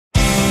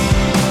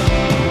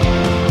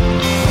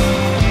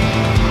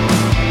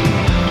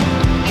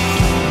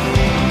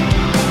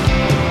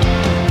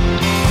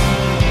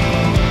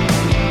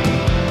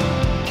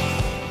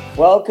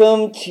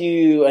Welcome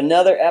to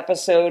another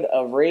episode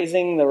of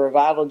Raising the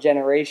Revival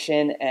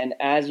Generation, and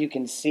as you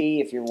can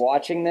see, if you're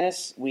watching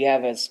this, we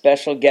have a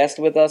special guest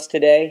with us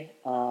today.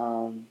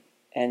 And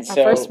our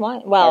first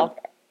one. Well,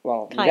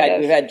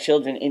 we've had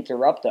children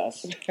interrupt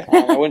us.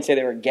 I wouldn't say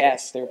they were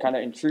guests; they were kind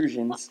of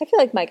intrusions. I feel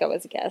like Micah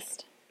was a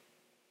guest.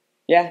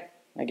 Yeah,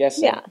 I guess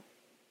so. Yeah.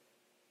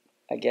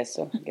 I guess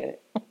so. Get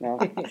it? No.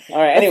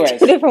 All right. Anyways,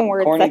 two different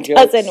words that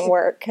jokes. doesn't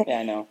work. Yeah,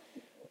 I know.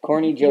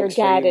 Corny jokes.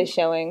 Your dad is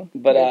showing.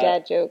 But, your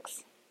dad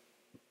jokes.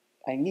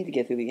 I need to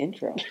get through the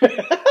intro.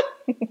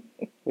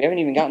 We haven't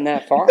even gotten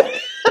that far.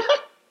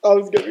 Oh,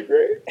 it's gonna be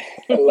great.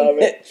 I love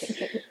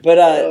it.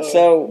 But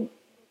so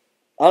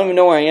I don't even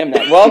know where I am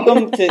now.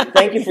 Welcome to.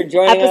 Thank you for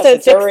joining Episode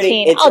us.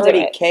 16. It's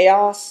already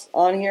chaos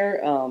on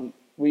here.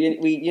 We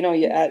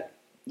you add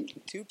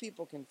two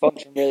people can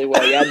function really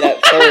well. You add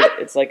that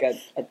third. It's like a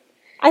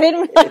I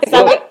didn't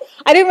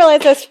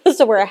realize I was supposed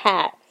to wear a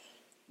hat.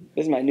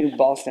 This is my new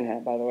Boston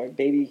hat, by the way.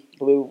 Baby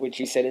blue,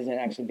 which you said isn't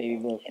actually baby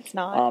blue. It's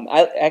not.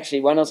 I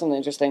actually want to know something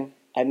interesting.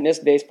 I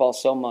missed baseball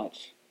so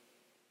much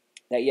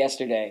that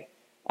yesterday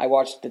I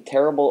watched the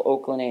terrible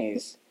Oakland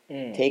A's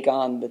take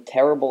on the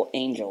terrible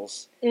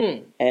Angels,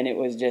 and it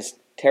was just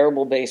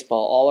terrible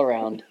baseball all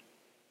around,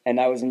 and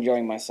I was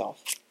enjoying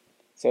myself.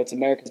 So it's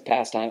America's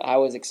pastime. I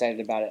was excited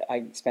about it.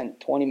 I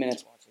spent 20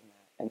 minutes watching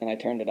that, and then I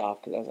turned it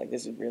off because I was like,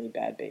 this is really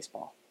bad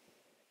baseball.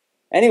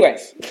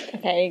 Anyways,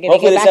 okay, you're gonna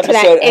go back to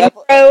that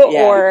intro,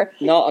 or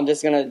no? We're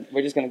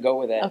just gonna go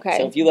with it. Okay.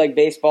 So if you like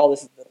baseball,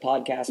 this is the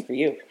podcast for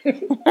you.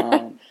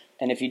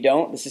 And if you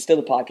don't, this is still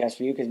the podcast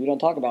for you because we don't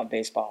talk about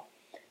baseball.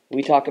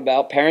 We talk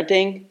about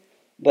parenting,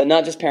 but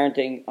not just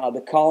parenting. The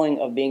calling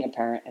of being a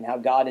parent and how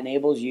God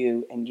enables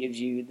you and gives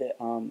you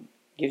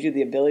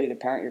the ability to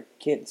parent your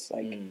kids.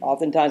 Like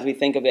oftentimes we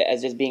think of it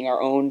as just being our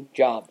own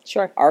job.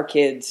 Sure. Our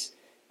kids.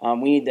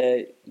 We need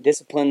to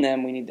discipline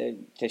them. We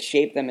need to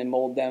shape them and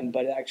mold them.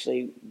 But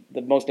actually,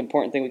 the most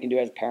important thing we can do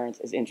as parents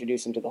is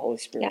introduce them to the Holy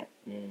Spirit.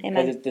 Yeah. Amen.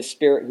 Because it's the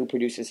Spirit who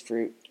produces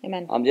fruit.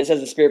 Amen. Just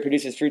as the Spirit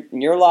produces fruit in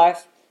your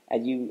life,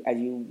 as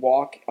you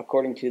walk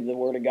according to the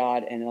Word of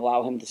God and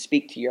allow Him to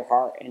speak to your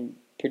heart and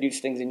produce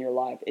things in your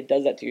life, it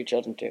does that to your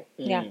children too.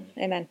 Yeah.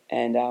 Amen.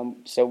 And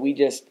so we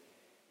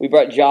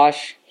brought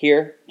Josh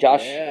here.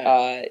 Josh,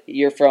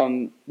 you're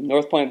from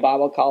North Point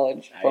Bible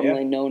College,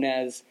 formerly known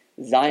as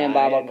Zion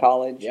Bible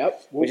College,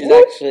 which is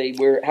actually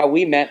how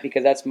we met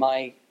because that's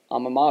my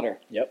alma mater.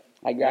 Yep.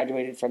 I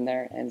graduated from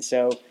there, and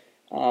so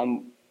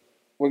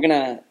we're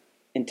gonna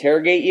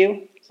interrogate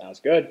you.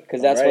 Sounds good.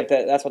 Because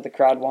that's what the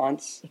crowd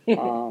wants.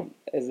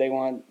 Is they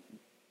want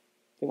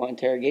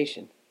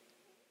interrogation.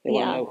 They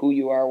want to know who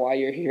you are, why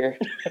you're here,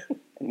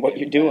 and what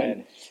you're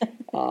doing.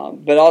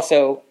 But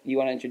also, you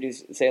want to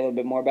say a little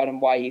bit more about him,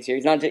 why he's here.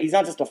 He's not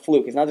just a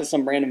fluke. He's not just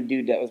some random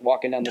dude that was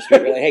walking down the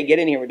street. We're like, hey, get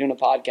in here. We're doing a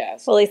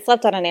podcast. Well, he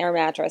slept on an air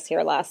mattress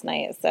here last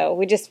night, so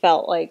we just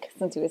felt like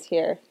since he was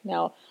here.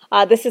 No,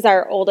 this is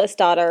our oldest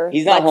daughter.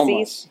 He's not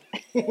Lexi's.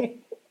 homeless.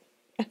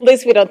 At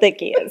least we don't think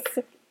he is.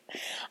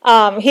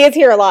 He is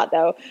here a lot,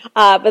 though.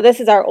 But this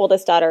is our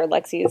oldest daughter,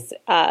 Lexi's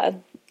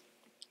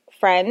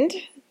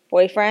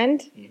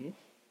boyfriend.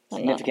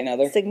 Significant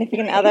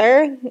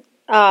other.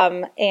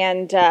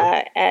 And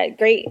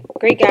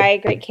great guy,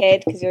 great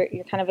kid, because you're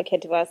kind of a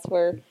kid to us.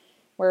 We're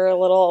a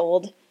little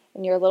old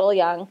and you're a little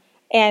young.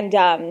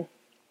 And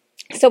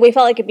so we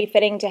felt like it'd be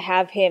fitting to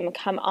have him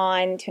come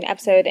on to an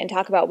episode and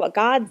talk about what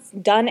God's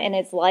done in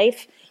his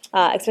life,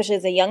 especially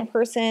as a young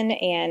person.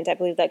 And I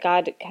believe that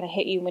God kind of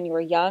hit you when you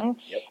were young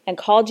and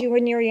called you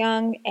when you were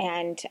young.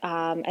 And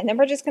then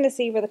we're just going to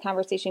see where the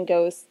conversation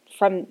goes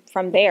from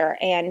there.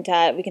 And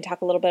we can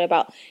talk a little bit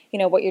about,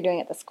 what you're doing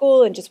at the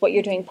school and just what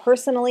you're doing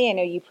personally. I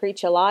know you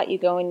preach a lot. You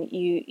go and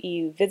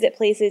you visit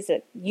places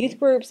at youth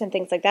groups and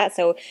things like that.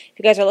 So if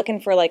you guys are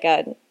looking for like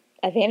a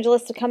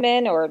evangelist to come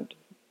in, or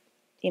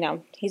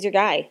he's your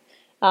guy.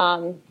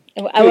 To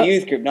a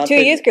youth group, not to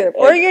a youth group,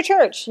 or your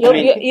church.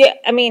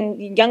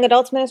 Young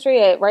adults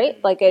ministry,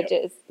 right? Like it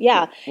just,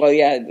 yeah. Well,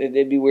 yeah,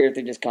 it'd be weird if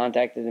they just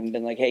contacted and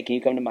been like, "Hey, can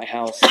you come to my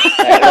house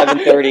at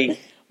 11:30?"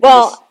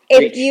 Well,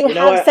 if you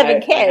have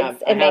 7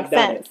 kids, it makes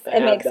sense.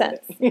 It makes sense.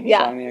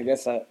 Yeah. So, I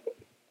guess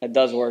that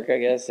does work. I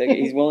guess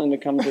he's willing to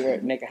come to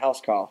make a house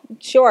call.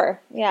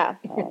 Sure. Yeah.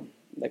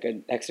 Like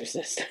an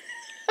exorcist.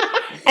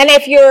 And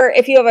if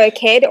you have a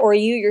kid or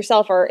you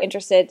yourself are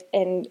interested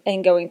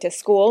in going to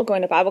school,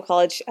 going to Bible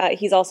college,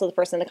 he's also the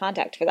person to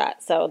contact for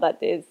that. So that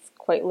is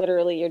quite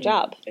literally your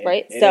job,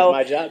 right? It is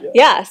my job.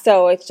 Yeah,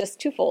 so it's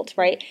just twofold,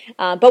 right?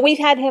 But we've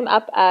had him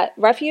up at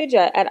Refuge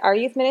at our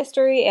youth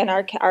ministry, and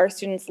our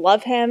students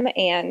love him.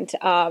 And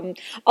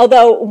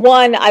although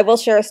I will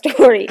share a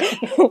story.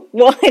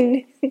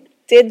 One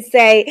did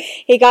say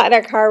he got in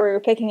our car. We were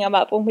picking him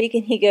up one week,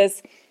 and he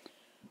goes,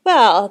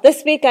 "Well,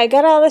 this week I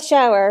got out of the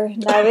shower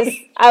and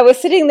I was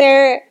sitting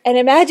there, and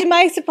imagine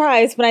my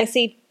surprise when I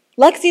see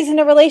Lexi's in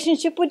a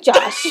relationship with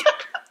Josh."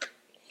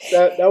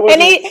 That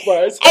wasn't a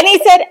surprise. And he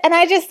said, and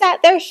I just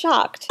sat there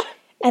shocked.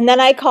 And then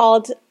I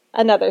called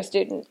another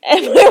student,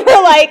 and we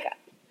were like,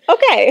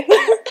 okay.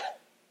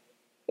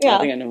 Yeah. I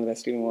think I know who that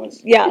student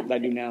was. Yeah. I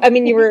do now. I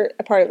mean, you were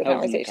a part of the I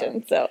was in the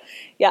conversation. So,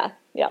 yeah.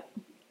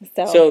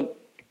 So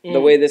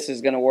the way this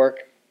is going to work,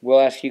 we'll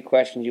ask you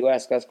questions, you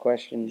ask us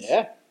questions.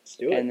 Yeah, let's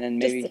do it. And then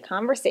maybe just a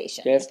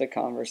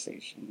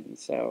conversation. And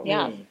so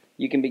yeah.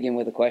 You can begin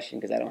with a question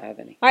because I don't have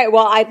any. All right.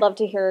 Well, I'd love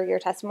to hear your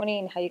testimony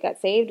and how you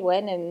got saved,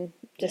 when, and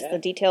just the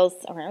details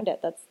around it.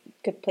 That's a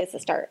good place to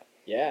start.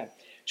 Yeah.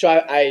 So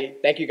I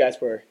thank you guys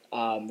for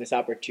this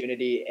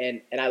opportunity,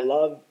 and I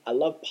love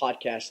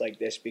podcasts like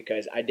this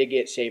because I did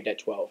get saved at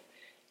 12,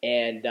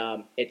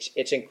 and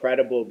it's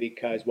incredible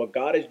because what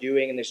God is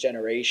doing in this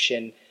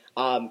generation.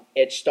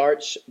 It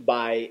starts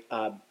by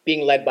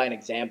being led by an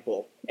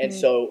example, and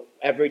so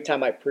every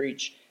time I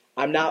preach,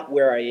 I'm not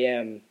where I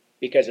am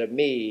because of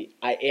me.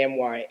 I am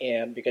where I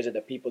am because of the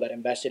people that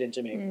invested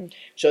into me.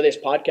 So this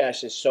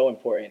podcast is so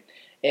important.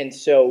 And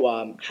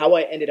so how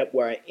I ended up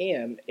where I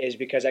am is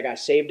because I got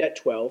saved at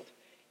 12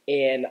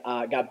 and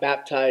got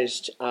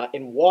baptized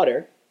in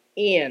water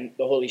and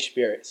the Holy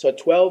Spirit. So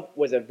 12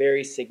 was a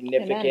very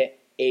significant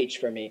age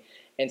for me.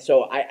 And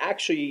so I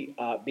actually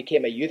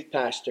became a youth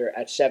pastor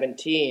at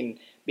 17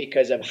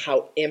 because of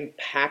how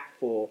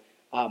impactful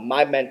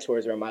my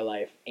mentors were in my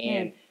life.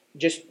 And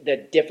just the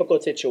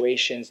difficult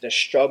situations, the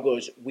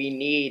struggles, we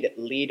need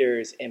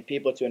leaders and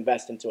people to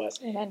invest into us.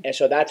 Amen. And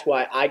so that's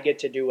why I get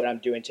to do what I'm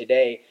doing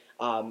today,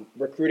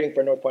 recruiting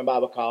for North Point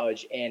Bible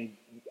College and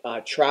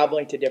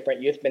traveling to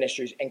different youth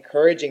ministries,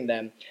 encouraging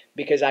them,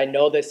 because I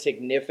know the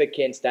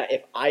significance that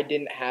if I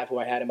didn't have who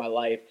I had in my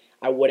life,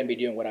 I wouldn't be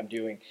doing what I'm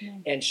doing.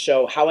 And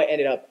so how I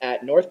ended up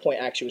at North Point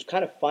actually was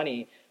kind of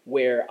funny,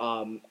 where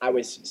I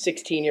was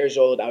 16 years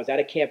old. I was at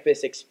a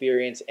campus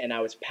experience and I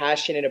was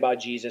passionate about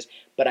Jesus,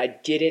 but I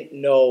didn't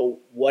know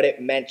what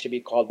it meant to be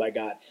called by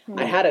God.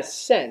 I had a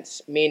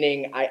sense,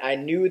 meaning I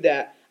knew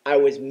that I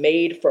was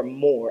made for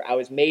more. I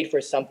was made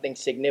for something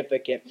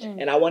significant.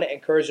 And I want to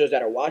encourage those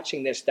that are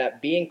watching this,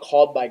 that being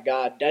called by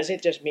God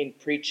doesn't just mean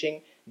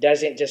preaching,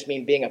 doesn't just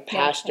mean being a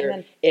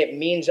pastor. It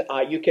means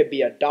you could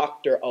be a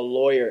doctor, a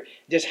lawyer.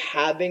 Just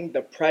having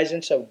the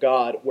presence of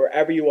God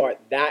wherever you are,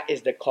 that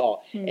is the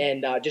call.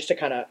 And just to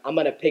kind of, I'm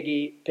going to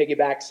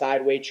piggyback,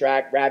 sideways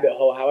track, rabbit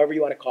hole, however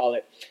you want to call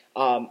it.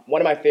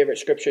 One of my favorite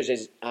scriptures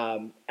is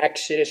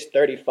Exodus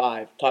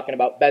 35, talking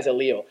about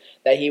Bezalel,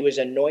 that he was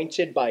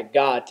anointed by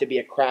God to be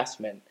a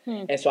craftsman.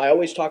 And so I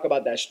always talk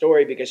about that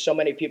story because so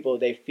many people,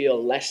 they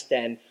feel less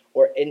than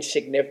or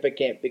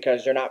insignificant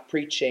because they're not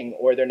preaching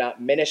or they're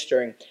not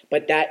ministering,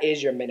 but that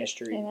is your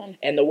ministry. Amen.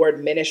 And the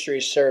word ministry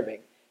is serving,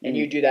 and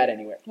you do that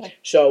anywhere.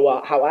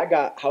 So how I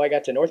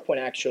got to North Point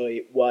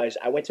actually was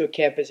I went to a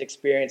campus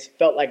experience,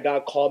 felt like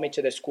God called me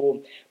to the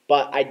school,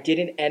 but I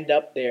didn't end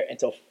up there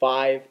until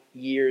 5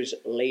 years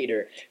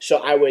later. So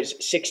I was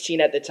 16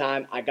 at the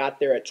time. I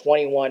got there at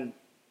 21,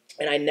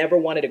 and I never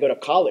wanted to go to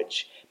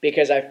college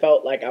because I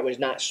felt like I was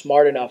not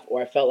smart enough,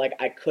 or I felt like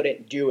I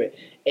couldn't do it.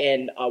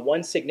 And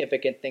one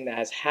significant thing that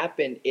has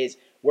happened is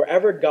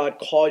wherever God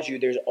calls you,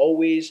 there's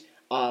always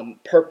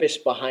purpose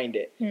behind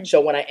it.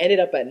 So when I ended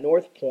up at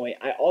North Point,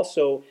 I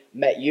also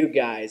met you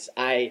guys.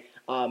 I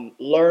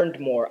learned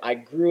more. I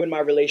grew in my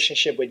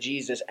relationship with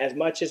Jesus. As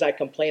much as I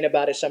complain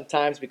about it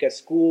sometimes because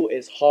school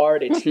is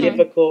hard, it's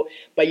difficult,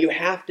 but you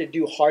have to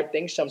do hard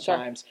things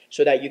sometimes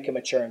so that you can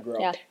mature and grow.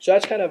 So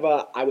that's kind of,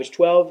 I was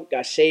 12,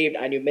 got saved.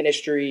 I knew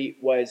ministry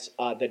was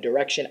the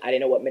direction. I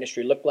didn't know what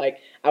ministry looked like.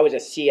 I was a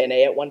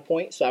CNA at one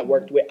point, so I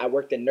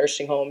worked in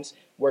nursing homes,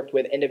 worked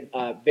with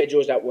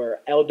individuals that were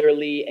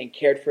elderly and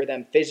cared for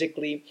them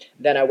physically.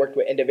 Then I worked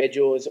with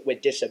individuals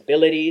with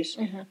disabilities,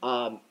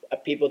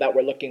 people that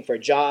were looking for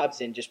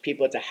jobs and just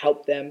people to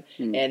help them.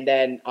 And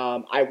then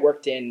I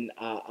worked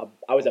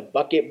I was a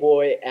bucket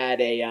boy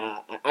at a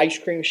ice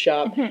cream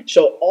shop.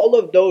 So all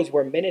of those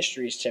were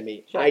ministries to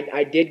me.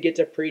 I did get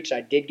to preach.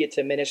 I did get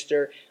to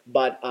minister.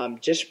 But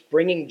just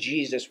bringing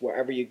Jesus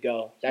wherever you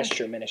go, that's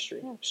true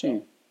ministry.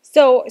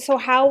 So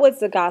how was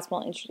the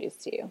gospel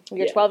introduced to you?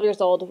 You're 12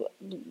 years old.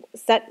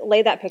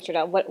 Lay that picture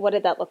down. What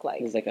did that look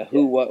like? It was like a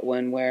who, what,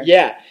 when, where.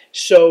 Yeah.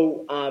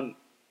 So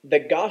the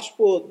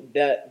gospel,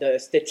 the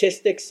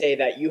statistics say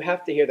that you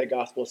have to hear the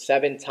gospel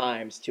 7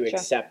 times to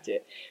accept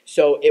it.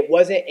 So it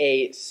wasn't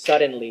a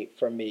suddenly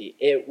for me.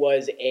 It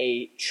was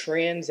a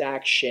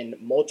transaction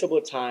multiple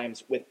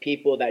times with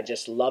people that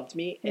just loved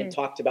me and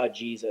talked about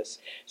Jesus.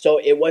 So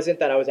it wasn't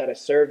that I was at a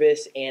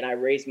service and I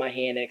raised my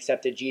hand and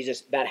accepted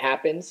Jesus. That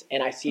happens,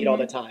 and I see it all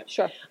the time.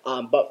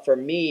 But for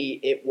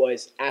me, it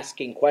was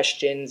asking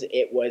questions.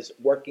 It was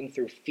working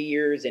through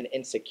fears and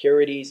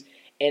insecurities.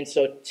 And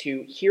so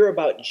to hear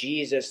about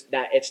Jesus,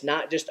 that it's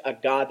not just a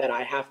God that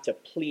I have to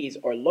please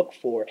or look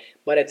for,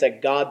 but it's a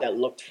God that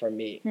looked for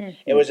me.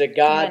 It was a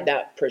God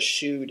that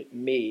pursued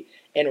me.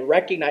 And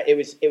recognize it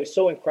was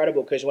so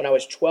incredible because when I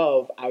was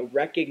 12, I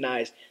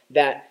recognized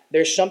that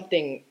there's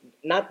something,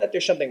 not that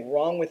there's something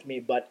wrong with me,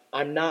 but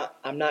I'm not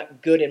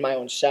good in my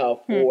own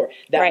self, or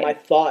that my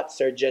thoughts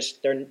are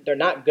just they're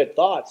not good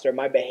thoughts, or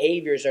my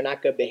behaviors are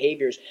not good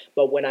behaviors.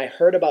 But when I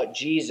heard about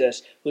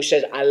Jesus, who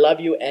says I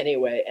love you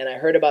anyway, and I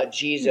heard about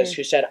Jesus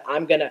who said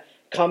I'm gonna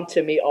Come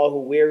to me, all who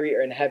weary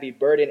or in heavy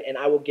burden, and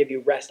I will give you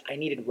rest. I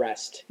needed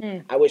rest.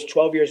 I was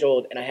 12 years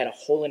old, and I had a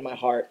hole in my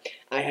heart.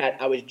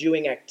 I was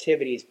doing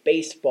activities,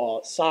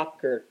 baseball,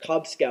 soccer,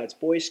 Cub Scouts,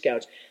 Boy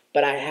Scouts,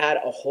 but I had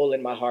a hole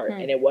in my heart.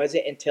 And it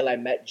wasn't until I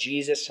met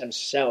Jesus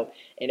himself,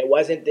 and it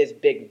wasn't this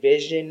big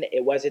vision,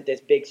 it wasn't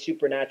this big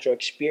supernatural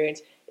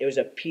experience. It was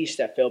a peace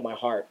that filled my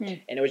heart.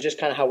 And it was just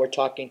kind of how we're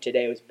talking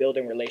today. It was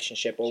building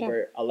relationship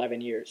over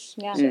 11 years.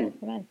 Yeah. So.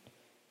 Amen.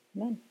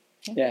 Amen.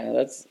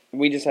 Yeah,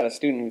 we just had a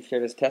student who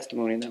shared his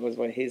testimony, and that was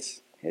what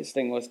his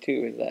thing was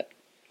too. Is that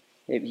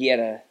he had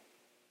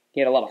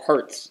a lot of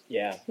hurts.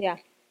 Yeah. Yeah.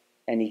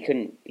 And he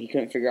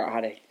couldn't figure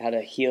out how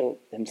to heal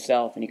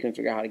himself, and he couldn't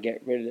figure out how to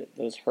get rid of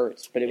those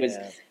hurts. But it was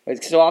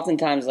so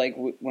oftentimes, like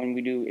when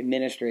we do in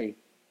ministry,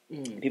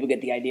 people get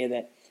the idea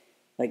that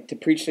like to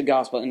preach the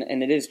gospel,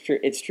 and it is true.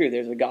 It's true.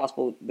 There's a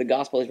gospel. The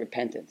gospel is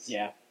repentance.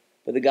 Yeah.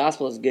 But the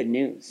gospel is good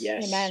news.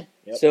 Yes. Amen.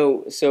 Yep.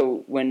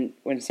 So when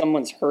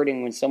someone's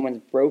hurting, when someone's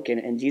broken,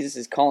 and Jesus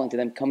is calling to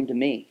them, come to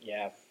me.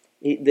 Yeah.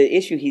 The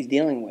issue he's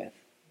dealing with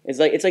is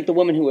it's like the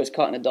woman who was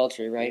caught in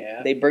adultery, right?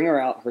 Yeah. They bring her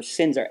out, her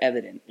sins are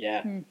evident.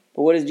 Yeah.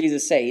 But what does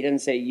Jesus say? He doesn't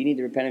say you need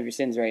to repent of your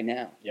sins right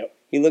now. Yep.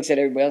 He looks at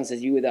everybody else and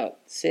says, you without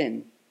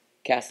sin,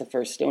 cast the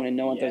first stone, and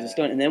no one throws a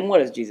stone. And then what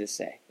does Jesus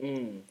say?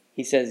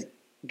 He says,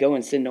 go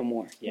and sin no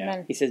more. Yeah.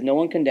 Amen. He says, no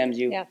one condemns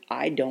you. Yeah.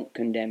 I don't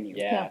condemn you.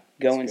 Yeah.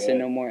 Go and sin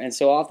no more. And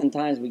so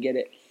oftentimes we get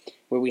it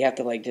where we have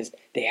to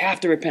they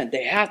have to repent.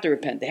 They have to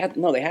repent. They have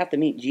to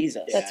meet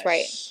Jesus. That's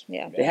right.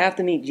 Yeah. They have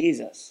to meet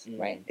Jesus.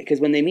 Right. Because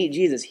when they meet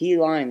Jesus, he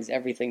lines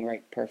everything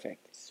right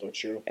perfect. So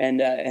true. And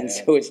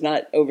so it's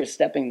not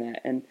overstepping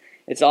that. And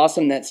it's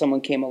awesome that someone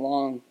came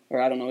along,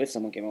 or I don't know if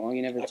someone came along.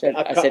 You never said.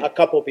 I said a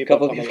couple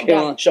people came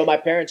along. So my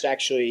parents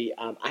actually,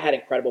 I had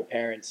incredible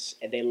parents,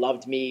 and they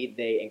loved me.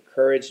 They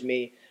encouraged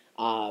me.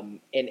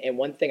 And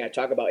one thing I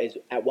talk about is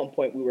at one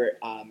point we were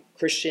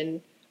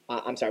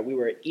we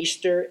were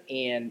Easter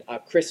and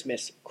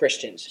Christmas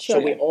Christians. Sure.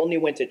 So we only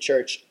went to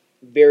church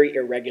very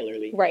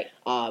irregularly. Right.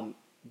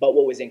 But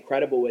what was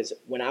incredible was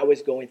when I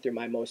was going through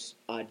my most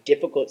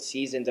difficult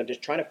seasons of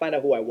just trying to find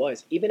out who I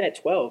was, even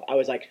at 12, I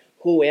was like,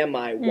 who am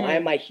I? Why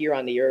am I here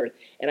on the earth?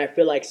 And I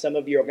feel like some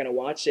of you are going to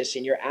watch this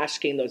and you're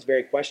asking those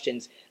very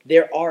questions.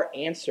 There are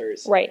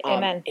answers. Right.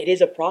 Amen. It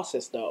is a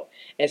process, though.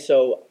 And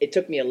so it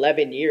took me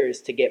 11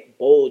 years to get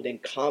bold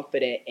and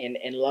confident and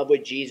in love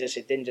with Jesus.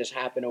 It didn't just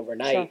happen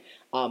overnight.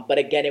 Sure. But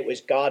again, it was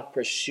God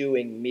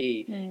pursuing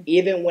me.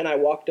 Even when I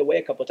walked away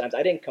a couple of times,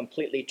 I didn't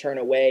completely turn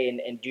away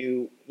and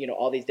do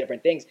all these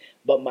different things.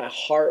 But my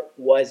heart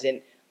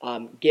wasn't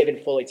given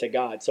fully to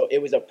God. So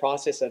it was a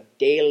process of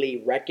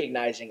daily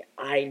recognizing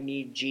I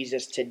need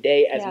Jesus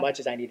today as much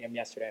as I need him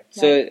yesterday.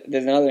 So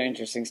there's another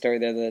interesting story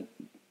there that,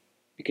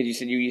 because you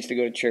said you used to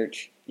go to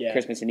church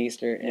Christmas and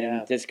Easter,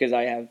 and just because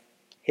I have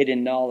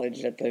hidden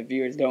knowledge that the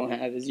viewers don't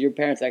have, is your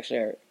parents actually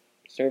are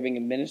serving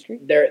in ministry?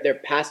 They're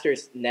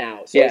pastors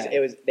now. So it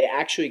was they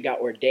actually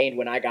got ordained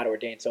when I got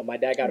ordained. So my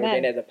dad got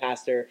ordained as a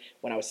pastor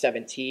when I was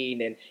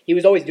 17, and he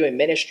was always doing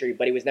ministry,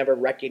 but he was never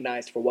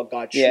recognized for what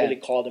God truly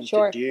called him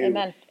to do.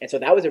 Amen. And so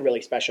that was a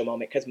really special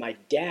moment because my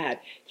dad,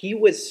 he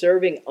was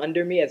serving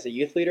under me as a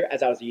youth leader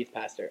as I was a youth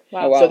pastor.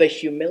 Wow. Oh, wow. So the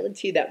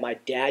humility that my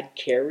dad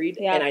carried,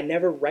 and I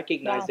never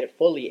recognized it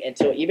fully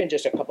until even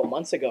just a couple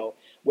months ago,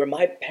 where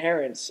my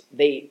parents,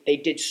 they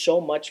did so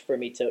much for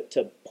me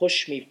to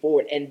push me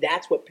forward. And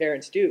that's what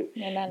parents do.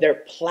 Amen. They're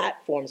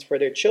platforms for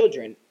their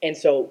children. And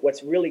so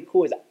what's really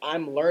cool is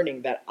I'm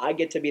learning that I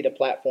get to be the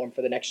platform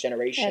for the next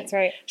generation. That's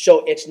right.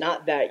 So it's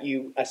not that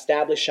you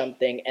establish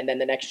something and then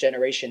the next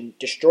generation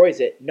destroys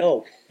it.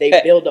 No, they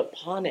build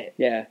upon it.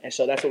 Yeah. And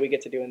so that's what we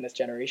get to do in this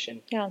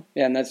generation. Yeah.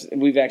 Yeah, and that's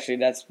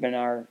been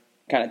our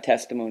kind of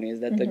testimony,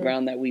 is that the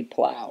ground that we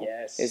plow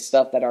is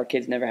stuff that our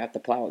kids never have to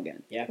plow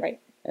again. Yeah.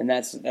 Right. And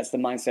that's the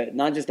mindset,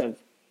 not just of,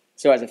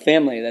 so as a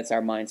family, that's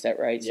our mindset,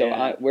 right?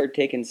 So we're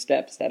taking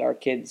steps that our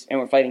kids, and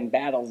we're fighting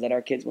battles that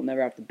our kids will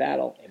never have to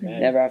battle,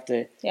 never have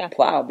to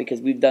plow,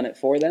 because we've done it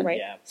for them. Right.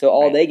 Yeah. So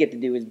all they get to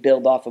do is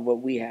build off of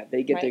what we have.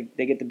 They get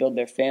to build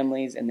their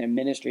families and their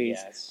ministries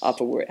off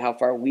of how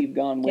far we've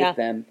gone with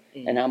them,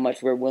 and how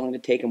much we're willing to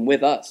take them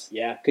with us.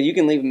 Yeah. Because you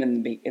can leave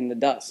them in the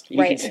dust.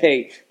 You can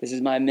say, this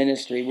is my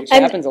ministry, which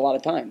And happens a lot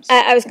of times.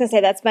 I was going to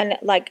say that's been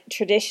like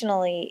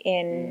traditionally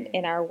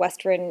in our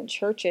Western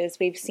churches,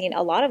 we've seen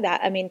a lot of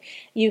that. I mean,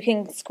 you can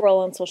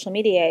scroll on social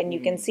media and you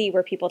can see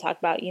where people talk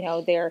about,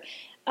 they're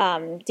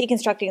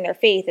deconstructing their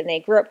faith and they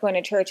grew up going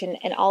to church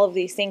and all of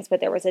these things,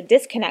 but there was a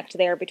disconnect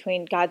there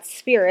between God's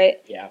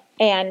Spirit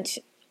and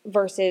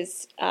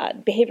versus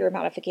behavior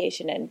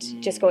modification and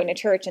just going to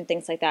church and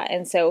things like that.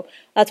 And so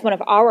that's one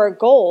of our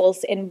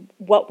goals in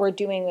what we're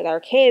doing with our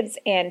kids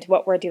and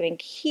what we're doing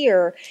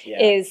here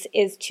is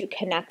to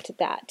connect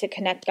that, to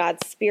connect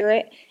God's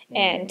Spirit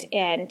and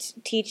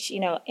teach,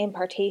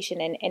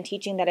 impartation and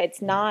teaching that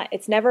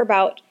it's never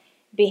about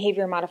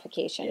behavior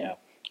modification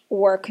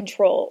or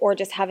control or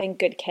just having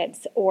good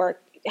kids or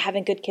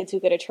having good kids who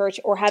go to church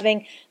or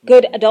having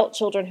good adult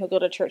children who go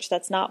to church.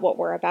 That's not what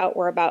we're about.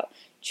 We're about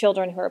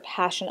children who are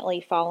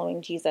passionately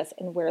following Jesus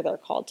and where they're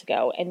called to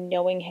go and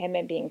knowing him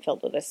and being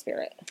filled with his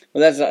Spirit.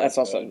 Well, that's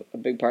also a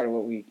big part of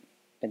what we've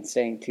been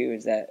saying too,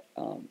 is that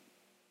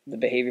the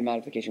behavior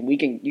modification, you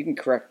can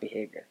correct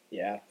behavior.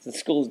 Yeah. The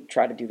schools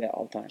try to do that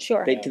all the time.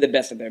 Sure. To the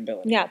best of their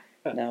ability. Yeah.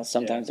 Now,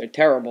 sometimes they're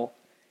terrible,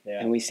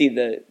 and we see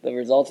the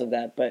results of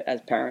that, but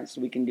as parents,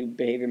 we can do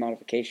behavior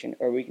modification,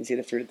 or we can see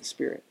the fruit of the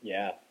Spirit.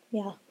 Yeah.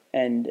 Yeah.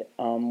 And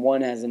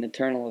one has an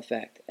eternal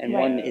effect, and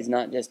one is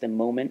not just a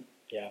moment.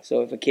 Yeah.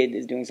 So if a kid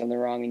is doing something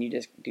wrong and you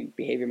just do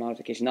behavior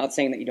modification, not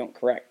saying that you don't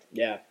correct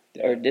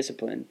or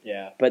discipline,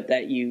 but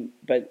that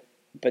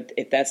but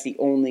if that's the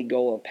only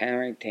goal of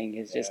parenting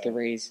is just to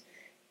raise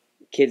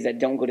kids that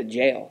don't go to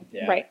jail,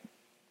 right?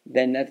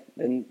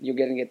 Then you're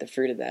going to get the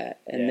fruit of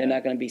that, and they're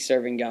not going to be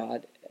serving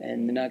God,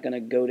 and they're not going to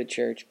go to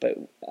church. But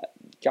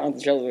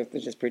Jonathan Shellsworth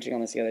was just preaching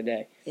on this the other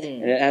day,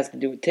 and it has to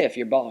do with Tiff,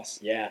 your boss.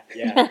 Yeah.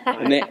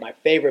 One of my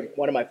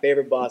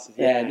favorite bosses.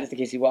 Yeah, just in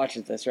case he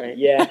watches this, right?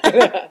 Yeah.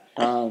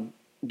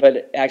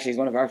 But actually,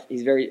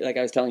 he's very, like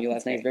I was telling you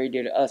last night, he's very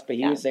dear to us. But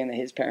he was saying that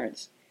his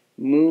parents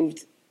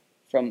moved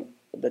from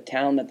the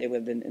town that they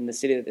lived in the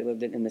city that they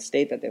lived in the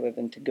state that they lived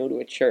in, to go to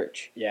a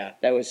church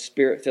that was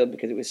Spirit-filled,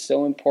 because it was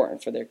so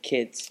important for their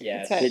kids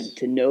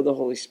to know the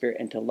Holy Spirit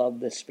and to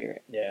love the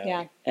Spirit.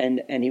 Yeah.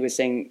 And he was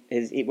saying,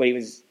 what he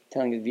was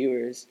telling his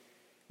viewers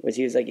was,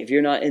 he was like, if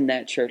you're not in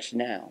that church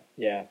now,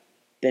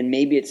 then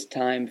maybe it's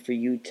time for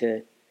you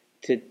to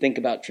think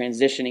about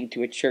transitioning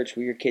to a church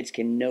where your kids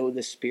can know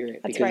the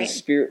Spirit, because the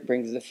Spirit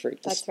brings the fruit.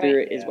 The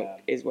Spirit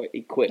is what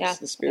equips. Yeah,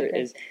 the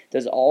Spirit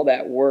does all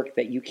that work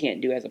that you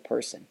can't do as a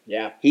person.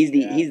 Yeah. He's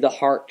the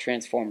heart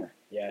transformer.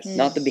 Yes.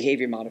 Not the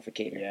behavior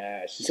modificator.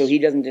 Yes. So he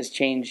doesn't just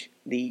change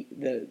he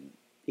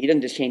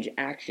doesn't just change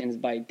actions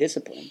by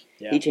discipline.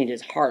 He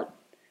changes heart,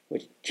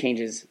 which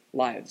changes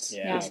lives.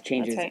 Which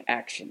changes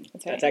action.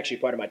 That's actually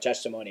part of my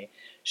testimony.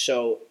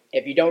 So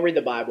if you don't read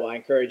the Bible, I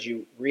encourage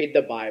you, read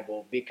the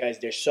Bible, because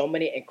there's so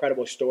many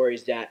incredible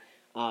stories that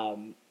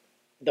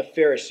the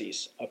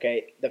Pharisees,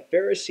 the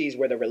Pharisees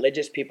were the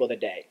religious people of the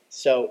day.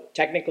 So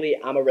technically,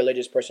 I'm a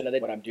religious person of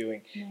what I'm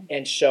doing.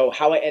 And so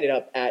how I ended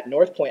up at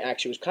North Point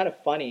actually was kind of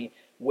funny,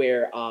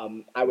 where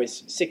I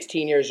was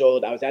 16 years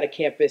old. I was at a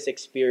campus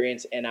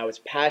experience, and I was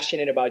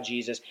passionate about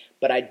Jesus,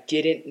 but I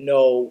didn't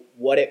know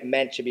what it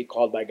meant to be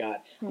called by God.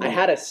 I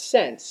had a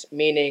sense,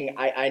 meaning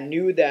I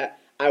knew that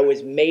I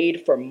was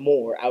made for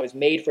more. I was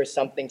made for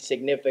something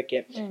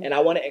significant. And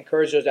I want to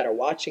encourage those that are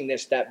watching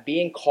this, that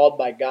being called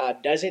by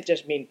God doesn't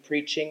just mean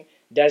preaching,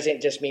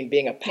 doesn't just mean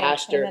being a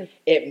pastor.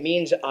 It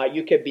means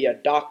you could be a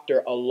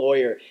doctor, a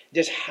lawyer.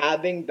 Just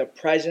having the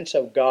presence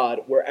of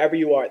God wherever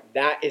you are,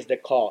 that is the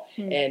call.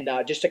 And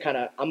just to kind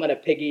of, I'm going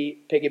to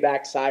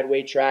piggyback,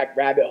 sideway track,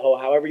 rabbit hole,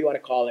 however you want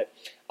to call it.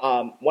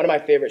 One of my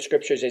favorite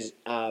scriptures is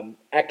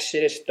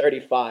Exodus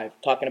 35,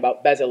 talking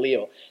about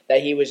Bezalel,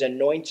 that he was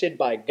anointed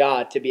by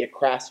God to be a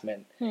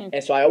craftsman.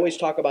 And so I always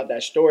talk about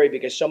that story,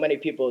 because so many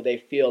people, they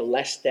feel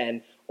less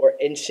than or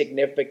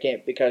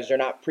insignificant because they're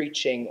not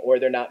preaching or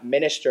they're not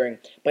ministering,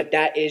 but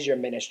that is your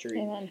ministry.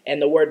 Amen.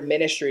 And the word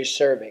ministry is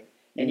serving.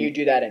 And you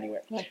do that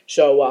anywhere.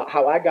 So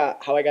how I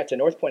got to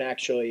North Point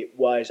actually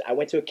was, I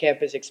went to a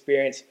campus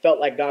experience, felt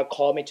like God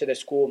called me to the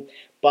school,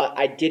 but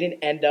I didn't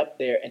end up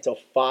there until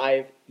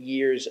 5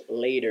 years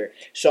later.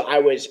 So I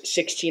was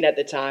 16 at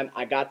the time.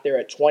 I got there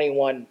at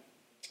 21,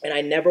 and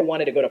I never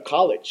wanted to go to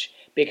college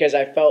because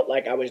I felt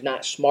like I was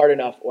not smart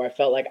enough, or I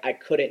felt like I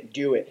couldn't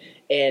do it.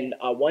 And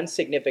one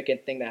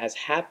significant thing that has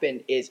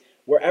happened is,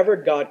 wherever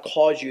God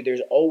calls you,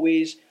 there's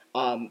always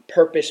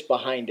purpose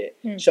behind it.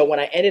 So when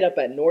I ended up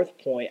at North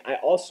Point, I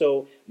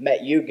also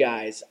met you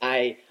guys.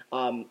 I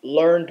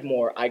learned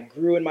more. I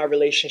grew in my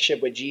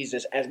relationship with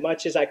Jesus. As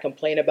much as I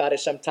complain about it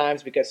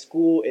sometimes, because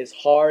school is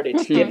hard,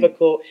 it's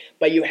difficult,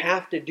 but you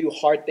have to do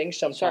hard things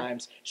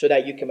sometimes so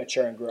that you can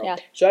mature and grow.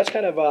 So that's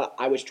kind of,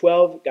 I was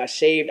 12, got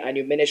saved. I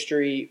knew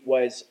ministry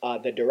was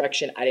the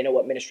direction. I didn't know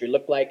what ministry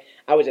looked like.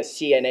 I was a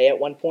CNA at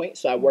one point,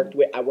 so I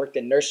worked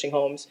in nursing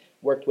homes,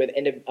 worked with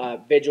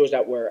individuals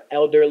that were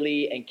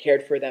elderly and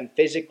cared for them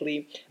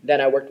physically. Then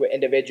I worked with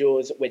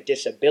individuals with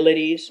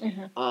disabilities,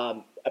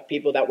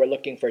 people that were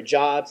looking for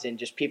jobs, and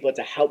just people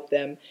to help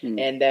them.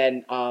 And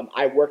then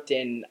I worked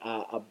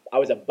I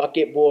was a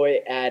bucket boy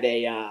at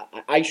a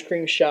ice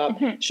cream shop.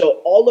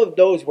 So all of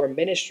those were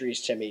ministries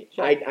to me.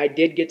 I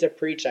did get to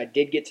preach, I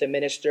did get to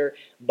minister,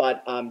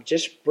 but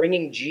just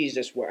bringing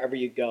Jesus wherever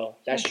you go,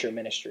 that's true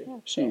ministry.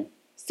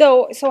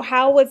 So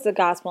how was the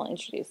gospel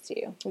introduced to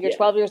you? You're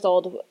 12 years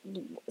old.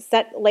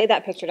 Lay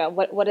that picture down.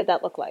 What did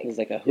that look like? It was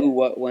like a who,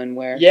 what, when,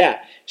 where.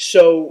 Yeah.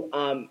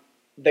 So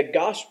The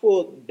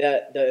gospel,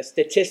 the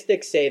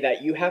statistics say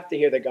that you have to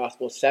hear the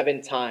gospel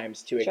 7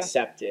 times to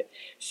accept it.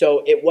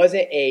 So it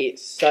wasn't a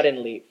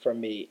suddenly for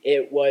me.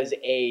 It was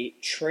a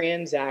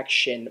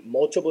transaction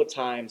multiple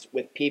times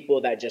with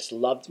people that just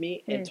loved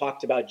me and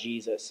talked about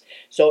Jesus.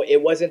 So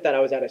it wasn't that I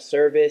was at a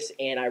service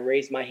and I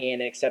raised my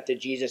hand and accepted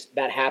Jesus.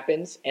 That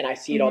happens, and I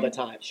see it all the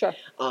time. Sure.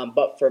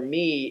 But for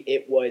me,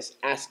 it was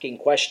asking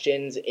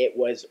questions. It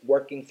was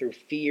working through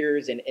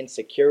fears and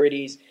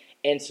insecurities.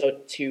 And so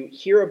to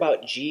hear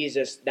about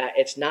Jesus, that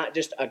it's not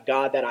just a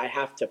God that I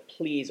have to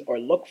please or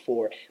look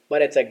for,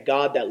 but it's a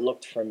God that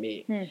looked for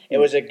me. It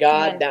was a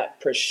God that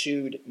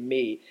pursued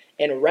me.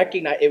 And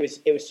recognize it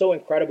was so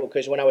incredible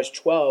because when I was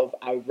 12,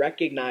 I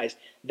recognized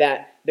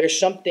that there's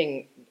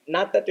something,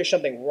 not that there's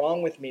something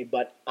wrong with me,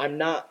 but I'm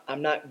not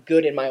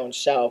good in my own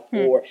self,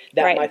 or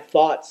that my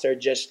thoughts are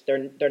just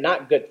they're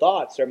not good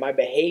thoughts, or my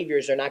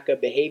behaviors are not good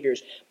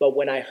behaviors. But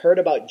when I heard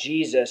about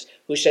Jesus,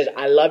 who says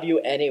I love you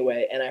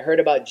anyway, and I heard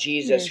about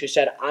Jesus who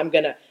said I'm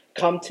gonna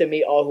come to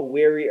me all who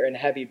weary or in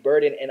heavy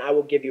burden, and I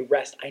will give you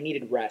rest. I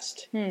needed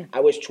rest. I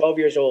was 12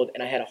 years old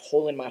and I had a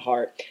hole in my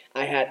heart.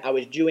 I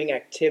was doing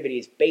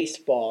activities,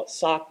 baseball,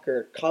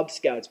 soccer, Cub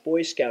Scouts,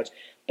 Boy Scouts,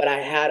 but I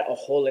had a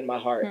hole in my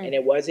heart. And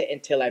it wasn't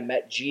until I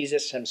met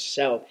Jesus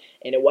himself,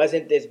 and it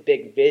wasn't this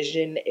big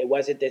vision, it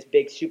wasn't this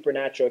big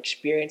supernatural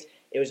experience.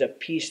 It was a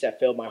peace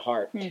that filled my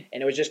heart. And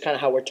it was just kind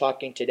of how we're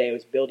talking today. It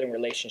was building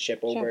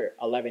relationship over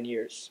 11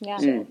 years. Yeah.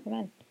 So.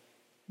 Amen.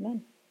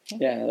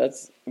 Yeah,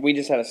 we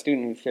just had a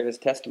student who shared his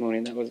testimony,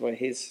 and that was what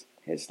his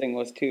thing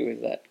was too,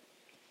 is that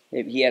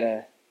he had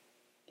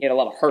a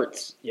lot of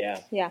hurts. Yeah.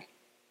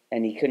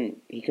 And he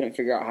couldn't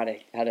figure out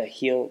how to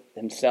heal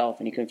himself,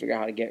 and he couldn't figure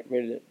out how to get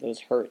rid of those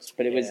hurts.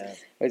 But it was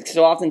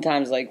so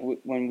oftentimes, like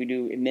when we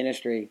do in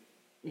ministry,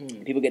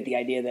 people get the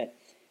idea that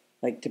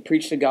like to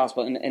preach the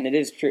gospel, and it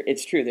is true.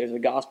 It's true. There's a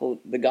gospel.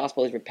 The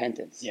gospel is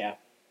repentance. Yeah.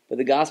 But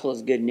the gospel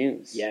is good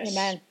news. Yes.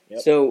 Amen. Yep.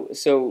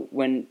 So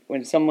when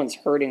someone's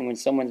hurting, when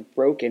someone's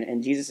broken,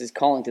 and Jesus is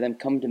calling to them,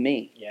 come to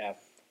me. Yeah.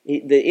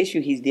 The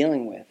issue he's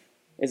dealing with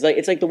is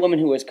it's like the woman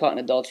who was caught in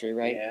adultery,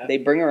 right? Yeah. They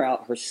bring her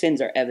out. Her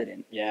sins are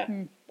evident. Yeah.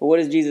 But what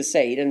does Jesus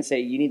say? He doesn't say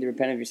you need to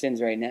repent of your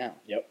sins right now.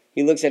 Yep.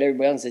 He looks at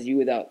everybody else and says, you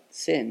without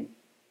sin,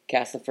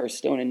 cast the first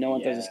stone, and no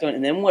one throws a stone.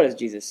 And then what does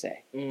Jesus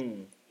say?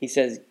 He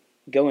says,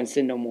 go and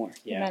sin no more.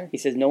 Yeah. Amen. He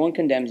says, no one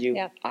condemns you.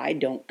 Yeah. I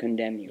don't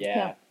condemn you.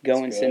 Yeah.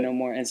 Go and sin no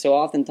more. And so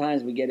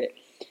oftentimes we get it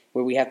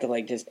where we have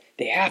to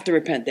they have to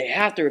repent. They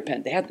have to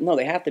repent. They have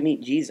to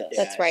meet Jesus.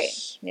 That's right.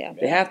 Yeah.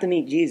 They have to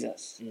meet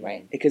Jesus.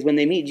 Right. Because when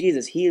they meet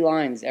Jesus, he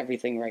lines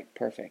everything right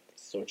perfect.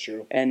 So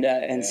true. And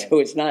so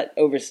it's not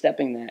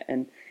overstepping that.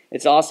 And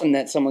it's awesome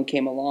that someone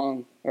came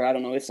along, or I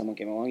don't know if someone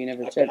came along. You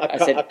never said. I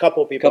said a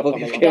couple people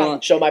came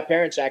along. So my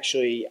parents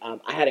actually,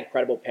 I had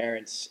incredible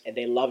parents, and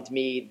they loved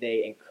me.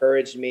 They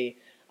encouraged me.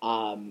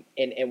 And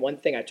one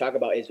thing I talk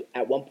about is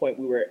at one point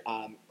we were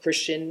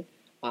Christian.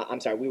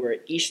 We were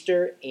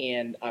Easter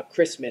and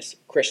Christmas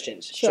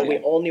Christians. Sure. So we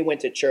only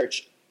went to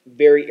church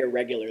very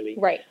irregularly.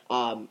 Right.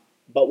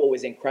 But what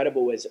was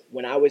incredible was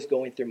when I was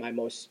going through my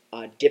most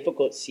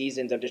difficult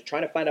seasons of just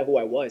trying to find out who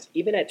I was.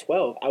 Even at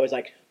 12, I was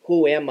like,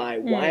 who am I?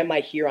 Why am I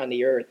here on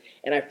the earth?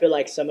 And I feel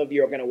like some of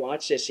you are going to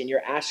watch this and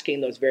you're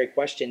asking those very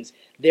questions.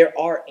 There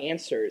are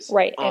answers.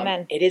 Right.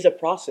 Amen. It is a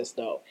process,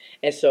 though.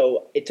 And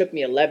so it took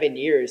me 11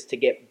 years to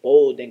get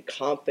bold and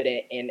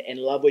confident and in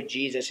love with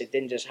Jesus. It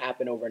didn't just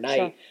happen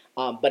overnight.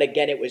 Sure. But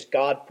again, it was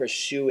God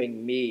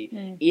pursuing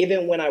me.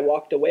 Even when I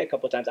walked away a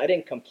couple of times, I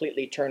didn't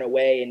completely turn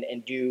away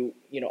and do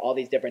all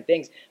these different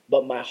things.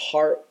 But my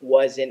heart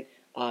wasn't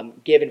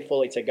given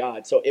fully to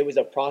God. So it was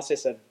a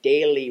process of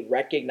daily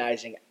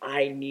recognizing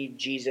I need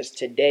Jesus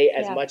today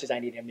as much as I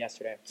need him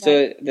yesterday.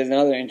 So there's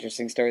another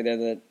interesting story there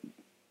that,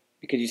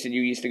 because you said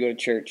you used to go to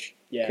church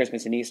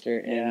Christmas and Easter,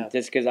 and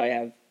just because I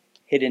have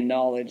hidden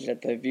knowledge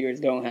that the viewers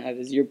don't have,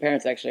 is your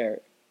parents actually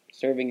are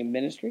serving in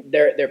ministry?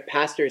 They're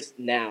pastors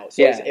now.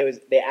 So it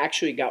was they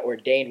actually got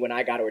ordained when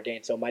I got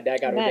ordained. So my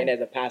dad got ordained as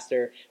a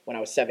pastor when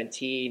I was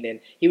 17, and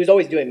he was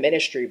always doing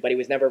ministry, but he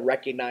was never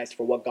recognized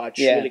for what God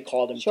truly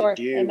called him to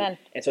do. Amen.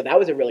 And so that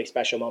was a really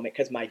special moment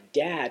because my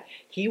dad,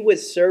 he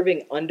was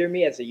serving under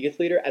me as a youth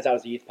leader as I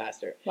was a youth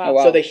pastor. Wow. Oh,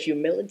 wow. So the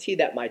humility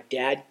that my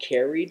dad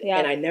carried,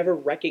 and I never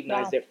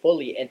recognized it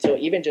fully until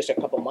even just a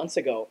couple months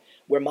ago,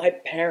 where my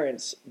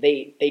parents,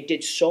 they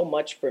did so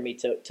much for me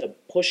to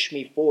push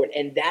me forward.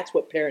 And that's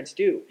what parents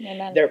do.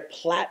 Amen. They're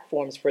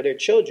platforms for their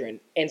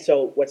children. And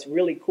so what's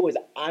really cool is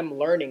I'm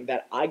learning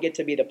that I get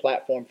to be the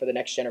platform for the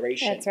next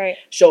generation. That's right.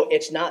 So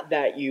it's not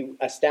that you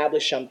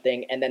establish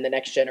something and then the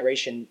next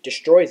generation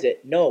destroys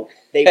it. No,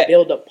 they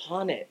build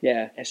upon it.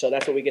 Yeah. And so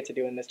that's what we get to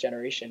do in this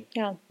generation.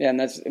 Yeah. Yeah, and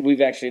that's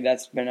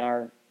been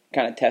our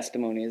kind of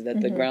testimony, is that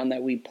the ground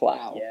that we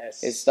plow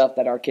is stuff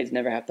that our kids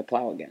never have to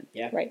plow again.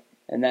 Yeah. Right.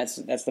 And that's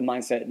the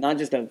mindset, not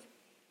just of,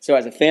 so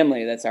as a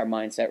family, that's our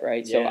mindset,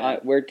 right? Yeah.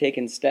 So we're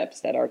taking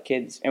steps that our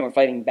kids, and we're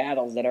fighting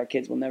battles that our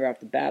kids will never have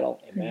to battle,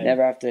 Amen.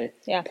 never have to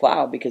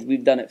plow, because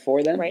we've done it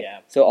for them. Right. Yeah.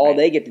 So all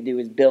they get to do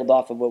is build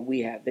off of what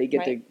we have. They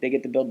get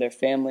Right. to build their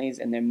families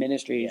and their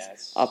ministries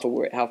off of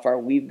how far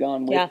we've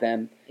gone with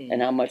them,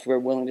 and how much we're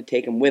willing to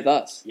take them with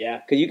us. Yeah.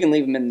 Because you can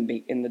leave them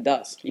in the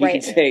dust. You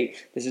can say,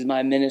 this is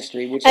my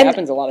ministry, which And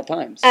happens a lot of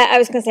times. I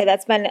was going to say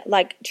that's been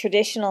like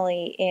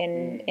traditionally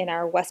in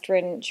our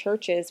Western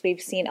churches,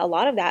 we've seen a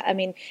lot of that. I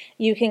mean,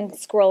 you can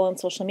scroll on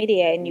social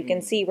media and you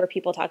can see where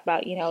people talk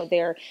about,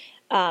 they're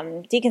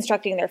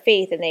deconstructing their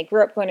faith and they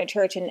grew up going to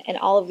church and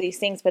all of these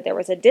things, but there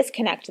was a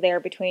disconnect there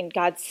between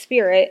God's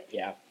Spirit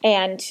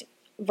and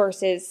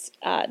versus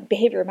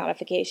behavior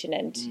modification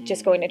and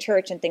just going to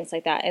church and things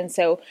like that. And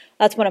so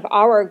that's one of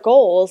our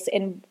goals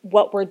in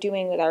what we're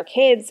doing with our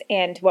kids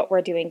and what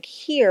we're doing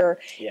here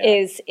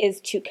is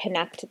to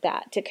connect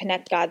that, to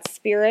connect God's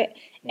Spirit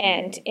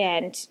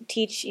and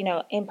teach,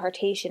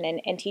 impartation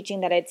and teaching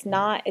that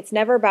it's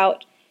never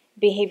about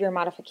behavior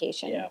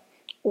modification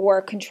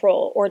or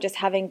control or just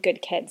having good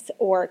kids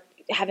or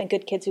having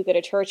good kids who go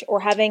to church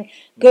or having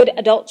good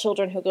adult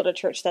children who go to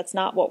church. That's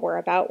not what we're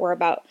about. We're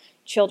about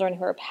children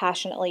who are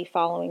passionately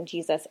following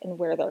Jesus and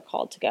where they're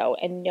called to go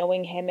and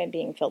knowing him and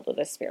being filled with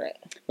his Spirit.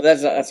 Well,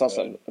 that's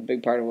also a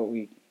big part of what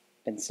we've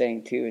been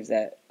saying too, is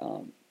that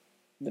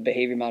the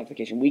behavior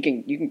modification, you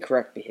can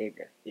correct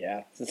behavior.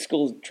 Yeah. So the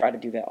schools try to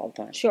do that all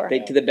the time. Sure.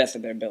 To the best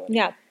of their ability.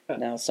 Yeah.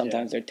 Now,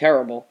 sometimes they're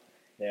terrible.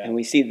 Yeah. And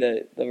we see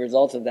the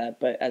results of that,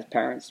 but as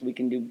parents, we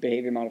can do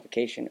behavior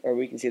modification, or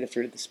we can see the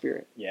fruit of the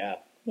Spirit. Yeah.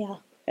 Yeah.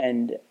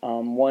 And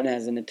one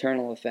has an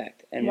eternal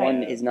effect, and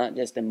one is not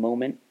just a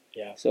moment.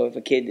 Yeah. So if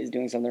a kid is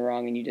doing something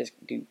wrong and you just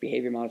do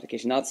behavior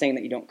modification, not saying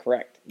that you don't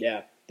correct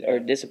or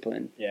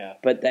discipline,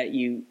 but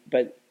that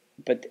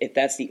but if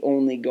that's the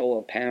only goal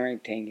of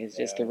parenting is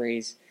just to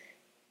raise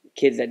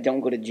kids that don't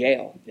go to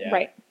jail,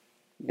 right?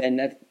 Then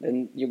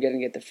you're going to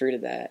get the fruit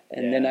of that,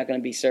 and they're not going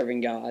to be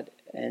serving God,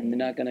 and they're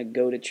not going to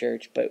go to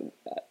church. But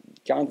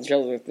Jonathan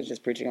Shellsworth was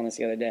just preaching on this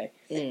the other day,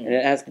 and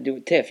it has to do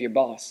with Tiff, your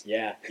boss.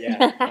 Yeah.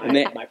 One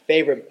of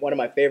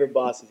my favorite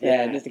bosses.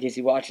 Yeah, just in case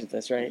he watches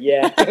this, right?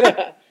 Yeah.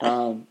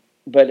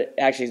 But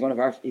actually,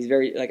 he's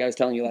very, like I was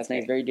telling you last night,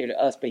 he's very dear to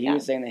us. But he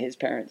was saying that his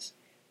parents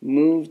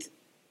moved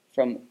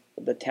from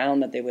the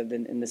town that they lived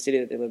in the city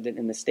that they lived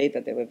in the state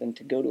that they lived in,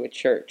 to go to a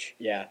church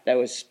that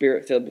was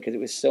Spirit-filled, because it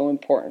was so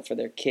important for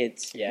their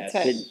kids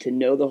to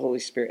know the Holy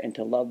Spirit and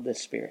to love the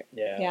Spirit.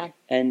 Yeah.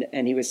 And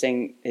he was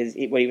saying,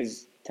 what he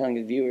was telling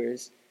his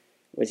viewers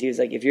was, he was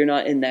like, if you're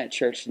not in that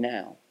church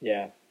now,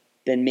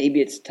 then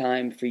maybe it's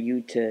time for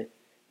you to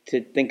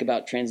think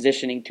about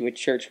transitioning to a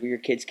church where your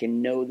kids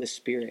can know the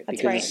Spirit,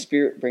 because the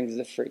Spirit brings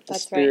the fruit. The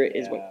Spirit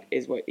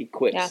is what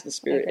equips. Yeah, the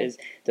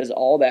Spirit does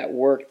all that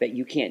work that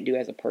you can't do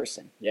as a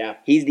person. Yeah,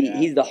 he's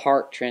the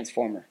heart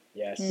transformer.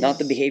 Yes, not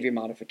the behavior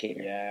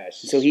modificator.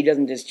 Yes. So he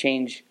doesn't just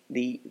change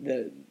he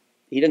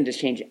doesn't just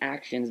change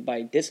actions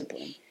by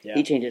discipline. Yeah.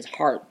 He changes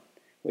heart,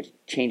 which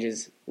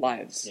changes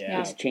lives. Yeah,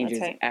 which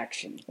changes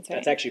action.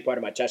 That's actually part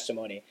of my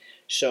testimony.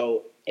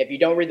 So if you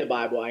don't read the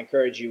Bible, I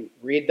encourage you,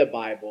 read the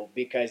Bible,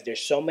 because there's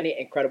so many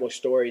incredible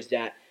stories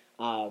that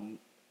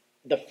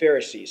the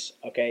Pharisees,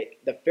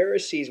 the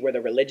Pharisees were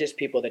the religious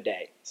people of the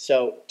day.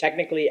 So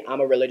technically, I'm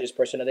a religious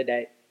person of the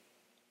day.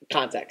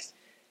 Context.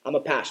 I'm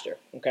a pastor,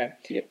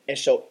 Yep. And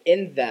so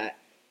in that,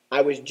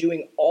 I was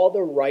doing all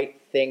the right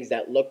things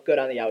that look good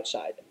on the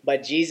outside.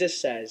 But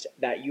Jesus says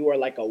that you are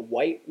like a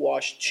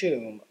whitewashed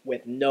tomb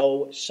with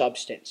no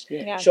substance.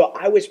 Yeah. So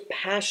I was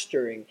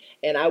pastoring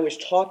and I was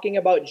talking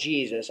about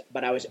Jesus,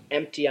 but I was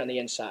empty on the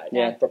inside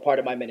for part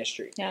of my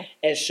ministry. Yeah.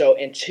 And so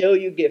until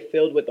you get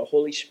filled with the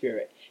Holy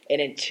Spirit, and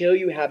until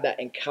you have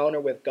that encounter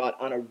with God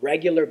on a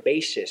regular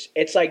basis,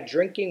 it's like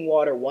drinking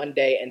water one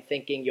day and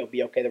thinking you'll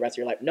be okay the rest of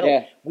your life.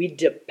 No, we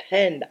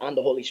depend on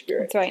the Holy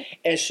Spirit. That's right.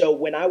 And so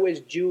when I was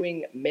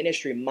doing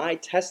ministry, my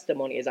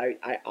testimony is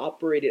I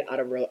operated out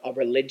of a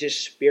religious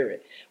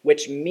spirit,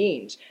 which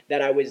means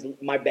that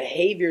my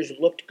behaviors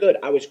looked good.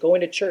 I was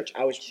going to church.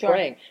 I was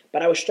praying,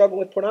 but I was struggling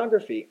with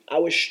pornography. I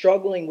was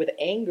struggling with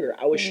anger.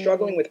 I was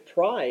struggling with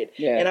pride.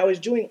 Yeah. And I was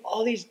doing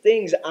all these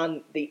things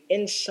on the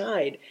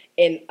inside.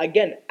 And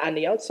again, on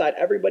the outside,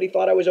 everybody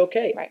thought I was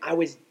okay. Right. I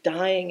was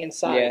dying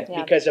inside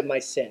because of my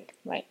sin.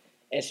 Right.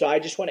 And so I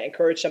just want to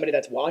encourage somebody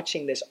that's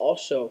watching this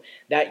also,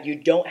 that you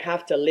don't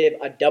have to live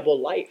a double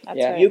life.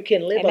 That's right. You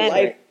can live a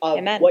life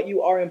of what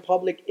you are in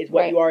public is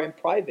what you are in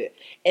private.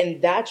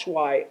 And that's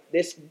why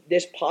this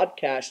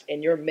podcast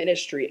and your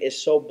ministry is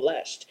so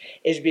blessed,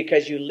 is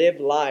because you live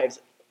lives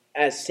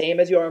as same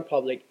as you are in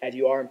public as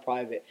you are in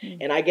private. Mm-hmm.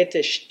 And I get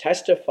to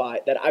testify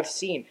that I've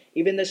seen,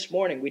 even this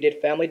morning, we did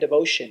family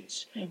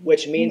devotions,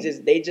 which means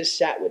is they just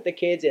sat with the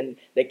kids, and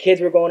the kids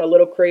were going a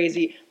little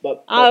crazy.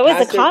 But it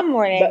was a calm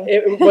morning.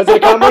 Was it a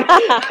calm morning?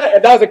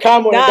 If that was a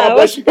calm morning, God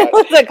bless you guys. It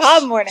was a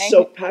calm morning.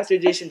 So Pastor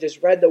Jason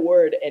just read the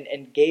word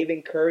and gave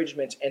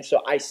encouragements. And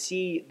so I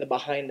see the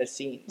behind the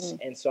scenes.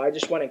 And so I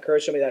just want to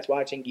encourage somebody that's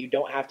watching, you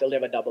don't have to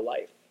live a double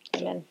life.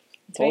 Amen.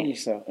 Told you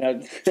so.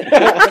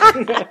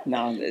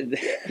 No.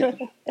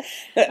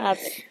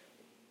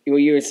 What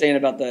you were saying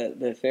about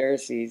the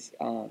Pharisees,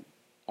 one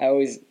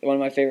of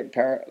my favorite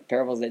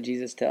parables that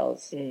Jesus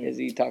tells is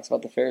he talks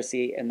about the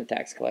Pharisee and the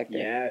tax collector.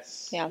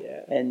 Yes. Yeah.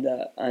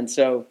 And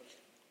so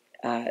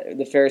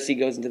the Pharisee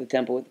goes into the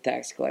temple with the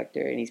tax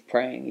collector, and he's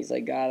praying. He's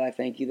like, God, I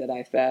thank you that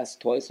I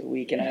fast twice a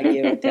week, and I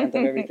give a tenth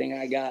of everything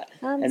I got.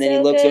 And then he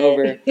looks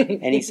over,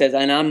 and he says,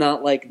 and I'm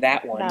not like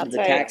that one, the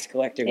tax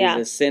collector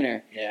who's a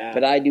sinner. Yeah.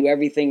 But I do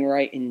everything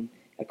right and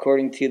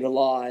according to the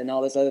law and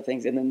all this other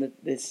things. And then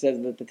it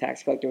says that the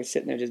tax collector was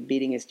sitting there just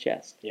beating his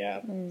chest,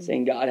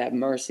 saying, God, have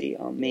mercy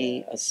on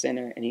me, a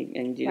sinner.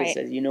 And Jesus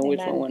says, you know which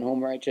one went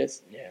home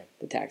righteous? Yeah.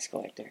 The tax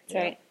collector. That's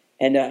right.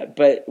 And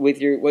but with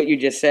what you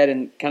just said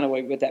and kind of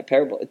with that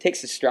parable, it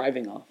takes the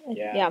striving off.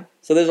 Yeah.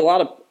 So there's a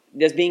lot of,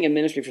 just being in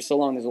ministry for so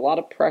long, there's a lot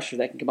of pressure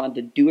that can come on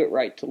to do it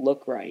right, to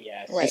look right.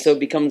 Yes. And so it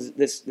becomes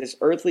this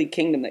earthly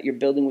kingdom that you're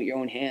building with your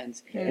own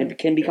hands, and it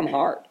can become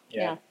hard.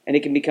 Yeah. And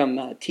it can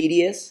become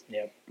tedious.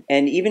 Yep.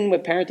 And even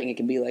with parenting, it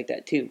can be like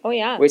that too. Oh,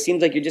 yeah. Where it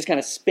seems like you're just kind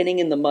of spinning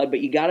in the mud, but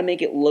you got to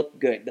make it look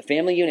good. The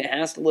family unit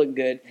has to look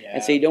good. Yeah.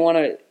 And so you don't want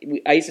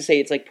to, I used to say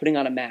it's like putting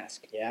on a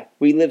mask. Yeah.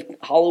 We live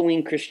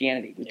Halloween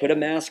Christianity. We put a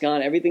mask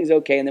on, everything's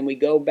okay, and then we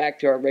go back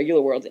to our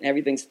regular world and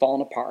everything's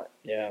falling apart.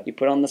 Yeah. You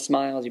put on the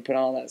smiles, you put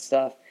on all that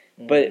stuff.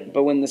 Mm-hmm.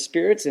 But when the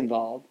Spirit's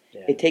involved,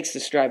 it takes the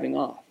striving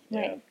off.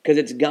 Right. Because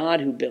it's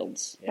God who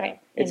builds. Yeah. Right.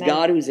 It's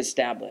God who's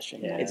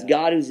establishing. Yeah. It's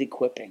God who's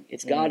equipping.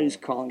 It's God who's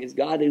calling. It's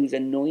God who's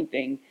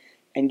anointing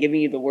and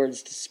giving you the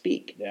words to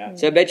speak. Yeah.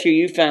 So I bet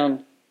you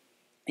found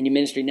in your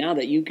ministry now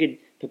that you could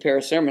prepare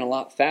a sermon a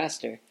lot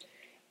faster.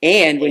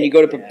 And when you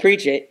go to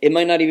preach it, it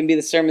might not even be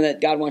the sermon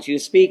that God wants you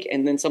to speak,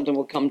 and then something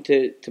will come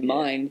to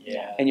mind,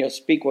 and you'll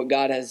speak what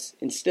God has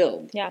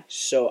instilled. Yeah.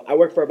 So I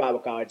work for a Bible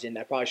college, and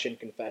I probably shouldn't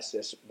confess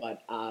this,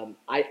 but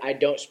I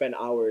don't spend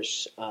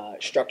hours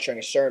structuring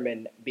a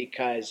sermon,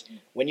 because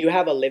when you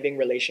have a living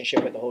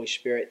relationship with the Holy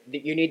Spirit,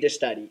 you need to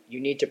study. You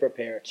need to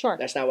prepare. Sure.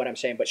 That's not what I'm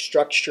saying. But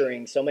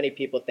structuring, so many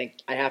people think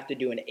I have to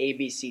do an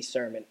ABC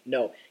sermon.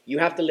 No. You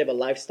have to live a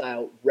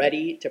lifestyle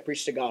ready to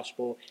preach the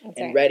gospel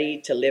and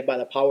ready to live by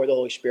the power of the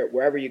Holy Spirit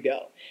wherever you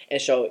go.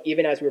 And so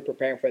even as we were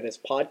preparing for this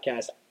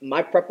podcast,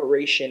 my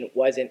preparation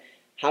wasn't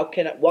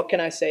what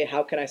can I say?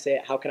 How can I say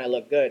it? How can I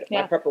look good?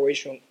 Yeah. My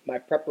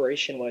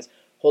preparation was,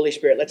 Holy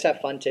Spirit, let's have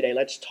fun today.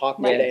 Let's talk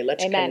today.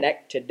 Let's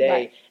connect today.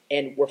 Right.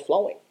 And we're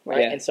flowing.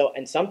 Right. Yeah.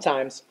 And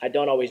sometimes I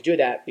don't always do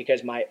that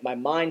because my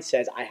mind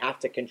says I have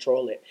to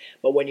control it.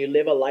 But when you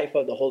live a life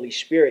of the Holy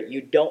Spirit,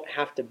 you don't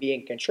have to be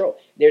in control.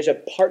 There's a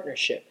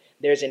partnership.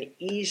 There's an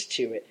ease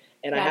to it.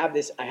 And I have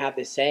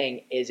this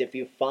saying is, if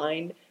you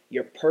find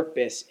your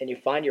purpose and you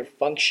find your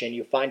function,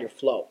 you find your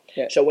flow.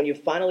 Yeah. So when you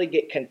finally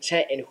get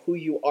content in who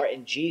you are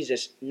in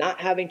Jesus, not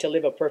having to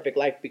live a perfect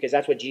life, because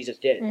that's what Jesus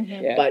did,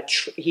 but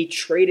he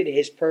traded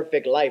his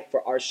perfect life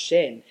for our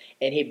sin,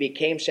 and he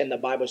became sin, the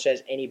Bible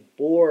says, and he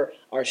bore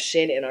our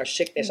sin and our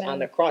sickness on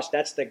the cross.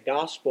 That's the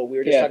gospel. We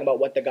were just talking about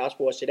what the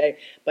gospel was today,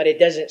 but it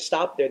doesn't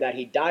stop there, that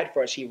he died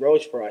for us, he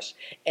rose for us,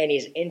 and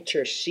he's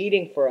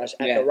interceding for us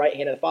at the right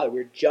hand of the Father. We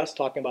were just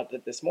talking about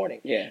that this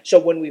morning. Yeah. So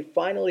when we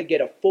finally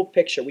get a full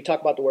picture, we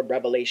talk about the word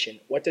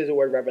revelation. What does the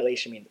word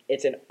revelation mean?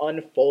 It's an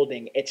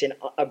unfolding. It's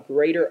a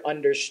greater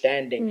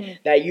understanding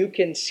that you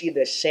can see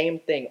the same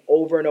thing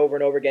over and over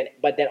and over again,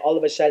 but then all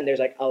of a sudden there's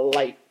like a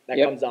light that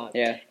comes on.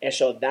 Yeah. And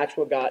so that's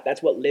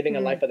what living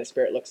a life of the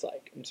Spirit looks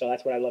like. And so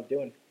that's what I love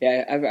doing.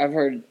 Yeah,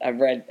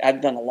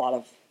 I've done a lot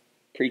of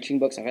preaching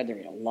books. I've had to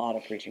read a lot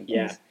of preaching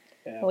books.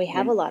 Yeah. Well, we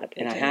have a lot of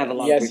preaching books. And I have a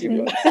lot of preaching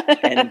books.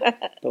 And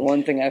the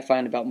one thing I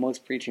find about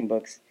most preaching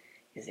books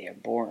is they are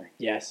boring.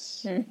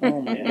 Yes.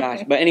 Oh my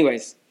gosh. But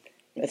anyways,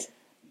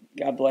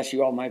 God bless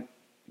you, all my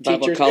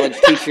Bible college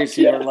teachers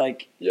who are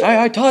like,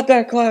 I taught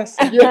that class.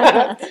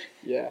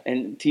 Yeah.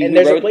 And to you, and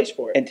there's a place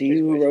for it. And to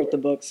you who wrote the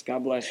books,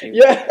 God bless you.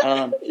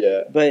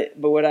 Yeah. But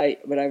what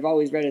I've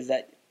always read is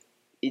that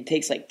it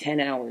takes like 10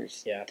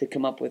 hours to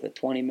come up with a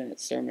 20-minute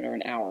sermon or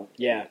an hour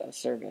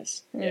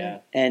service. Yeah.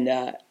 And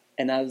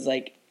I was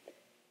like,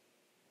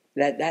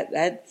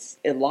 that's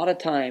a lot of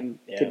time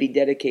to be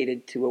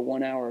dedicated to a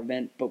 1-hour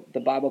event, but the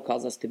Bible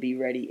calls us to be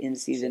ready in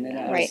season and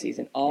out of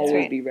season.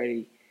 Always be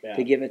ready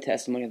to give a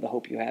testimony of the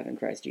hope you have in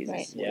Christ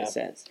Jesus, is what it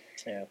says.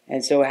 Yeah.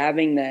 And so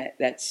having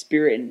that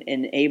spirit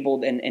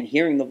enabled and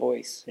hearing the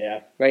voice,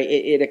 right,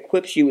 it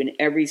equips you in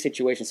every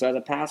situation. So as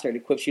a pastor, it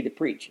equips you to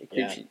preach.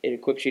 It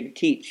equips you to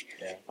teach.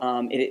 Yeah.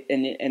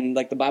 And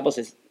like the Bible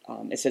says,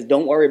 it says,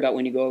 don't worry about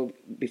when you go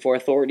before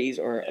authorities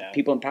or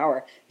people in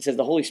power. It says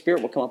the Holy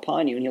Spirit will come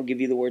upon you and he'll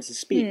give you the words to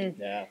speak.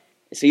 Yeah.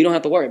 So you don't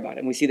have to worry about it.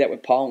 And we see that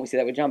with Paul and we see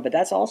that with John. But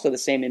that's also the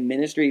same in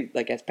ministry,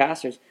 like as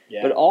pastors.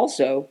 Yeah. But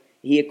also,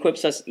 he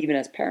equips us even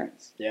as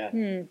parents. Yeah.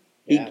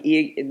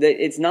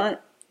 It's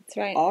not. That's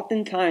right.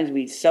 Oftentimes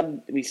we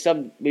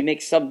make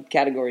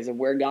subcategories of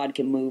where God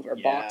can move, or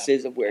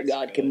boxes of where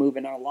God can move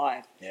in our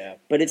life. Yeah.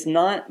 But it's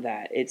not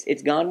that.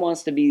 It's God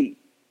wants to be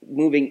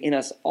moving in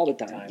us all the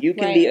time. You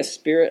can be a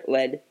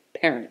Spirit-led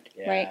parent.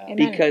 Yeah. Right. Amen.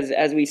 Because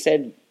as we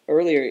said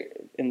earlier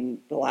in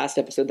the last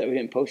episode that we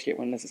didn't post yet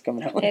when this is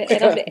coming out.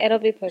 It'll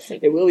be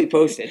posted. It will be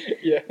posted.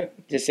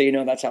 Just so you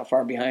know, that's how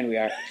far behind we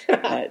are.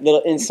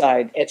 Little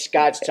inside. It's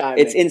God's time.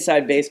 It's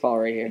inside baseball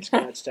right here. It's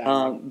God's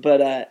time.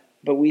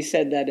 but we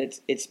said that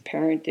it's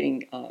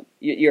parenting.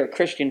 You're a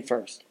Christian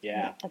first.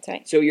 Yeah, that's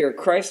right. So you're a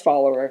Christ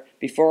follower.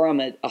 Before I'm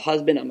a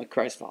husband, I'm a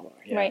Christ follower.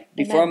 Yeah. Right.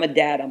 Before I'm a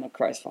dad, I'm a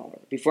Christ follower.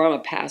 Before I'm a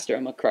pastor,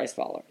 I'm a Christ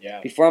follower.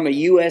 Yeah. Before I'm a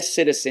U.S.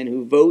 citizen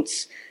who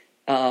votes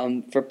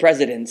for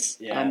presidents,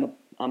 Yeah.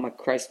 I'm a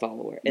Christ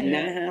follower. And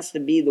that has to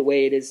be the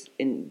way it is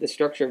in the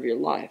structure of your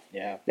life.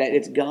 Yeah. That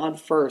it's God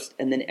first,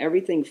 and then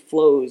everything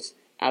flows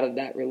out of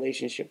that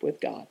relationship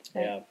with God.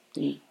 Yeah.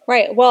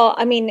 Right. Well,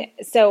 I mean,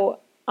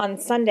 so on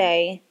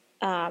Sunday,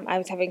 I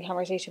was having a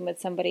conversation with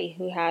somebody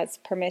who has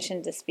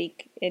permission to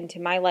speak into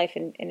my life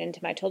and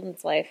into my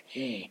children's life,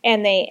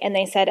 and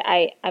they said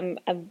I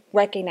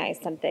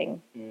recognized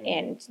something,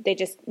 and they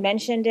just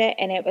mentioned it,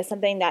 and it was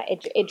something that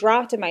it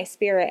dropped in my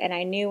spirit, and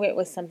I knew it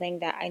was something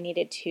that I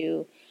needed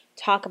to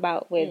talk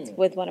about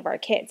with one of our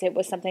kids. It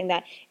was something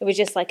that it was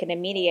just like an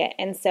immediate.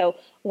 And so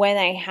when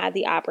I had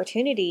the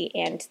opportunity,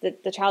 and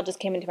the child just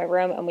came into my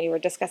room and we were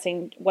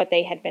discussing what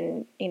they had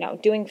been,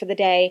 doing for the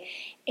day,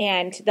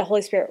 and the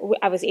Holy Spirit,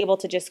 I was able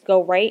to just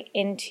go right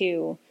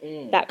into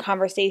that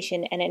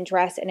conversation and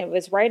address, and it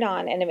was right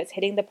on, and it was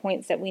hitting the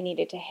points that we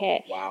needed to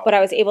hit. Wow. But I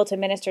was able to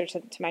minister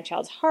to my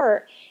child's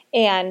heart,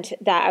 and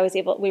that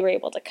we were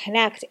able to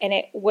connect. And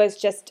it was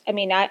just, I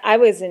mean, I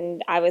was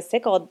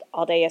sick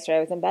all day yesterday.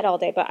 I was in bed all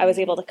day, but I was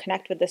able to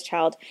connect with this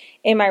child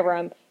in my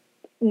room,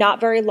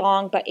 not very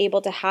long, but able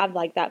to have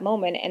like that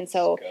moment. And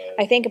so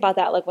I think about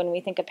that, like when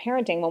we think of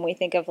parenting, when we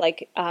think of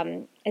like,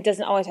 it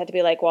doesn't always have to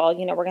be like, well,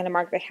 we're going to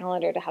mark the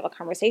calendar to have a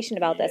conversation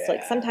about this.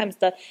 Like sometimes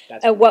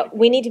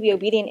we need to be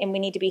obedient, and we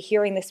need to be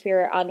hearing the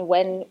Spirit on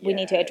when we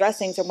need to address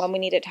things, or when we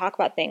need to talk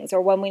about things,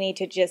 or when we need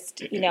to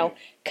just,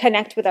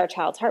 connect with our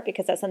child's heart,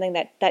 because that's something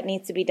that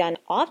needs to be done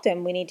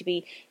often. We need to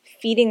be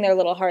feeding their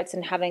little hearts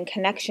and having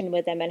connection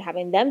with them, and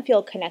having them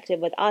feel connected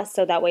with us,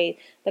 so that way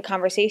the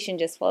conversation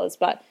just flows.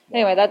 But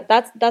anyway,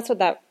 that's what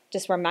that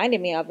just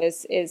reminded me of,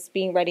 is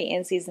being ready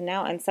in season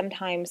now. And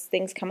sometimes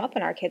things come up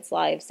in our kids'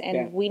 lives,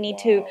 and we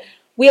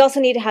also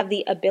need to have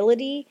the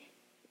ability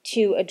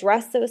to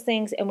address those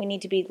things, and we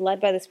need to be led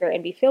by the Spirit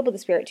and be filled with the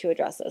Spirit to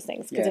address those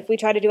things. Because if we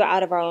try to do it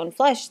out of our own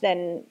flesh,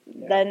 then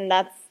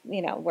that's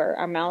where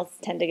our mouths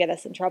tend to get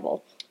us in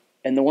trouble.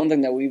 And the one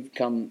thing that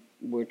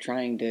we're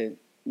trying to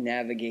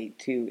navigate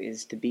too,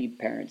 is to be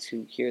parents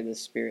who hear the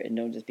Spirit and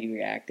don't just be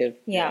reactive.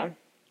 Yeah.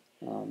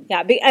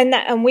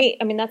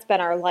 That's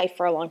been our life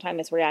for a long time,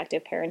 is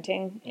reactive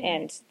parenting,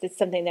 and it's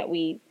something that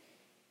we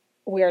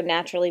are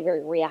naturally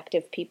very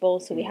reactive people,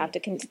 so we have to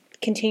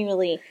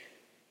continually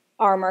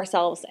arm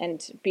ourselves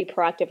and be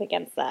proactive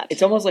against that.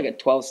 It's almost like a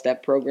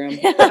 12-step program.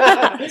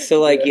 So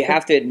like you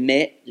have to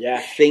admit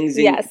things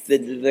in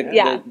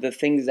the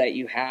things that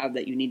you have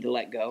that you need to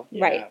let go.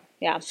 Right.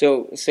 Yeah.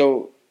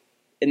 So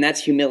and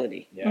that's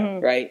humility. Yeah.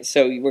 Right?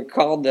 So we're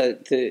called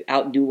to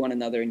outdo one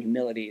another in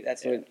humility.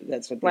 That's what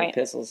the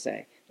epistles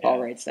say.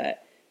 Paul writes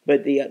that.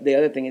 But the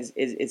other thing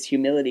is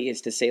humility is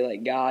to say,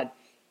 like, God,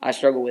 I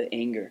struggle with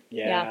anger.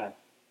 Yeah.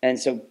 And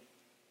so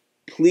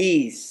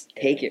please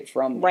take it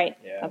from me. Right.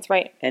 Yeah. That's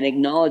right. And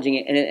acknowledging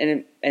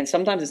it, and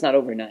sometimes it's not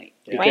overnight,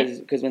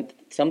 because when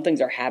some things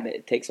are habit,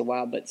 it takes a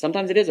while, but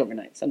sometimes it is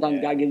overnight.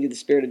 Sometimes God gives you the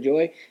spirit of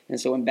joy, and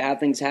so when bad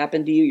things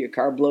happen to you, your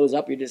car blows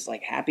up, you're just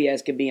like happy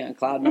as could be on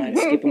cloud nine,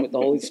 skipping with the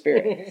Holy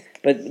Spirit.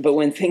 But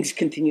when things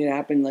continue to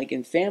happen, like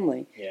in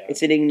family,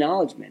 it's an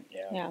acknowledgement.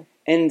 Yeah.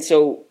 And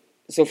so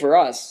for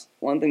us,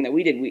 one thing that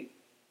we did,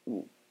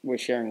 we're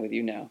sharing with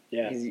you now.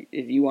 Yeah.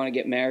 If you want to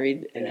get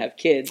married and have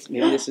kids,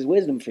 maybe this is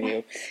wisdom for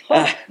you.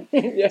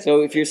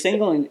 So if you're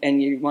single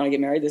and you want to get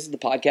married, this is the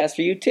podcast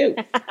for you too,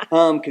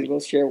 because we'll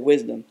share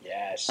wisdom.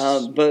 Yes.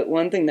 But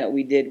one thing that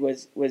we did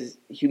was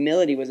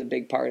humility was a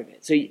big part of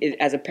it. So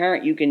as a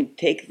parent, you can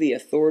take the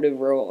authoritative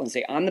role and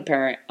say, I'm the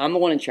parent, I'm the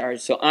one in charge,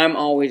 so I'm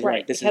always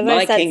right. This is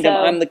my kingdom,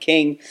 I'm the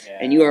king,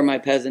 and you are my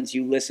peasants,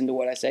 you listen to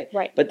what I say.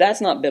 Right. But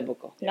that's not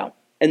biblical. No.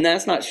 And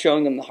that's not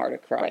showing them the heart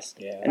of Christ.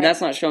 Right. Yeah. And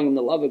that's not showing them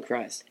the love of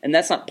Christ. And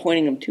that's not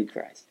pointing them to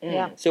Christ.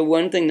 Yeah. So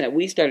one thing that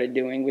we started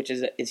doing, which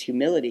is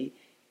humility,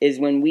 is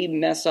when we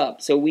mess up.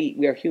 So we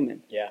are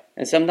human. Yeah.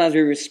 And sometimes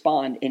we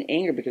respond in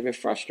anger because we're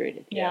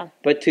frustrated. Yeah.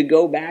 But to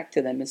go back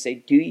to them and say,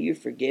 do you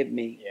forgive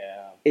me?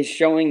 Yeah. Is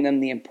showing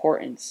them the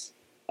importance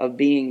of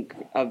being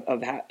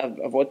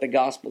of what the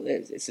gospel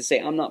is. It's to say,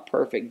 I'm not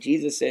perfect.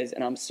 Jesus is,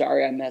 and I'm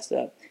sorry I messed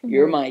up.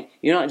 Mm-hmm.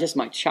 You're not just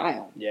my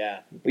child.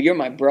 Yeah. But you're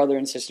my brother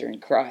and sister in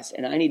Christ,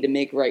 and I need to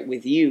make right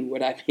with you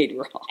what I made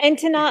wrong. And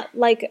to not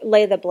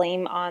lay the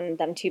blame on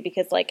them too,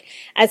 because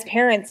as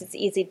parents, it's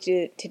easy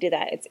to do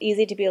that. It's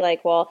easy to be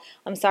like, well,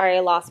 I'm sorry I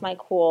lost my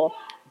cool,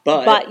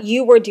 but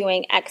you were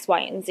doing X,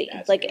 Y, and Z.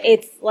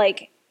 It's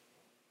like.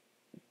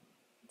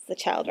 The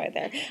child right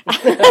there.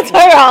 That's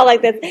why we're all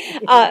like this.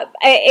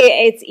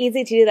 It's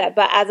easy to do that,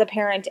 but as a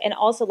parent, and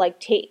also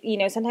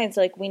sometimes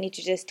we need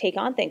to just take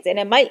on things, and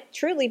it might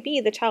truly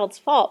be the child's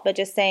fault, but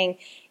just saying,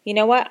 you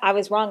know what, I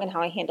was wrong in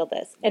how I handled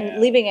this,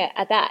 and leaving it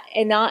at that,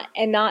 and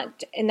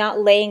not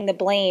laying the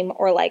blame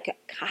or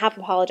half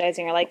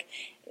apologizing or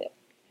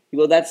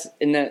Well, that's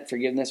in that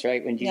forgiveness,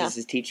 right? When Jesus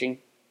is teaching,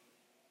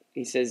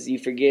 He says you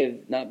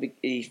forgive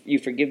you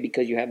forgive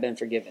because you have been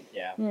forgiven.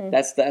 Yeah.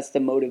 That's the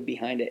motive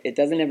behind it. It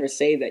doesn't ever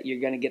say that you're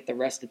going to get the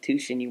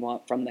restitution you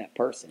want from that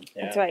person.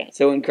 Yeah. That's right.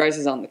 So when Christ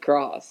is on the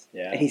cross,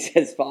 Yeah. and he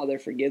says, "Father,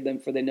 forgive them,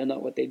 for they know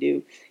not what they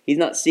do," he's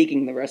not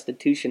seeking the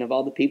restitution of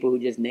all the people who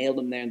just nailed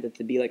him there, and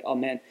to be like, "Oh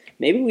man,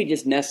 maybe we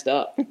just messed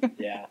up."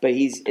 Yeah. But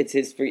it's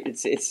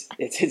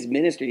his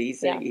ministry.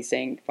 He's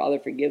saying, "Father,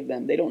 forgive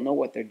them. They don't know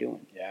what they're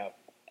doing." Yeah.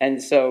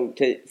 And so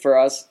for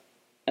us,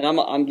 and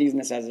I'm using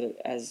this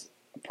as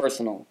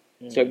personal.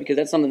 So because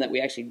that's something that we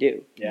actually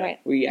do. Yeah. Right.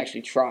 We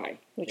actually try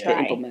We to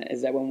try. implement,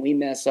 is that when we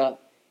mess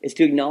up, is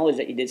to acknowledge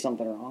that you did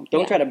something wrong.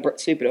 Don't try to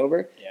sweep it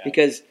over,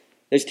 because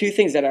there's two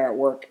things that are at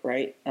work,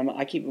 right?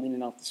 I keep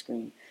leaning off the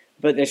screen,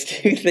 but there's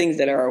two things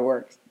that are at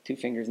work. Two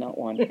fingers, not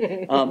one.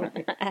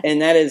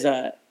 And that is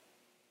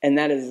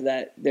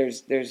that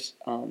there's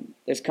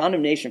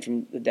condemnation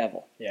from the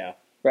devil. Yeah.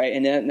 Right,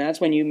 and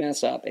that's when you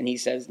mess up, and he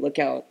says, "Look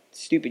how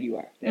stupid you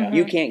are. Yeah.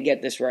 You can't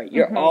get this right.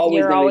 You're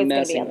always going to be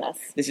messing up.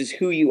 This. This is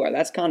who you are."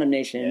 That's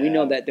condemnation, and we Yeah.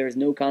 know that there is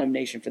no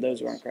condemnation for those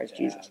who are in Christ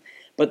Yeah. Jesus.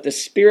 But the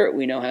Spirit,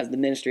 we know, has the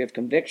ministry of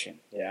conviction.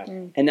 Yeah.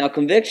 And now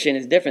conviction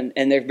is different,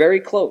 and they're very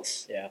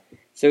close. Yeah.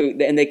 So,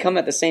 and they come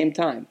at the same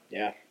time.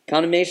 Yeah.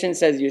 Condemnation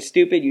says you're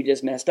stupid, you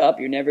just messed up,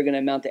 you're never going to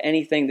amount to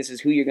anything, this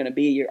is who you're going to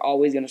be, you're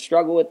always going to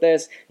struggle with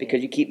this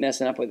because you keep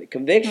messing up with it.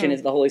 Conviction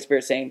is the Holy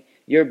Spirit saying,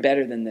 you're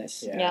better than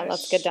this. Yeah. Yeah,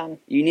 that's good done.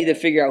 You need to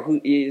figure out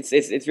who,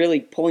 it's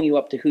really pulling you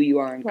up to who you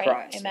are in Right.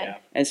 Christ. Amen. Yeah.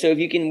 And so if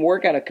you can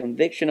work out a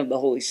conviction of the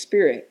Holy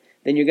Spirit,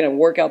 then you're going to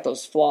work out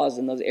those flaws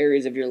in those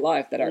areas of your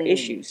life that are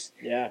issues.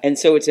 Yeah. And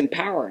so it's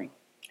empowering.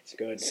 It's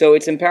good. So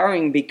it's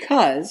empowering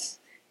because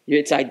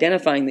it's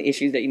identifying the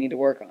issues that you need to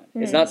work on.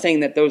 It's not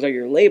saying that those are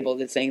your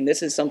labels. It's saying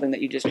this is something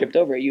that you just tripped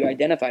over. You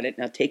identified it.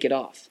 Now take it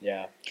off.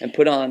 Yeah. And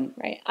put on.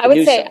 Right. I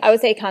would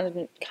say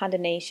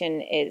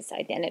condemnation is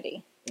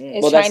identity.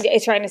 It's Well,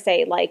 it's trying to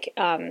say like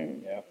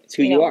It's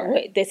who you are.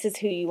 This is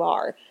who you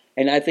are.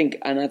 And I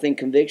think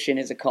conviction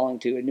is a calling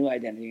to a new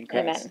identity in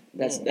Christ.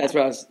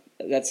 Amen.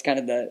 That's kind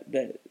of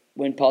the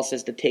when Paul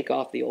says to take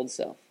off the old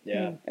self.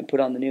 Yeah. And put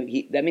on the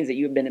new. That means that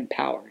you have been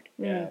empowered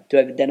Yeah. to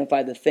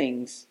identify the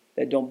things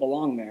that don't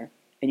belong there,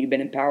 and you've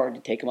been empowered to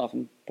take them off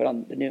and put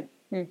on the new.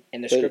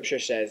 And the scripture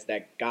says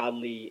that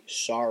godly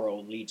sorrow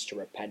leads to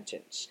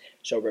repentance.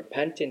 So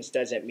repentance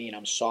doesn't mean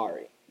I'm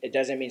sorry. It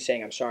doesn't mean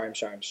saying I'm sorry, I'm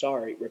sorry, I'm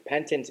sorry.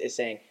 Repentance is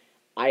saying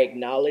I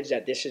acknowledge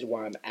that this is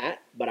where I'm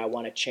at, but I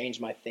want to change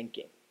my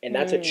thinking. And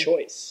that's a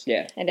choice.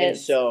 Yeah. It And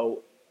is.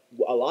 so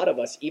a lot of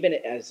us, even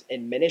as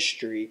in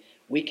ministry,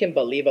 we can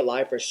believe a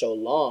lie for so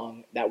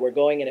long that we're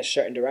going in a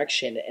certain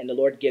direction and the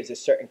Lord gives a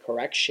certain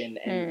correction.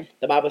 And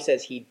the Bible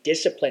says he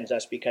disciplines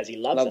us because he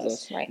loves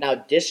us. Right. Now,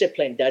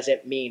 discipline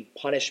doesn't mean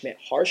punishment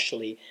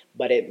harshly,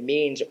 but it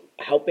means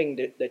helping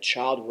the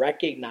child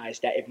recognize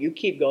that if you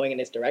keep going in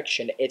this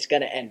direction, it's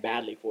going to end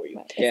badly for you.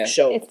 Right. Yeah.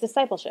 So It's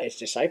discipleship. it's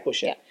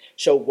discipleship. Yeah.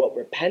 So what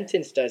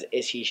repentance does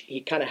is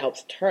he kind of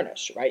helps turn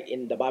us, right?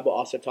 And the Bible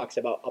also talks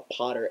about a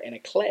potter and a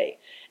clay.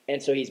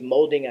 And so he's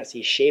molding us,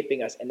 he's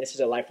shaping us, and this is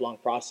a lifelong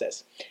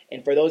process.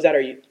 And for those that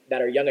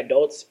are young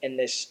adults in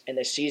this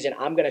season,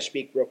 I'm going to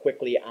speak real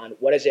quickly on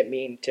what does it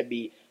mean to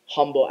be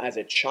humble as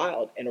a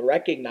child and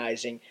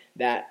recognizing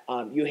that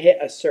you hit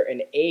a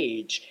certain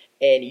age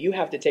and you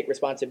have to take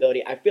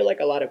responsibility. I feel like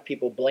a lot of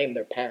people blame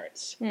their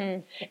parents.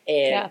 And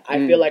I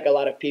feel like a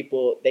lot of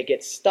people, they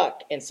get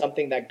stuck in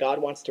something that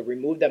God wants to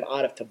remove them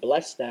out of to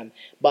bless them.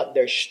 But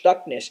their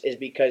stuckness is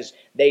because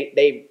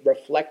they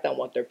reflect on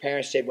what their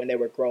parents did when they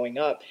were growing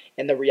up.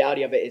 And the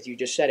reality of it is, you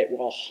just said it,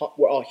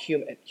 we're all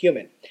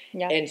human.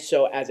 Yeah. And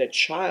so as a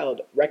child,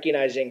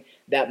 recognizing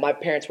that my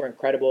parents were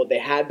incredible, they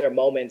had their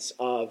moments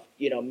of,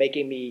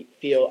 making me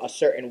feel a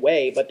certain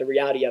way. But the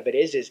reality of it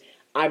is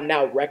I'm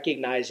now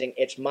recognizing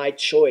it's my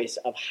choice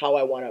of how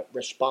I want to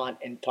respond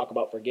and talk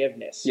about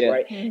forgiveness,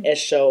 right? And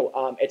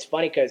so it's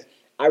funny because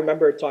I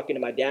remember talking to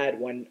my dad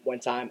one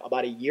time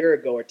about a year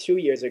ago or 2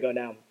 years ago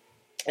now,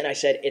 and I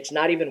said, it's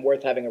not even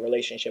worth having a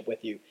relationship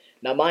with you.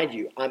 Now, mind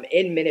you, I'm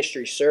in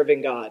ministry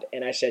serving God,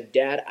 and I said,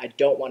 Dad, I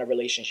don't want a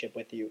relationship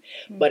with you.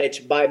 But it's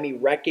by me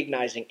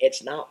recognizing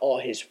it's not all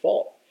his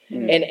fault.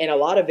 And a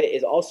lot of it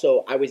is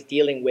also I was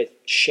dealing with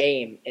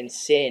shame and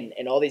sin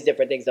and all these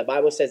different things. The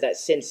Bible says that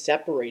sin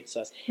separates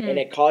us and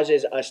it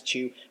causes us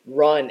to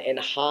run and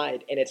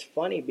hide. And it's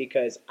funny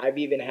because I've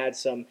even had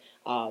some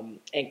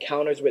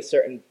encounters with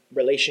certain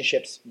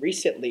relationships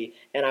recently,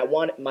 and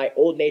my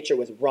old nature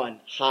was run,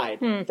 hide,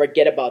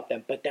 forget about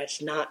them. But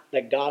that's not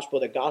the gospel.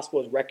 The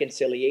gospel is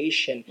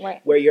reconciliation,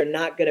 where you're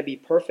not going to be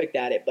perfect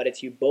at it, but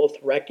it's you both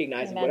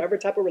recognizing whatever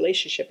type of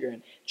relationship you're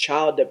in,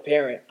 child to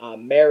parent,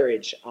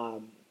 marriage,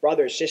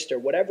 brother, sister,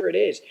 whatever it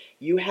is,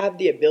 you have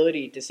the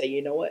ability to say,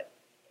 you know what?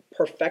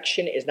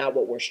 Perfection is not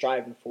what we're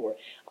striving for.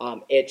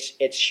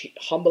 It's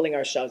humbling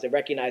ourselves and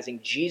recognizing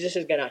Jesus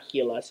is going to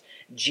heal us.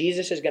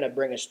 Jesus is going to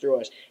bring us through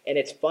us. And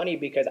it's funny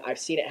because I've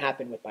seen it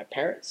happen with my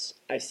parents.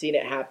 I've seen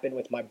it happen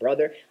with my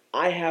brother.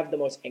 I have the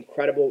most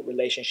incredible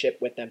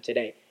relationship with them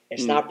today.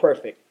 It's not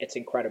perfect. It's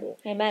incredible.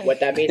 Amen.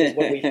 What that means is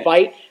when we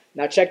fight,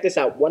 now check this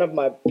out. One of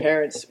my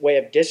parents' way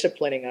of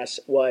disciplining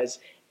us was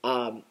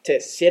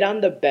to sit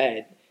on the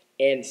bed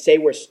and say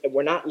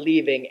we're not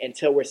leaving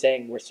until we're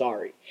saying we're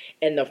sorry.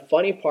 And the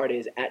funny part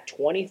is, at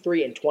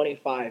 23 and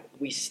 25,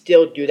 we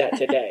still do that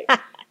today.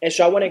 And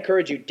so I want to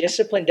encourage you,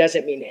 discipline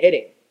doesn't mean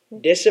hitting.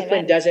 Discipline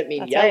Amen. doesn't mean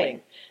That's yelling.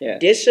 right. Yeah.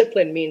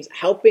 Discipline means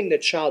helping the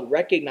child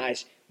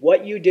recognize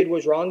what you did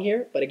was wrong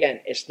here. But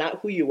again, it's not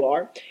who you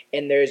are.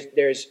 And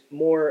there's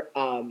more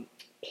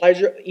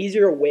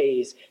easier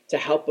ways to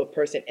help a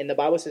person. And the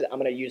Bible says, I'm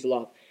going to use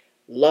love.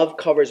 Love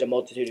covers a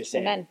multitude of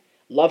sin. Amen.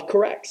 Love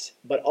corrects,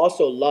 but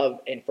also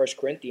love in 1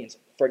 Corinthians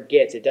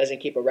forgets. It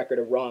doesn't keep a record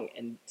of wrong,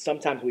 and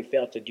sometimes we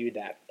fail to do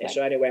that. And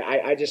so anyway,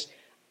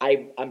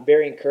 I'm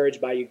very encouraged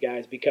by you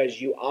guys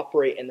because you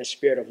operate in the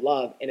spirit of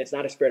love, and it's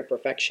not a spirit of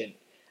perfection.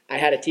 I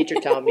had a teacher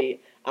tell me,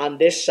 on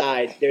this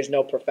side, there's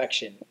no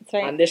perfection. That's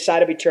right. On this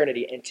side of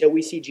eternity, until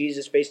we see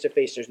Jesus face to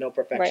face, there's no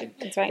perfection. Right.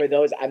 That's right. For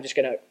those, I'm just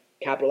going to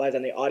capitalize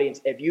on the audience.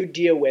 If you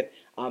deal with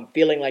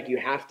feeling like you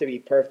have to be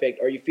perfect,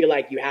 or you feel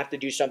like you have to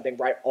do something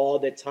right all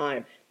the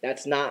time,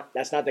 that's not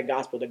the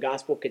gospel. The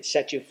gospel could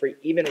set you free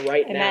even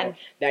right now,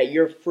 that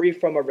you're free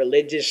from a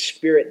religious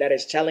spirit that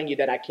is telling you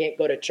that I can't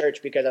go to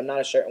church because I'm not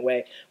a certain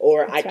way,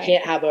 or I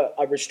can't have a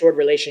restored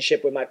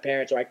relationship with my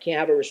parents, or I can't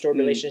have a restored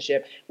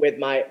relationship with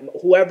my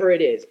whoever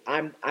it is.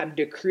 I'm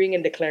decreeing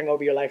and declaring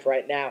over your life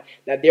right now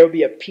that there will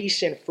be a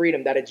peace and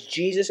freedom, that it's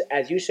Jesus,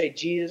 as you say,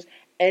 Jesus,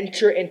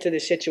 enter into the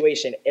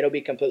situation. It'll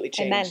be completely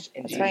changed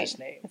in Jesus'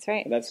 name. That's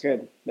right. That's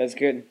good. That's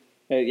good.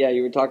 Yeah,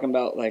 you were talking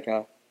about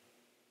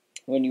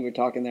when you were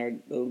talking there,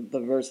 the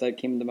verse that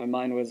came to my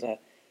mind was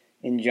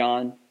in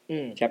John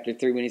chapter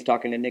 3 when he's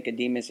talking to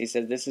Nicodemus. He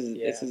says, "This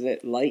is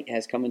it. Light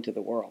has come into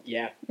the world."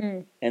 Yeah,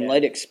 and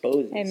light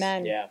exposes.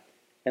 Amen. Yeah,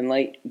 and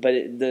light.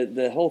 But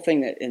the whole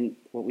thing that in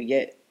what we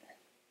get.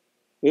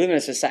 We live in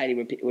a society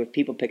where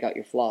people pick out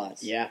your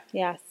flaws. Yeah.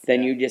 Yes.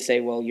 Then you just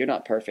say, well, you're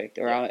not perfect,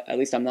 or at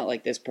least I'm not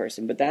like this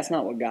person. But that's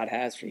not what God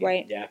has for you.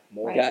 Right. Yeah.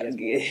 More. God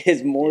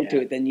is more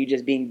to it than you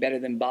just being better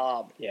than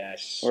Bob.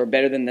 Yes. Or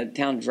better than the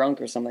town drunk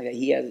or something like that.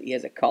 He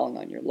has a calling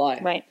on your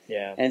life. Right.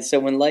 Yeah. And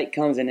so when light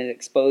comes and it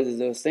exposes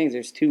those things,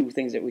 there's two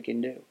things that we can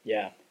do.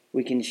 Yeah.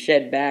 We can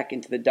shed back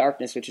into the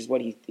darkness, which is what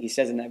he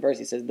says in that verse.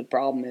 He says the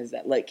problem is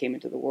that light came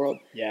into the world,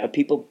 but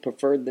people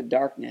preferred the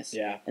darkness,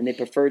 and they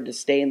preferred to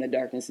stay in the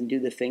darkness and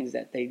do the things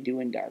that they do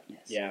in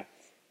darkness. Yeah.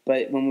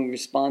 But when we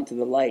respond to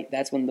the light,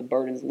 that's when the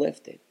burden's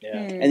lifted. Yeah.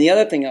 And the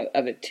other thing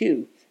of it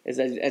too is,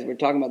 as we're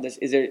talking about this,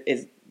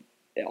 is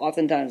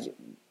oftentimes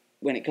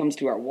when it comes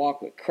to our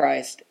walk with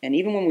Christ, and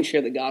even when we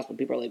share the gospel,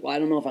 people are like, "Well, I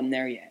don't know if I'm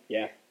there yet."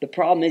 Yeah. The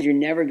problem is you're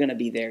never going to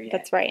be there yet.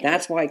 That's right.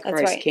 That's why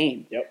Christ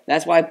came. Yep.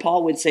 That's why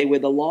Paul would say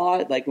with the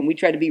law, like when we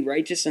tried to be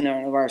righteous in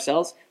and of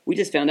ourselves, we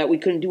just found out we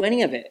couldn't do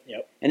any of it.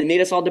 Yep. And it made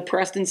us all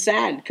depressed and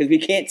sad because we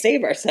can't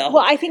save ourselves.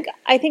 Well, I think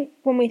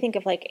when we think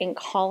of like in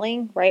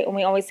calling, right? When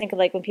we always think of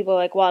like when people are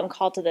like, "Well, I'm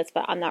called to this,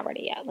 but I'm not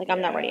ready yet." Like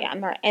I'm not ready yet.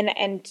 I'm not.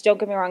 And don't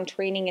get me wrong,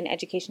 training and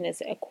education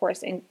is of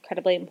course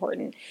incredibly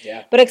important.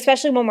 Yeah. But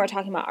especially when we're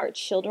talking about our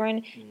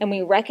children and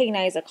we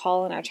recognize a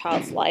call in our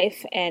child's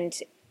life and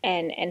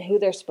who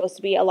they're supposed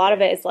to be. A lot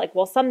of it is like,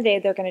 well, someday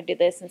they're going to do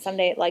this, and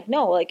someday, like,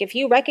 no. Like, if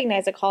you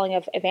recognize a calling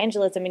of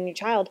evangelism in your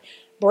child,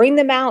 bring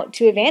them out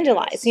to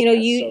evangelize.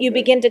 You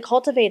begin to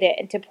cultivate it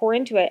and to pour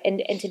into it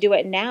and to do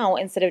it now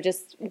instead of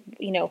just,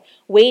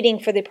 waiting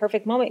for the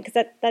perfect moment,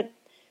 because that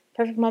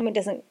perfect moment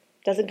doesn't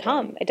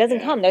come. It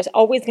doesn't come. There's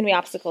always going to be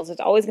obstacles. There's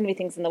always going to be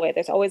things in the way.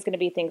 There's always going to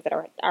be things that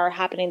are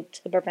happening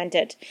to prevent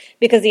it,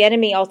 because the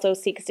enemy also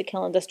seeks to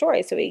kill and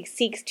destroy. So he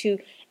seeks to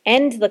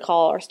end the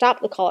call or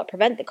stop the call or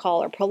prevent the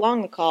call or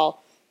prolong the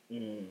call.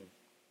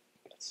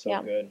 That's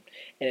so good.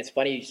 And it's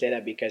funny you say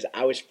that because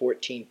I was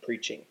 14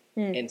 preaching.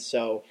 And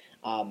so,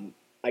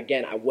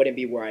 again, I wouldn't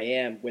be where I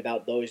am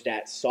without those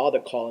that saw the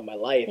call in my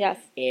life. Yes.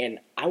 And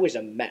I was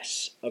a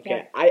mess.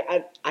 Okay.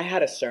 Yeah. I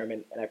had a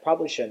sermon, and I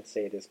probably shouldn't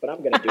say this, but I'm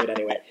going to do it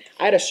anyway.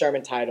 I had a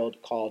sermon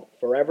titled called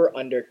Forever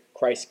Under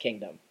Christ's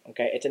Kingdom.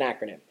 Okay. It's an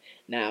acronym.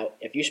 Now,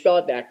 if you spell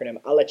out the acronym,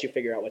 I'll let you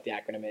figure out what the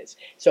acronym is.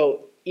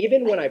 So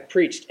even when I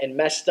preached and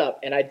messed up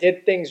and I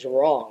did things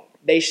wrong,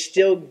 they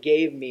still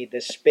gave me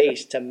the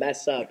space to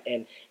mess up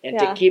and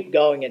to keep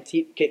going and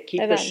keep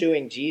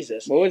pursuing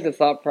Jesus. What was the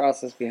thought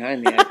process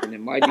behind the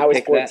acronym? Why did you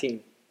pick 14.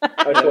 That?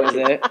 I was 14. That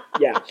was it?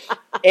 Yeah.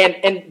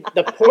 And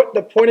the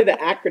point of the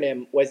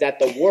acronym was that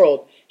the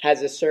world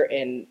has a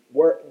certain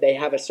word, they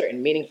have a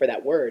certain meaning for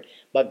that word,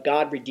 but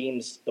God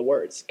redeems the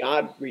words.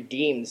 God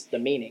redeems the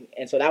meaning.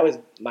 And so that was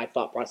my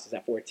thought process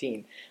at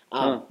 14.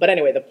 But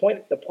anyway, the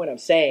point I'm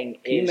saying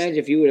is... Can you imagine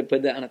if you would have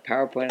put that on a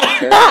PowerPoint on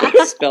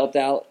church, spelt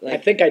out? I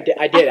think I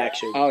did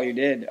actually. Oh, you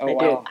did? Oh, I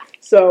wow.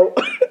 did. So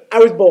I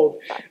was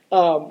bold.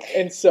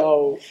 And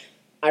so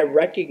I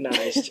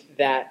recognized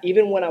that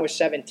even when I was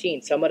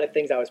 17, some of the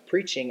things I was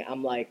preaching,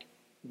 I'm like,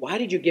 why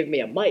did you give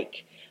me a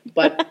mic?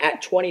 But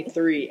at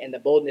 23, and the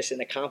boldness and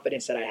the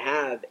confidence that I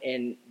have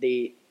and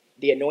the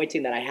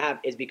anointing that I have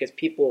is because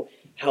people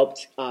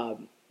helped.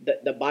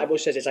 The Bible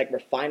says it's like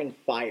refining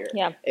fire.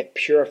 Yeah. It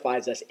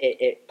purifies us.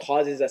 It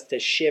causes us to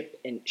shift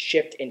and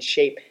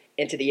shape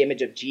into the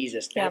image of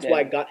Jesus. That's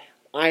why God,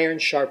 iron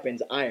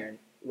sharpens iron.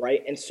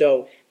 right? And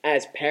so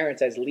as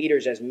parents, as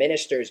leaders, as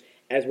ministers,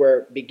 as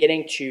we're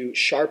beginning to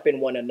sharpen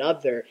one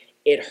another,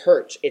 it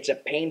hurts. It's a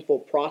painful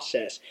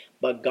process,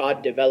 but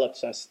God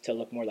develops us to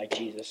look more like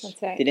Jesus.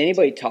 That's right. Did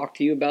anybody talk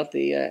to you about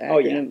the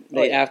acronym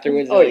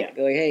afterwards? Oh, like,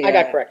 hey, I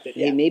got corrected.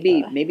 Hey,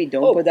 maybe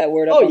don't put that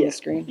word up on the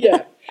screen.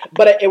 Yeah,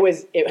 but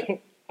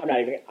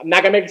I'm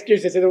not gonna make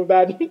excuses. It was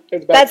bad.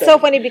 That's so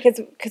funny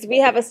because we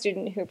have a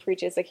student who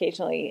preaches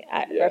occasionally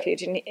at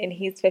Refuge, and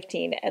he's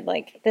 15. And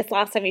like this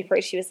last time he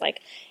preached, she was like,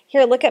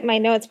 "Here, look at my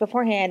notes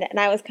beforehand," and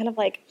I was kind of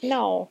like,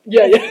 "No,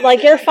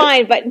 like you're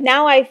fine." But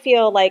now I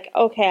feel like,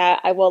 okay,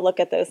 I will look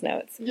at those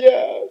notes.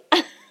 Yeah.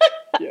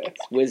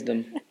 It's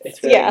wisdom.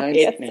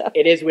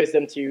 It is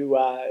wisdom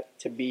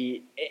to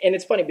be, and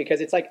it's funny because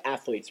it's like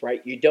athletes,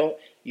 right? You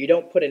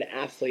don't put an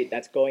athlete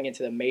that's going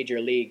into the major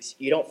leagues.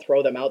 You don't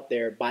throw them out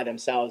there by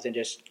themselves and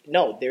just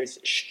no. There's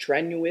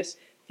strenuous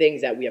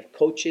things that we have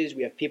coaches,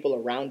 we have people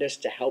around us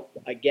to help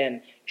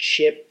again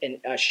shift and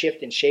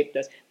shape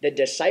us. The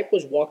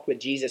disciples walked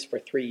with Jesus for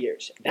 3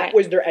 years. That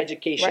was their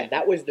education. Right.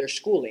 That was their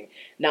schooling.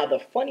 Now the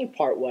funny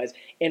part was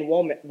in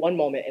one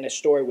moment in a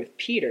story with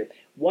Peter.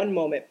 One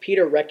moment,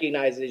 Peter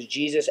recognizes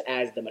Jesus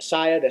as the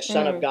Messiah, the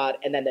Son of God,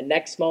 and then the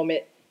next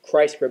moment,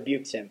 Christ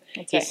rebukes him.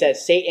 He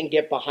says, "Satan,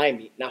 get behind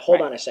me." Now,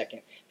 hold on a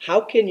second. How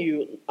can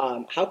you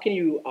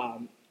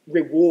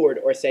reward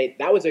or say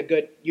that was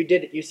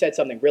you said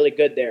something really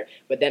good there,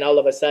 but then all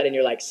of a sudden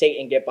you're like,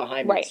 "Satan, get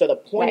behind me." Right. So the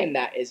point in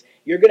that is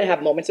you're going to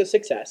have moments of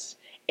success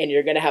and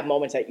you're going to have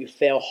moments that you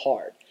fail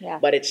hard. Yeah.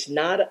 But it's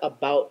not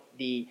about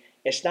the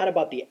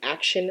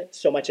action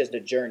so much as the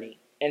journey.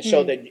 And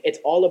so it's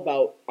all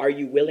about, are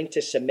you willing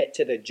to submit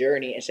to the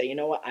journey and say, you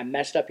know what, I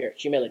messed up here.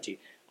 Humility.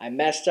 I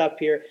messed up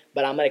here,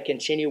 but I'm going to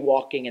continue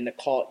walking in the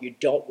call. You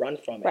don't run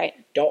from it. Right.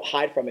 Don't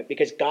hide from it,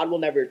 because God will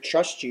never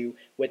trust you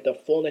with the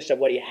fullness of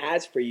what he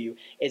has for you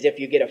is if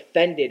you get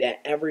offended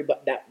at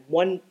that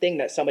one thing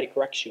that somebody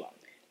corrects you on.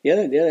 The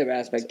other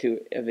aspect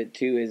of it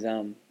too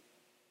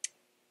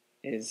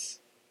is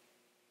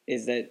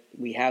that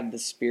we have the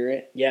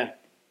Spirit. Yeah.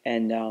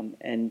 And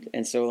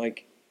so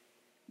like,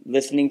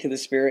 listening to the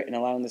Spirit and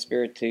allowing the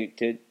Spirit to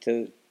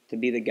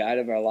be the guide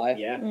of our life.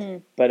 Yeah.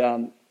 But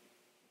I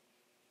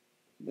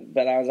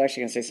was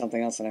actually going to say something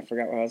else and I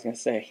forgot what I was going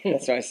to say.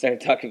 That's why I started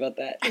talking about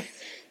that.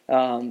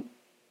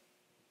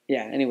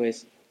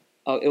 Anyways,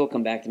 it will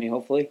come back to me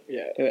hopefully.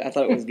 Yeah. I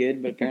thought it was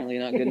good, but apparently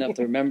not good enough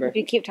to remember. If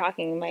you keep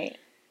talking, you might.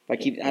 I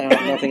don't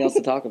have nothing else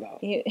to talk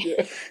about.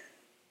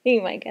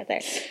 You might get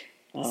there.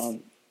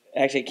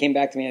 Actually, it came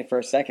back to me for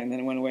a second,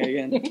 then it went away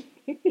again.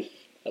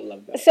 I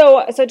love that.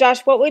 So Josh,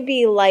 what would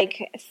be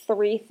like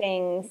 3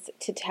 things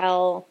to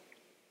tell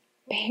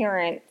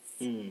parents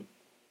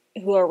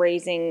who are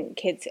raising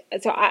kids?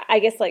 So I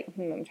guess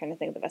I'm trying to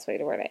think of the best way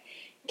to word it.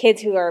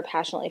 Kids who are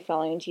passionately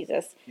following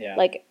Jesus. Yeah.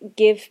 Like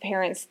give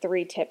parents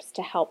 3 tips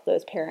to help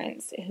those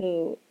parents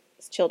whose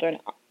children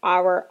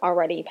are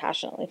already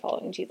passionately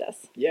following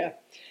Jesus. Yeah.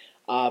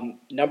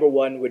 Number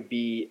 1 would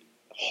be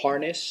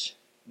harness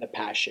the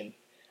passion.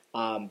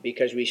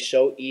 Because we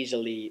so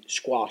easily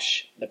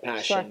squash the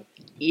passion,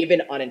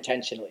 even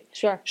unintentionally.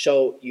 Sure.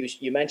 So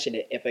you mentioned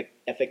it.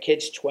 If a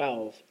kid's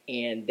 12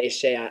 and they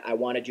say, I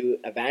want to do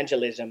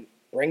evangelism,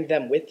 bring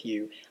them with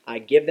you.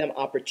 Give them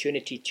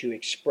opportunity to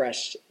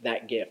express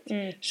that gift.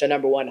 So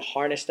number 1,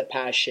 harness the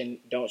passion.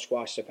 Don't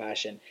squash the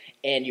passion.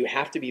 And you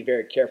have to be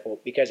very careful,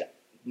 because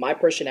my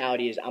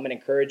personality is I'm an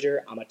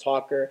encourager. I'm a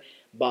talker.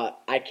 But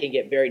I can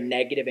get very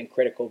negative and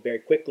critical very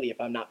quickly if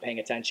I'm not paying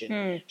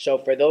attention. So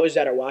for those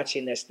that are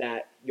watching this,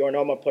 that your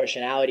normal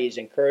personality is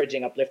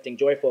encouraging, uplifting,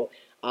 joyful,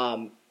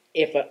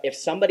 if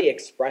somebody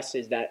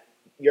expresses that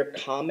your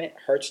comment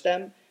hurts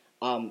them,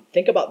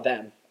 think about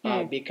them.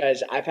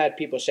 Because I've had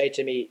people say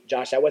to me,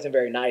 Josh, that wasn't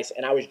very nice.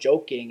 And I was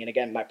joking. And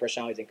again, my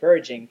personality is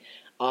encouraging.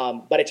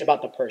 But it's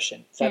about the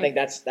person. So I think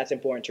that's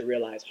important to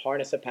realize.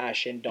 Harness the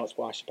passion. Don't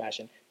squash the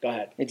passion. Go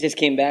ahead. It just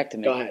came back to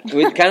me. Go ahead. It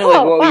was kind of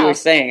like what we were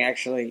saying,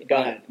 actually. Go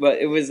ahead. But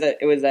it was that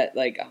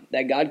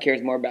that God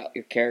cares more about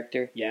your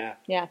character. Yeah.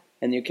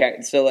 And your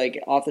character. So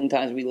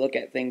oftentimes we look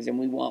at things and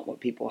we want what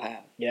people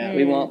have. Yeah.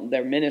 We want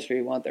their ministry.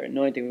 We want their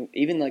anointing.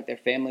 Even their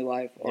family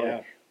life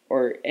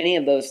or any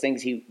of those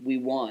things we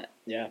want.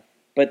 Yeah.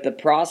 But the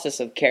process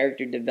of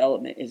character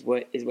development is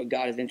what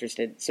God is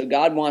interested. So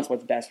God wants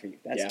what's best for you.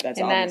 That's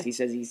obvious.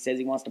 He says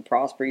he wants to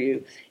prosper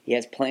you. He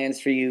has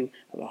plans for you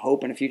of a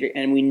hope and a future.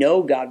 And we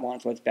know God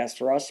wants what's best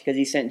for us because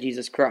he sent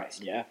Jesus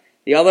Christ. Yeah.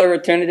 The other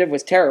alternative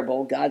was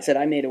terrible. God said,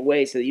 I made a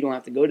way so that you don't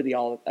have to go to the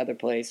other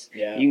place.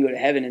 Yeah. You can go to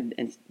heaven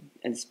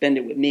and spend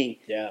it with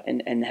me. Yeah.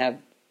 And have,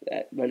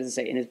 what does it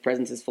say? In his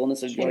presence is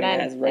fullness of joy.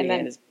 And has right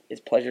hand his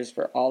pleasures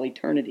for all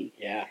eternity.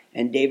 Yeah.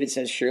 And David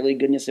says, surely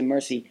goodness and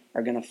mercy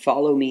are going to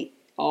follow me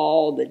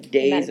all the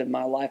days of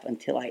my life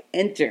until I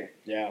enter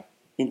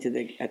into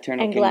the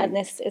eternal kingdom. And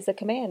gladness is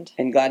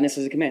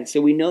a command.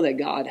 So we know that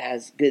God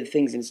has good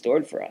things in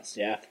store for us.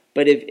 Yeah.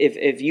 But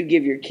if you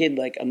give your kid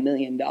 $1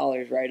 million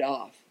right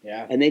off,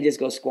 Yeah. And they just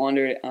go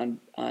squander it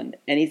on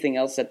anything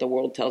else that the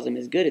world tells them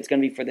is good. It's going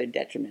to be for their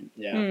detriment.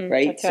 Yeah.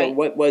 Right? So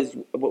what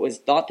was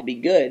thought to be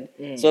good.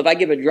 So if I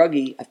give a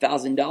druggie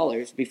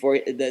 $1,000 before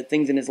the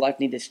things in his life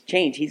need to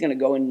change, he's going to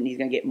go and he's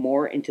going to get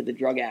more into the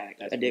drug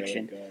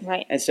addiction. Really good.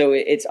 Right. And so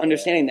it's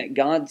understanding that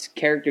God's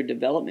character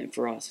development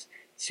for us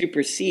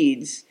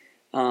supersedes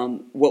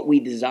what we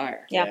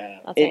desire. Yeah.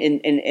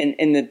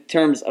 In the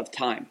terms of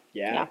time.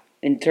 Yeah.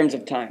 In terms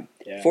of time.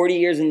 Yeah. 40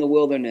 years in the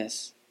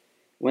wilderness.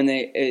 When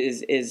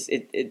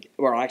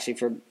actually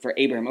for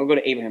Abraham, I'll go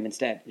to Abraham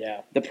instead.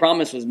 Yeah. The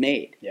promise was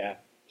made. Yeah.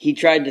 He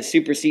tried to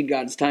supersede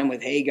God's time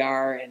with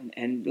Hagar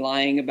and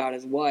lying about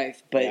his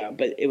wife, but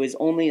it was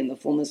only in the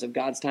fullness of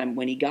God's time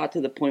when he got to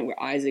the point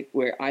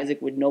where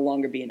Isaac would no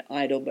longer be an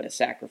idol but a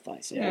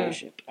sacrifice of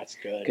worship. That's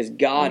good. Because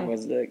God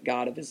was the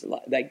God of his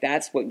life. Like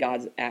that's what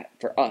God's at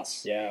for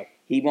us. Yeah.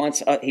 He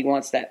wants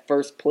that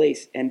first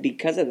place, and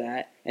because of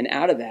that, and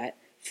out of that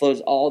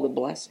flows all the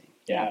blessing.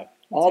 Yeah.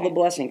 All the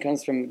blessing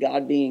comes from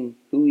God being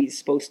who he's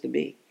supposed to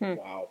be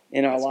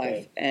in our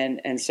life. Good.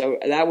 And so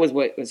that was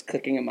what was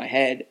clicking in my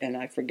head, and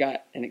I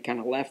forgot, and it kind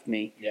of left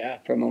me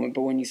for a moment.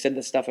 But when you said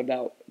the stuff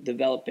about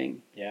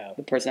developing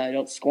the personality,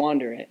 don't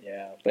squander it,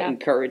 but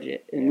encourage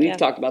it. And we've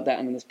talked about that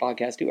on this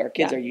podcast too. Our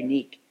kids are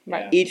unique.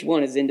 Right. Each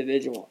one is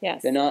individual.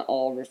 Yes. They're not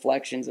all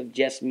reflections of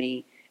just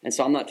me. And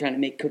so I'm not trying to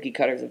make cookie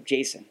cutters of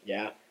Jason.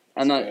 Yeah.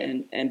 I'm not,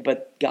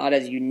 but God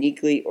has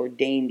uniquely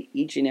ordained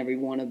each and every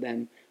one of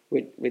them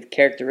with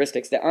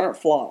characteristics that aren't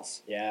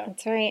flaws. Yeah.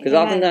 That's right. Because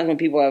oftentimes when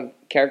people have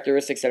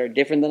characteristics that are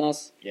different than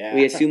us,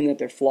 we assume that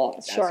they're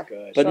flaws. That's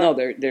good. But no,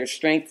 they're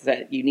strengths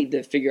that you need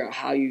to figure out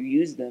how you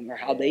use them or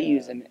how they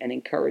use them and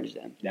encourage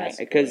them.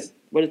 Because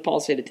what did Paul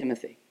say to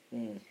Timothy?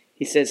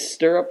 He says,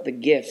 stir up the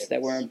gifts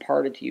that were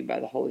imparted to you by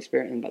the Holy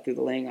Spirit and through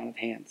the laying on of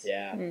hands.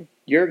 Yeah.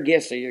 Your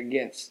gifts are your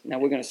gifts. Now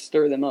we're going to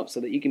stir them up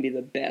so that you can be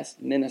the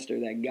best minister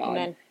that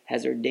God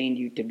has ordained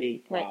you to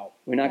be. Wow.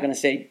 We're not going to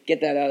say, get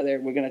that out of there.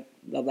 We're going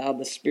to allow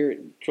the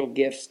spiritual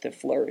gifts to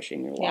flourish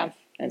in your life.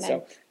 And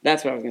so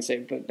that's what I was going to say.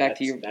 But back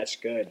to you. That's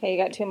good. Okay,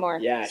 you got two more.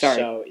 Yeah. Sorry.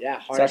 So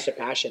harness the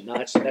passion. No,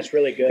 that's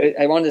really good.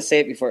 I wanted to say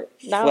it before it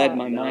fled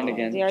my mind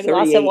again. You already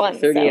lost it once.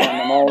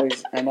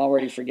 38, I'm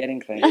already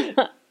forgetting things.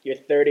 You're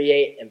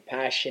 38 and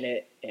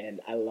passionate,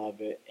 and I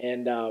love it.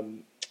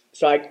 And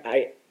so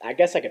I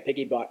guess I could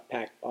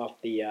piggyback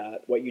off the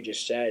what you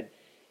just said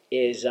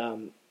is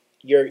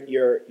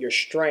your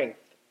strength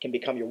can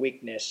become your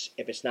weakness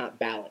if it's not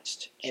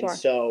balanced. Sure. And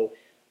so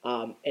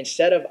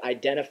instead of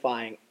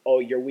identifying, oh,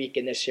 you're weak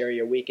in this area,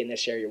 you're weak in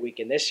this area, you're weak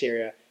in this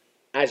area,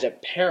 as a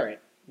parent,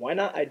 why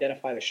not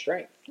identify the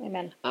strength?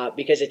 Amen.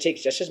 Because it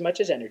takes just as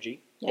much as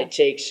energy. Yeah. It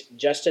takes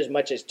just as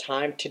much as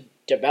time to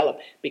develop,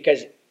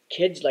 because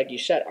kids, like you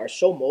said, are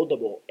so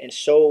moldable and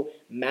so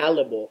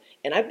malleable.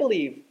 And I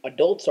believe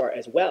adults are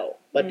as well.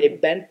 But they've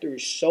been through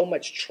so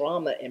much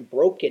trauma and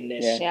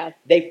brokenness,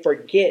 they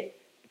forget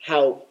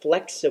how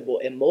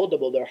flexible and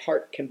moldable their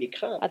heart can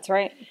become. That's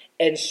right.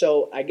 And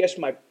so I guess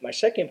my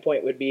second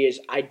point would be is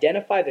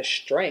identify the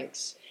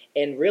strengths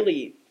and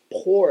really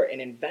pour and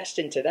invest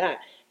into that.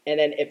 And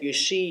then if you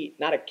see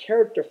not a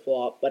character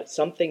flaw, but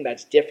something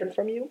that's different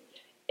from you,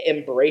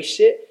 embrace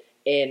it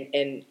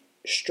and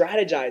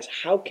strategize.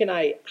 How can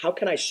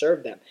I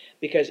serve them?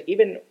 Because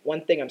even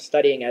one thing I'm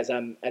studying as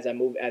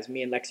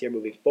me and Lexi are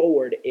moving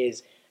forward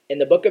is in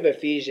the book of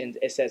Ephesians,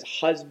 it says,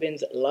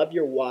 husbands, love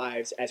your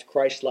wives as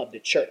Christ loved the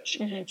church.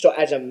 Mm-hmm. So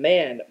as a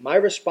man, my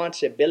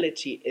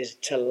responsibility is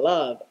to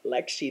love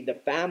Lexi, the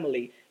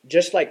family,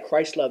 just like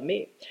Christ loved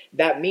me.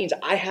 That means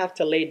I have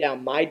to lay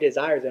down my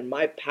desires and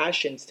my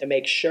passions to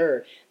make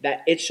sure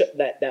that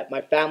that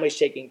my family's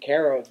taken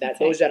care of, that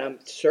those that I'm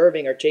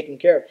serving are taken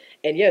care of.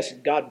 And yes,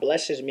 God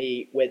blesses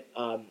me with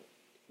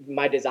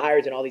my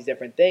desires and all these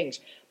different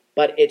things,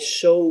 but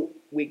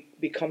we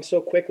become so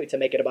quickly to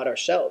make it about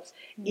ourselves.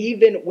 Mm-hmm.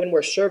 Even when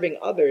we're serving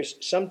others,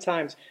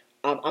 sometimes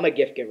I'm a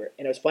gift giver.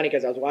 And it was funny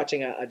because I was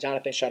watching a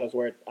Jonathan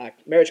Shuttlesworth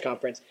marriage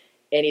conference,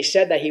 and he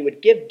said that he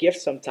would give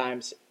gifts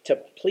sometimes to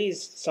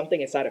please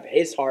something inside of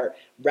his heart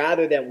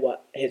rather than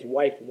what his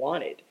wife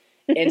wanted.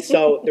 And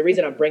so the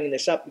reason I'm bringing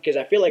this up, because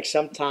I feel like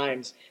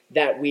sometimes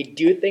that we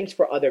do things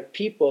for other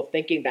people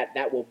thinking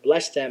that will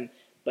bless them,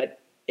 but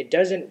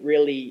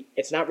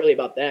it's not really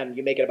about them.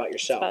 You make it about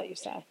yourself. It's about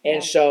yourself.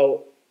 And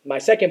so my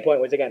second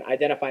point was, again,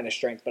 identifying the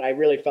strength. But I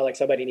really felt like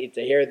somebody needs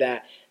to hear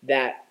that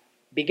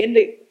begin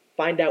to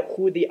find out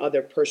who the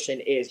other person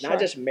is, not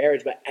just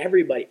marriage, but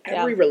everybody,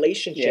 every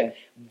relationship.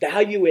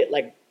 Value it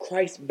like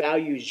Christ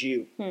values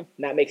you. And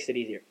that makes it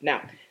easier.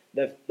 Now,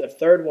 the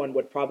third one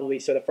would probably,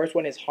 so the first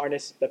one is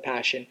harness the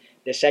passion.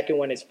 The second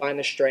one is find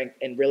the strength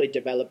and really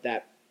develop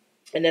that.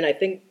 And then I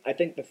think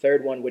the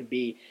third one would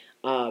be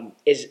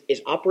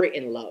is operate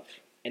in love.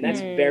 And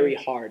that's very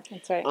hard.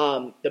 That's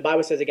right. The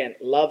Bible says, again,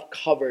 love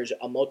covers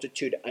a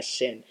multitude of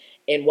sin.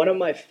 And one of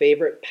my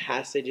favorite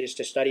passages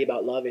to study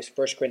about love is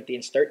 1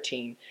 Corinthians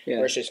 13,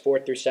 verses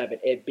 4 through 7.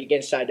 It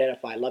begins to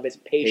identify love is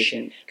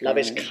patient, love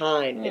is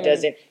kind. It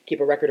doesn't keep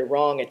a record of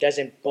wrong. It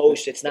doesn't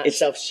boast. It's not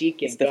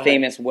self-seeking. It's the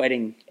famous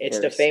wedding verse.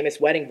 The famous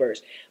wedding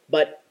verse.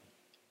 But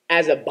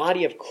as a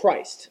body of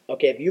Christ,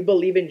 okay, if you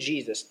believe in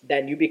Jesus,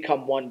 then you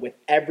become one with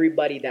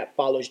everybody that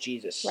follows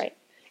Jesus. Right.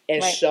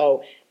 And Right.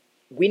 so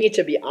we need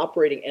to be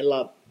operating in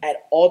love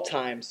at all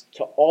times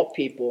to all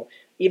people.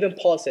 Even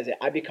Paul says it,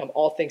 I become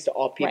all things to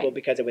all people Right.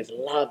 because it was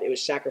love, it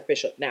was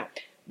sacrificial. Now,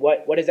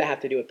 what does that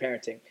have to do with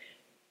parenting?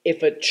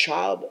 If a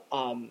child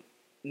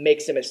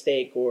makes a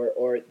mistake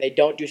or they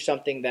don't do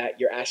something that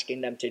you're asking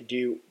them to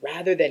do,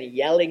 rather than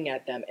yelling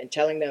at them and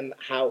telling them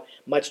how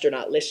much they're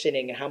not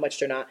listening and how much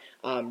they're not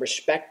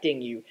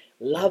respecting you,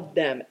 love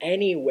them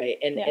anyway.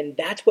 And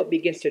that's what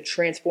begins to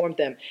transform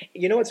them.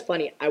 You know what's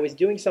funny? I was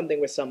doing something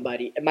with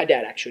somebody, my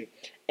dad actually,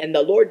 and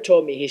the Lord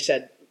told me, he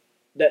said,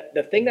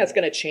 the thing that's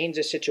going to change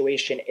the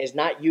situation is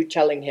not you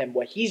telling him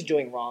what he's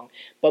doing wrong,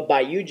 but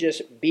by you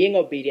just being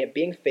obedient,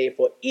 being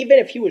faithful, even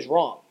if he was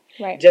wrong.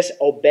 Right. Just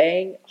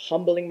obeying,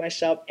 humbling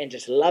myself, and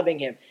just loving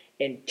him.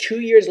 And 2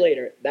 years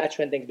later, that's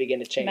when things begin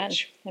to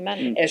change.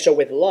 Amen. And so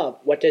with love,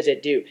 what does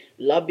it do?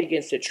 Love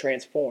begins to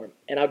transform.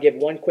 And I'll give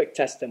one quick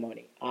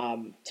testimony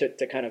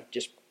to kind of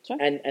just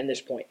end this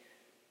point.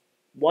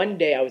 One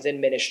day I was in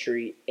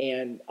ministry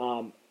and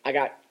I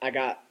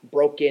got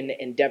broken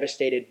and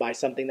devastated by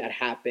something that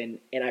happened,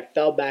 and I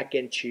fell back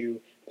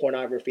into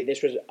pornography.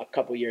 This was a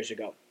couple years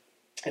ago.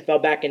 I fell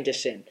back into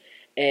sin.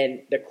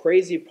 And the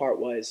crazy part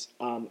was,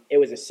 it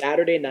was a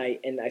Saturday night,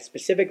 and I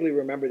specifically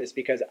remember this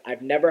because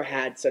I've never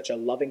had such a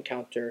love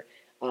encounter,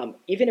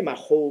 even in my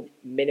whole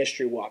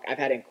ministry walk. I've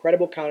had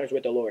incredible encounters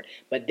with the Lord,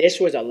 but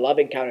this was a love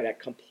encounter that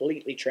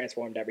completely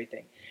transformed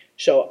everything.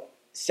 So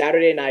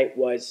Saturday night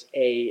was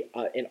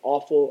an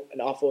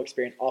awful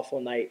experience, awful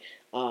night.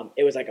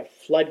 It was like a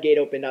floodgate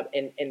opened up,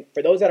 and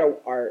for those that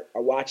are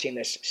watching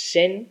this,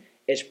 sin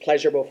is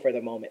pleasurable for the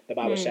moment, the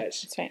Bible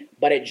says. That's right.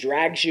 But it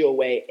drags you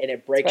away and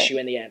it breaks you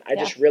in the end. I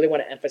just really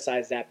want to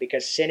emphasize that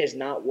because sin is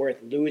not worth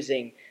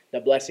losing the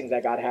blessings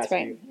that God has for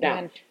you.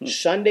 Now,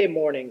 Sunday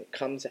morning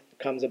comes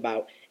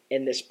about,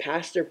 and this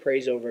pastor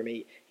prays over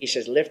me. He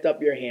says, lift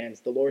up your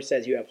hands. The Lord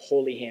says you have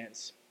holy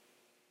hands.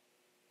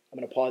 I'm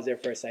going to pause there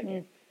for a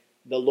second.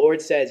 The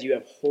Lord says you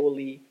have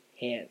holy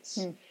hands.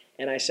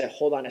 And I said,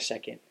 hold on a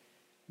second.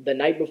 The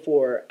night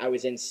before, I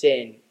was in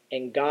sin,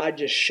 and God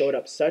just showed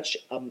up such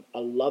a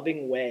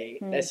loving way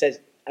that says,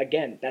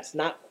 again, that's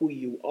not who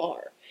you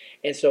are.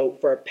 And so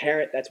for a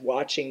parent that's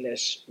watching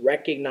this,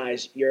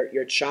 recognize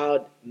your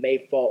child may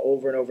fall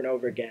over and over and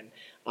over again,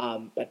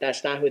 but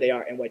that's not who they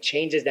are. And what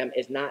changes them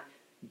is not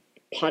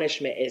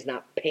punishment, is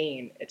not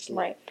pain, it's love.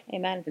 Right.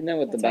 Amen. Isn't that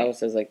what the Bible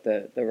says? Like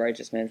the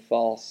righteous man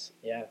falls,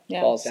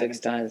 falls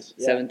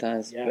seven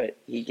times, but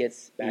he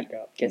gets back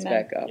up. Gets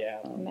back up. Yeah.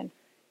 Amen.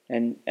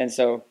 And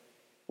so,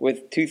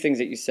 with two things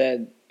that you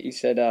said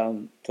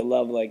to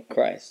love like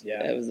Christ.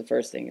 Yeah. That was the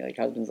first thing. Like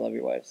husbands love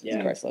your wives.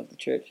 Yeah. Christ loved the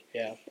church.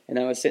 Yeah. And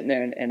I was sitting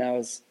there and I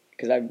was,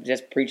 because I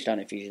just preached on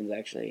Ephesians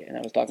actually, and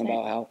I was talking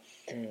about how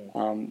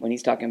when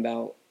he's talking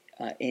about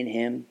in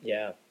him,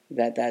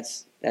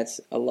 that's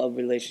a love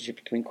relationship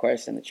between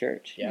Christ and the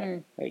church. Yeah.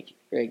 Like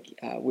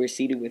we're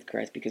seated with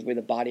Christ because we're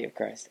the body of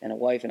Christ, and a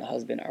wife and a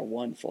husband are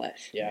one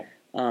flesh. Yeah.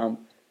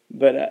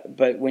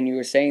 But when you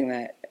were saying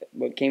that,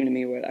 what came to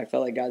me, what I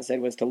felt like God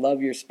said was to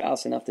love your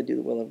spouse enough to do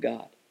the will of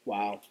God.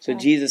 Wow. So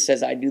Jesus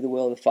says, I do the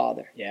will of the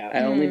Father. Yeah.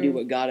 I only do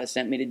what God has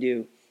sent me to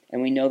do.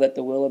 And we know that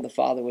the will of the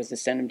Father was to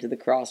send him to the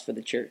cross for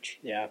the church.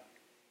 Yeah.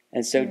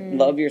 And so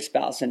love your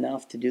spouse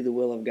enough to do the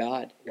will of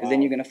God. Because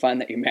then you're going to find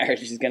that your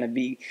marriage is going to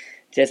be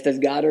just as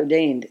God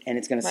ordained. And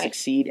it's going to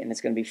succeed. And it's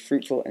going to be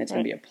fruitful. And it's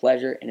going to be a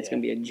pleasure. And it's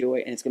going to be a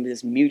joy. And it's going to be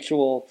this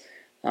mutual,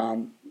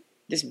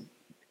 this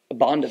a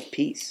bond of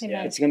peace.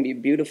 Amen. It's going to be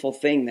a beautiful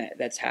thing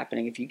that's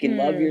happening if you can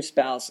love your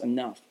spouse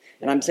enough.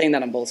 And I'm saying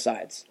that on both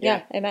sides.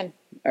 Yeah. Amen.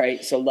 All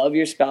right. So love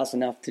your spouse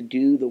enough to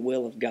do the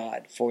will of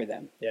God for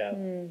them. Yeah.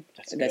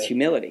 That's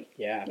humility.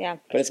 Yeah. Yeah.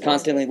 But it's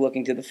constantly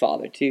looking to the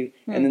Father too.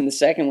 And then the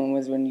second one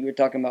was when you were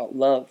talking about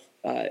love.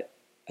 I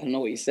don't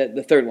know what you said.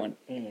 The third one,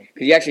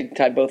 because you actually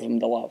tied both of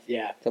them to love.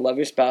 Yeah. To love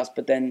your spouse,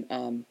 but then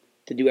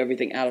to do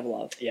everything out of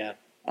love. Yeah.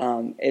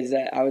 Is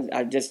that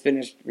I just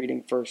finished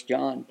reading 1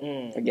 John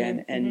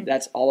again, and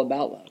that's all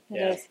about love.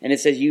 Yeah. And it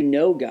says, you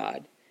know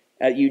God.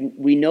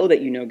 We know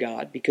that you know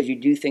God because you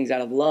do things out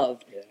of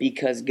love,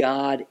 because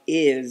God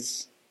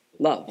is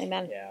love.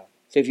 Amen. Yeah.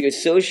 So if you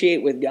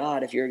associate with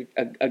God, if you're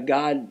a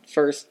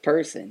God-first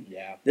person,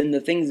 then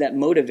the things that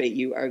motivate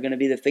you are going to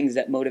be the things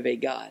that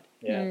motivate God.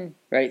 Yeah.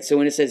 Right? So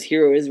when it says,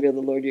 Hear, O Israel,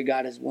 the Lord your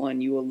God is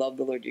one, you will love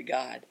the Lord your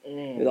God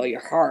with all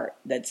your heart.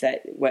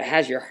 What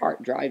has your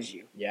heart drives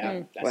you.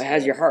 Yeah. What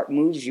has your heart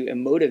moves you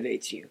and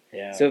motivates you.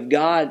 Yeah. So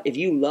if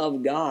you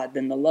love God,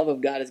 then the love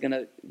of God is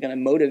gonna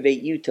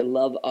motivate you to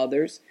love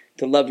others,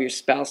 to love your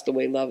spouse the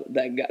way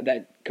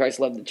that Christ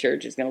loved the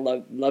church. It's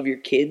gonna love your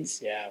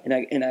kids in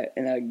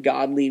a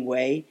godly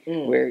way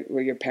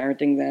where you're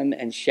parenting them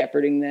and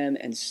shepherding them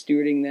and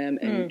stewarding them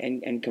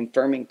and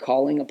confirming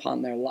calling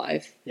upon their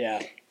life.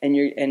 Yeah. And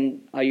you're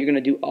going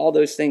to do all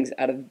those things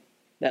out of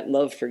that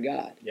love for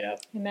God. Yeah.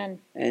 Amen.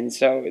 And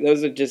so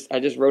those are I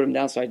just wrote them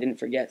down so I didn't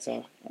forget.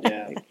 So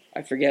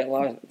I forget a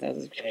lot of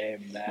that.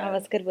 Amen. That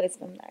was good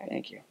wisdom there.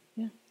 Thank you.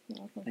 Yeah.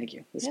 Thank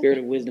you. The spirit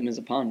of wisdom is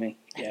upon me.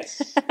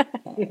 Yes.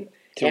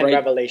 To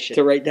revelation.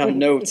 To write down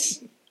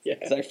notes. Yeah.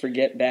 Because I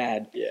forget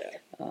bad. Yeah.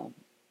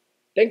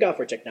 Thank God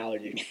for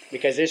technology,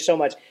 because there's so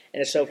much,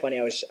 and it's so funny.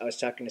 I was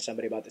talking to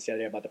somebody about this the other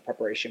day about the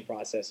preparation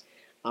process.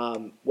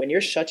 When you're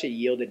such a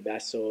yielded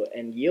vessel,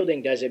 and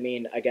yielding doesn't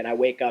mean, again, I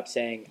wake up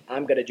saying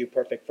I'm going to do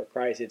perfect for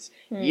Christ. It's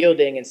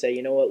yielding and say,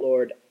 you know what,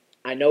 Lord,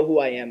 I know who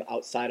I am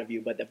outside of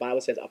you, but the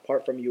Bible says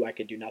apart from you, I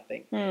could do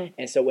nothing.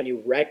 And so when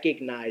you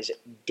recognize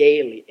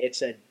daily,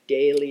 it's a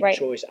daily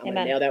choice. I'm going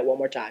to nail that one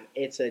more time.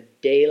 It's a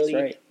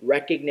daily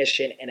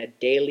recognition and a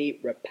daily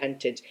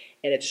repentance.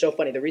 And it's so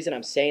funny. The reason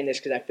I'm saying this,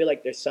 because I feel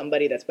like there's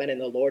somebody that's been in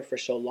the Lord for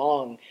so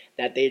long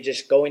that they're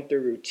just going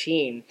through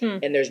routine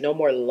and there's no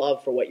more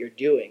love for what you're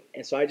doing.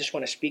 And so I just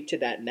want to speak to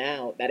that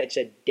now, that it's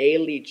a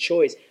daily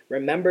choice.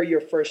 Remember your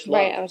first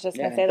love. Right, I was just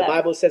going to say that. The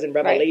Bible says in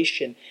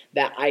Revelation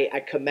that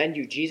I commend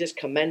you. Jesus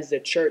commends the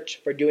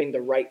church for doing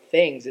the right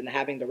things and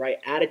having the right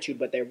attitude,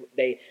 but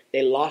they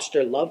lost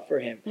their love for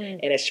him.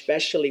 And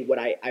especially what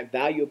I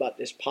value about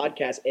this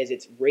podcast is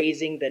it's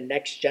raising the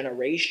next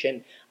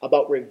generation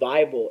about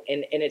revival.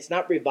 And it's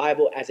not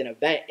revival as an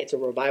event, it's a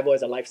revival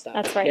as a lifestyle.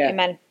 That's right.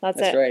 Amen. That's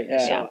it. Right.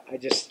 Yeah.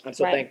 So I'm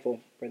so thankful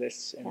for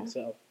this. And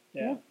so,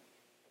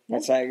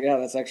 That's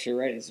actually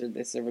right.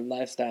 It's a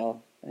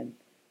lifestyle, and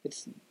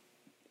it's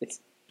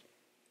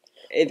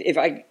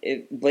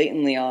if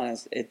blatantly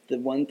honest, the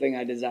one thing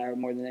I desire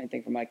more than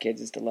anything for my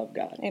kids is to love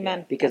God.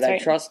 Amen. Because I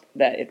trust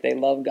that if they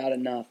love God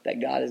enough,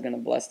 that God is going to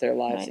bless their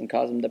lives and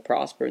cause them to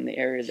prosper in the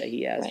areas that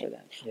He has for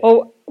them. Yeah.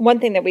 Well, one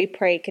thing that we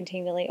pray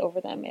continually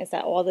over them is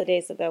that all the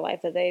days of their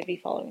life that they be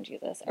following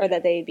Jesus, or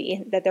that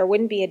there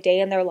wouldn't be a day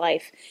in their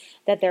life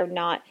that they're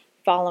not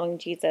following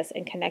Jesus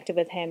and connected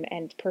with Him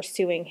and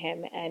pursuing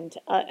Him and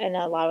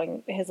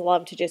allowing His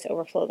love to just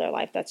overflow their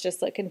life. That's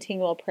just a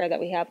continual prayer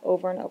that we have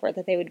over and over,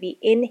 that they would be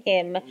in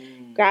Him,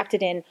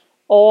 grafted in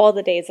all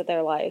the days of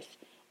their life.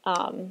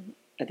 I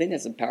think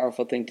that's a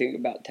powerful thing too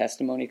about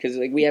testimony, because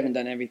we haven't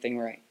done everything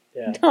right.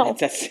 Yeah. No.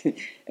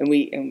 And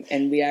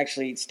we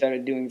actually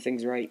started doing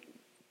things right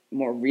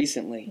more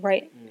recently,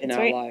 in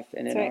our life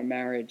and in our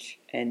marriage.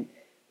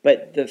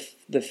 But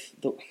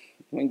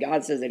when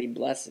God says that He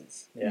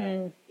blesses,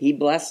 He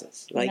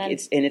blesses.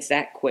 It's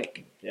that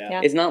quick.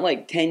 Yeah. It's not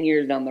like 10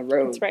 years down the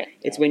road. That's right.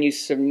 It's when you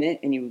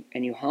submit and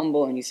you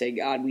humble and you say,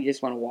 God, we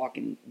just want to walk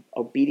in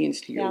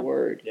obedience to your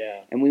word.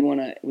 Yeah. And we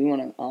want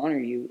to honor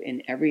you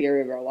in every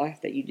area of our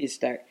life, that you just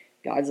start.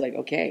 God's like,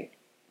 okay,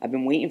 I've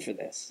been waiting for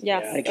this.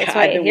 Yes, Like, that's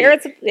right. Here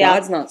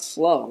God's not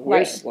slow.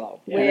 We're slow.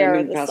 We are I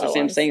remember the Pastor slow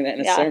Sam ones. saying that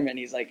in a sermon.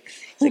 He's like,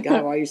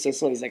 God, why are you so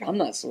slow? He's like, I'm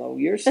not slow.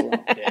 You're slow.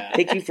 It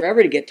takes you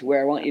forever to get to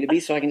where I want you to be,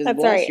 so I can just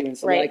bless you, and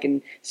so that I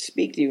can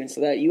speak to you, and so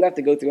that you have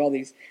to go through all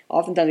these.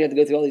 Oftentimes, we have to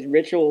go through all these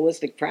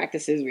ritualistic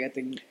practices.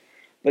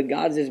 But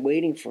God's just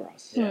waiting for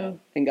us,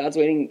 and God's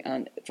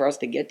waiting for us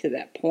to get to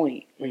that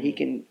point where He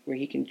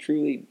can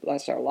truly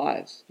bless our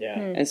lives. Yeah.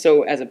 And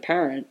so, as a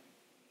parent,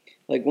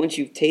 like once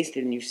you've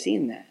tasted and you've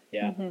seen that,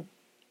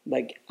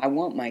 like I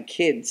want my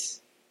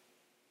kids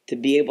to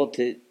be able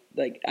to,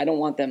 like, I don't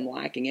want them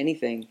lacking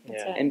anything.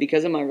 Yeah. And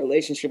because of my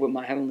relationship with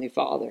my Heavenly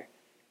Father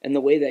and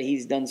the way that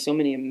He's done so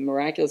many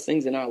miraculous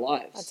things in our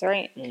lives. That's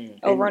right.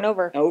 Over and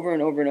over. Over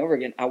and over and over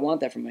again. I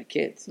want that for my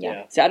kids.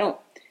 Yeah. See,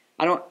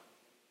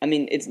 I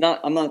mean, it's not,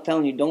 I'm not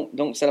telling you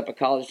don't set up a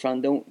college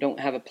fund, don't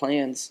have a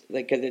plans,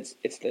 like, cause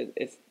it's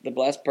the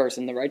blessed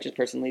person, the righteous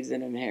person leaves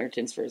an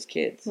inheritance for his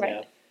kids. Right.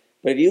 Yeah.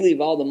 But if you leave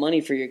all the money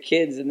for your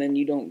kids and then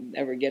you don't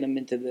ever get them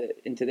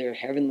into their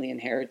heavenly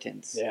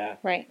inheritance,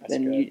 right,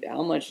 then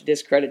how much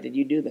discredit did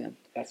you do them?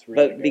 That's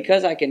really good.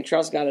 Because I can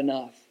trust God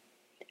enough,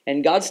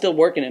 and God's still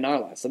working in our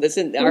lives. So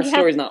our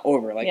story's not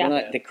over. Like we're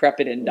not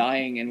decrepit and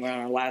dying, and we're on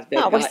our last day.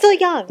 No, we're still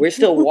young. We're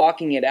still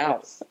walking it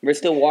out. We're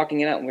still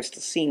walking it out, and we're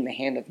still seeing the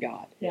hand of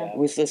God. Yeah.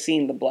 We're still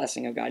seeing the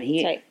blessing of God.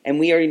 Right. And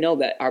we already know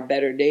that our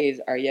better days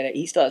are yet.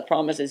 He still has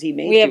promises He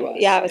made to us.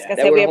 Yeah, I was going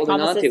to say we have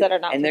promises that are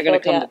not fulfilled, and they're going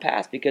to come to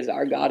pass, because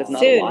our God is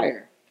not a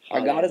liar.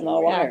 Our God is not a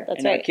liar,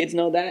 and our kids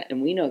know that,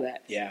 and we know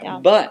that. Yeah.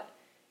 But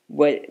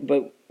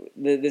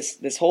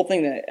this whole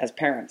thing that as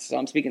parents, so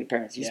I'm speaking to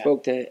parents. You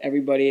spoke to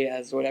everybody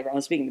as whatever.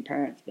 I'm speaking to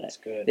parents. That's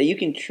good. That you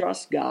can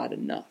trust God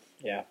enough.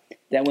 Yeah.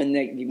 That when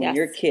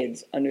your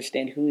kids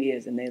understand who He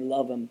is and they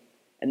love Him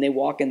and they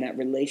walk in that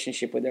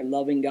relationship where they're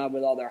loving God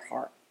with all their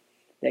heart,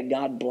 that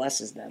God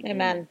blesses them.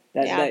 Amen.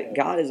 That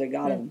God is a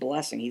God of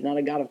blessing. He's not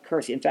a God of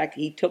curse. In fact,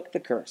 He took the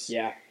curse.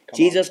 Yeah.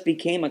 Jesus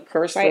became a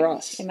curse for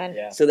us. Amen.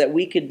 Yeah. So that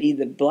we could be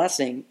the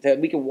blessing, that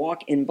we could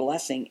walk in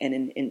blessing and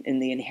in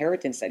the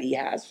inheritance that He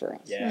has for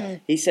us. Yeah.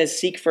 He says,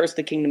 seek first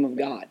the kingdom of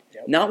God.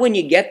 Yep. Not when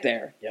you get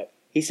there. Yep.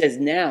 He says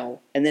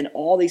now, and then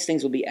all these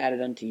things will be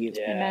added unto you.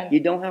 Yeah. Amen.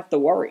 You don't have to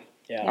worry.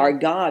 Yeah. Our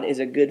God is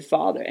a good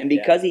Father. And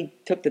because He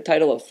took the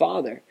title of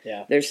Father,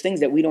 there's things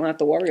that we don't have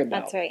to worry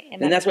about. That's right.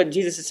 Amen. And that's what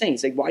Jesus is saying.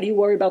 He's like, why do you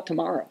worry about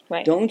tomorrow?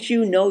 Right. Don't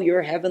you know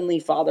your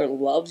Heavenly Father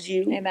loves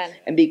you? Amen.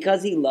 And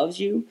because He loves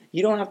you,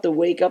 you don't have to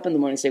wake up in the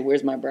morning and say,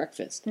 where's my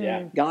breakfast?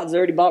 Yeah. God's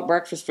already bought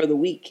breakfast for the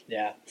week.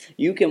 Yeah.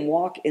 You can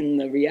walk in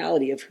the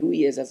reality of who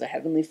He is as a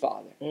Heavenly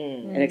Father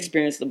and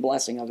experience the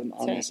blessing of Him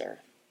on this earth.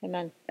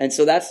 Amen. And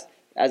so that's,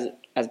 as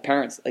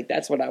parents, like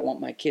that's what I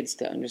want my kids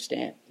to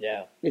understand.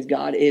 Yeah. Is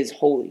God is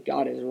holy.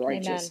 God is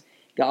righteous. Amen.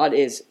 God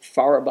is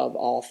far above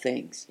all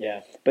things.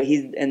 Yeah. But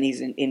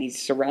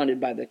he's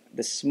surrounded by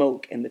the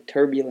smoke and the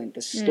turbulent,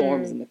 the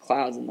storms and the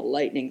clouds and the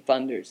lightning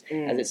thunders,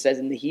 as it says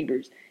in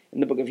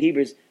the book of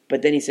Hebrews.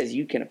 But then he says,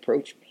 you can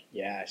approach me.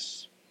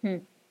 Yes.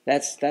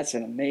 That's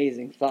an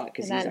amazing thought,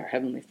 because he's Amen. our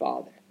heavenly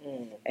Father.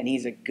 And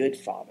he's a good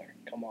Father.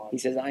 Come on. He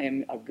says, I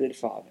am a good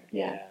Father.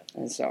 Yeah.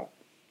 And so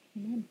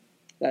Amen.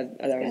 that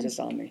was good. just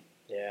on me.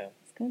 Yeah.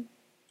 That's good.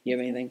 You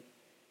have anything?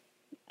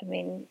 I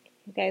mean,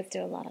 you guys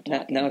do a lot of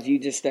talking. Now if you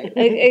just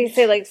I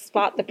say, like,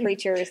 spot the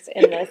preachers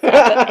in this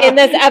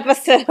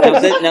episode.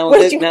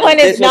 Which now, one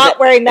is not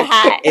wearing the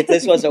hat? If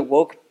this was a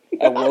woke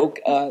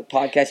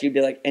podcast, you'd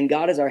be like, and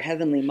God is our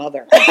heavenly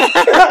mother.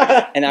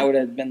 And I would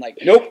have been like,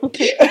 nope.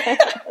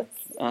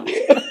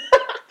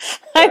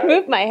 I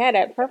moved my head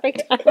at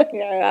perfect timing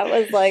there. That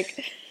was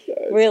like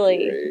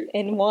really great.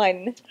 In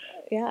one.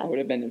 Yeah. I would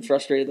have been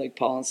frustrated, like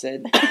Paul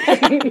said.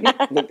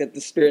 Looked at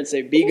the Spirit and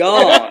say, be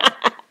gone.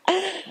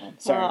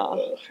 Sorry.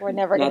 Oh, we're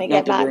never going to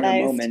get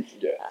Matinized.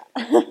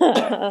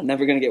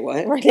 Never going to get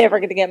what? We're never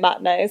going to get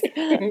Matinized.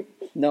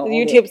 No.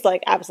 YouTube's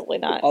like, absolutely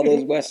not. All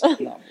those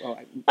No. Oh,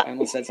 I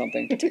almost said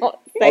something. Don't All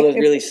those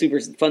really super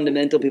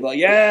fundamental people are like,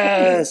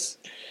 yes.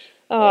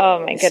 Oh,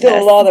 my goodness.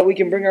 Still a law that we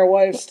can bring our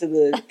wives to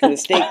the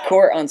state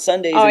court on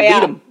Sundays and beat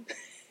them.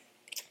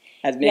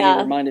 As maybe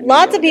reminded me.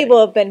 Lots of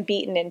people have been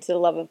beaten into the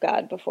love of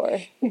God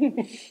before.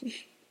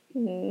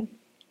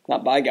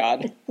 Not by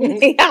God.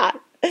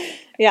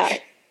 Yeah.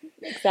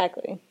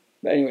 Exactly.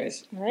 But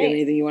anyways, right. Do you have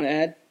anything you want to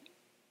add?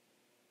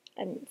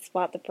 And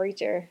spot the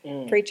preacher.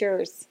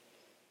 Preachers.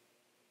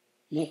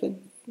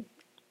 Nothing?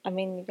 I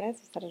mean, you guys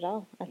have said it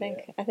all. I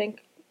think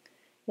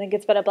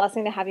it's been a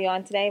blessing to have you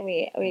on today.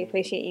 We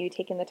appreciate you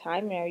taking the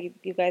time. You know,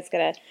 you guys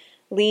gotta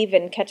leave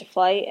and catch a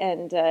flight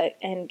and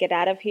get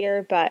out of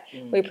here, but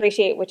we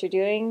appreciate what you're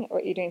doing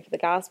for the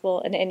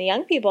gospel and the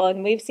young people.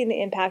 And we've seen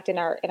the impact in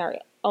our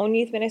own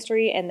youth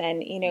ministry, and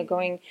then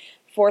going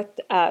forth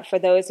for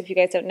those, if you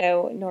guys don't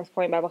know, North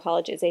Point Bible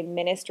College is a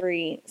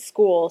ministry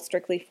school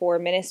strictly for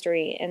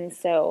ministry, and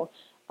so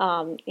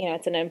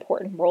it's an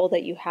important role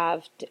that you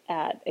have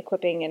at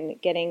equipping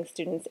and getting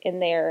students in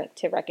there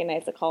to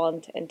recognize the call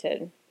and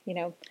to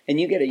and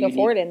you get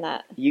forward in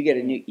that. You get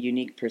a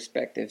unique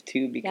perspective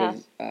too,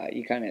 because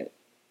you kind of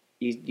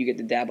you get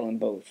to dabble in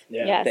both,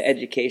 the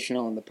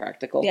educational and the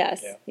practical.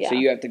 Yes, So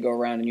you have to go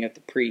around and you have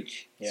to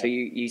preach. So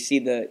you see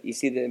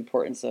the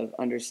importance of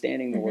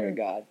understanding the Word of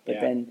God, but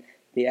then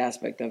the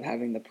aspect of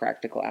having the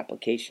practical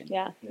application.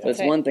 So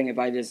it's one thing if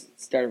I just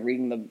started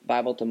reading the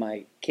Bible to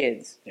my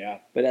kids.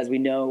 But as we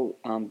know,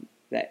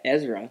 that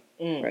Ezra,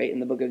 right, in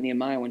the book of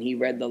Nehemiah, when he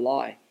read the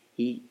law,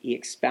 he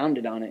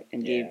expounded on it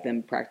and gave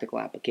them practical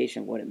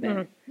application of what it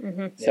meant.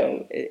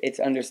 So it's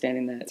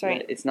understanding that,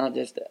 that it's not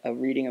just a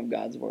reading of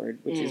God's Word,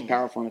 which is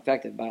powerful and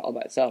effective all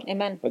by itself.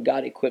 Amen. But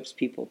God equips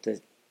people to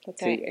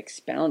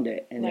expound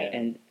it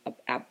and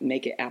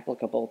make it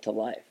applicable to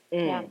life.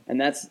 And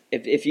that's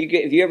if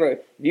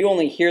you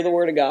only hear the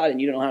Word of God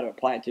and you don't know how to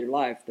apply it to your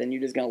life, then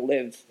you're just going to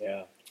live.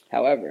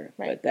 However,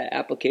 but that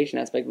application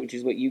aspect, which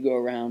is what you go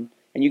around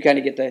and you kind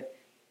of get to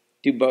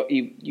do both.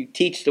 You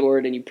teach the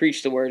Word and you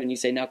preach the Word, and you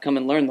say, now come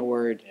and learn the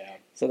Word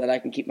so that I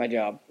can keep my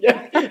job.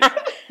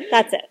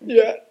 That's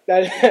it.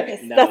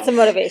 That's the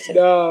motivation.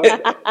 No,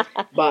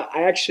 but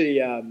I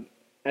actually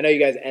I know you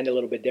guys end a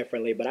little bit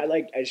differently, but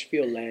I just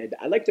feel led.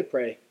 I like to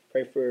pray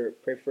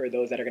for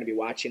those that are going to be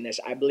watching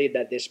this. I believe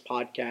that this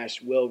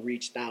podcast will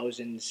reach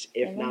thousands,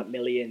 if not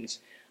millions.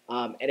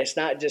 And it's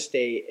not just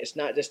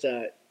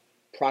a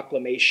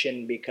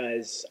proclamation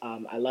because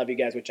I love you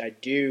guys, which I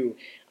do.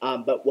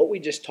 But what we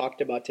just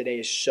talked about today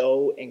is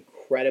so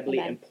incredibly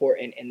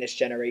important in this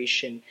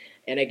generation.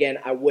 And again,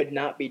 I would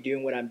not be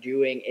doing what I'm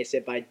doing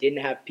if I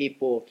didn't have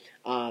people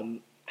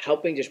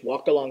helping just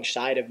walk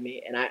alongside of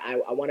me. And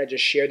I want to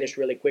just share this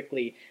really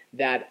quickly,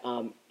 that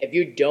if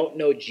you don't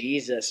know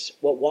Jesus,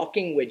 what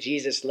walking with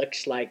Jesus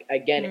looks like,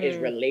 again, is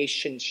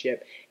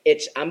relationship.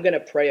 I'm going to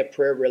pray a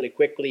prayer really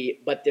quickly,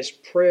 but this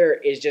prayer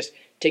is just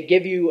to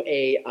give you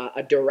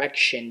a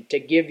direction, to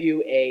give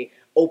you a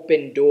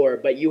open door,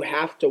 but you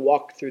have to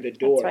walk through the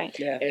door. That's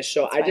right. And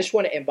so I just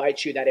want to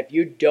invite you that if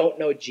you don't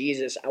know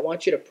Jesus, I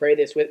want you to pray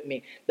this with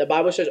me. The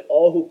Bible says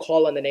all who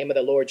call on the name of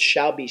the Lord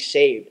shall be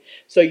saved.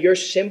 So your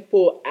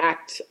simple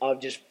act of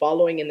just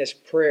following in this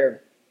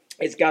prayer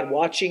is God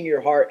watching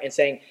your heart and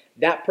saying,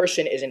 that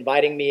person is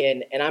inviting me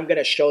in, and I'm going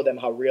to show them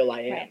how real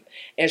I am. Right.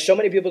 And so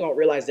many people don't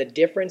realize the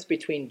difference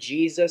between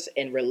Jesus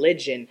and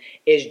religion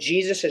is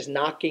Jesus is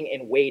knocking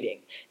and waiting.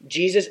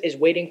 Jesus is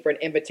waiting for an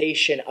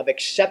invitation of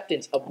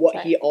acceptance of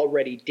what he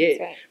already did.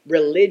 Right.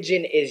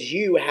 Religion is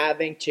you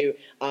having to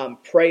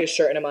pray a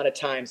certain amount of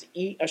times,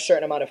 eat a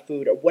certain amount of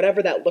food, or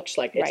whatever that looks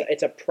like.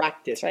 It's a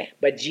practice. Right.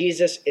 But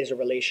Jesus is a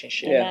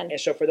relationship. Yeah. And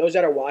so for those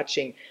that are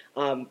watching,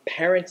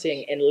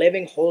 parenting and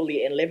living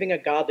holy and living a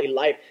godly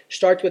life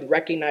starts with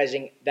recognizing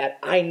recognizing that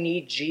I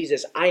need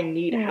Jesus. I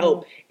need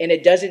help. And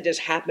it doesn't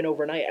just happen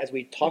overnight, as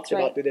we talked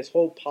about through this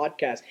whole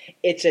podcast.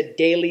 It's a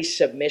daily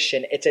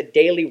submission. It's a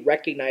daily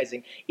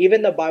recognizing.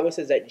 Even the Bible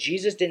says that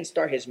Jesus didn't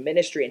start his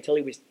ministry until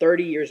he was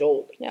 30 years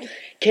old. Yeah.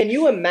 Can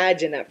you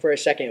imagine that for a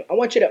second? I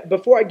want you to,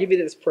 before I give you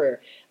this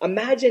prayer,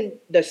 imagine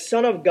the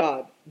Son of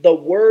God, the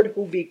Word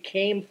who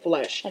became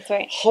flesh,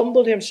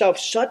 humbled himself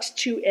such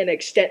to an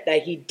extent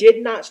that he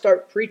did not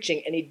start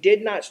preaching and he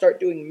did not start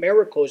doing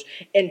miracles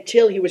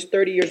until he was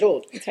 30 years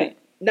old. That's right.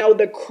 Now,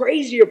 the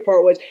crazier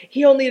part was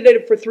he only did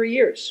it for 3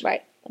 years.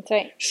 Right. That's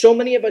right. So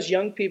many of us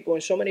young people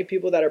and so many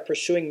people that are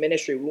pursuing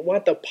ministry, we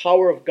want the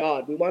power of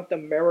God. We want the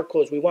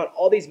miracles. We want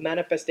all these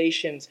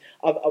manifestations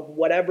of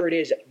whatever it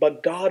is.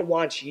 But God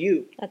wants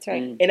you. That's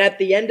right. And at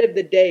the end of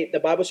the day,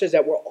 the Bible says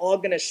that we're all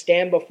going to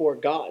stand before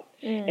God.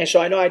 And so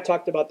I know I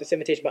talked about this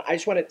invitation, but I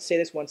just want to say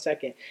this 1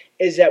 second,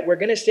 is that we're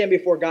going to stand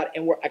before God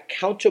and we're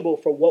accountable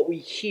for what we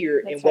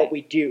hear and what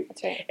we do.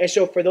 That's right. And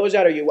so for those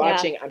that are you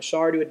watching, I'm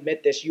sorry to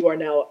admit this, you are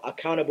now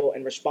accountable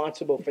and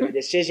responsible for the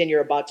decision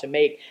you're about to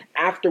make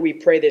after we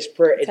pray this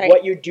prayer. It's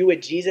what you do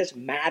with Jesus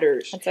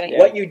matters. That's right.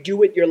 What you do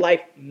with your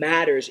life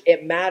matters.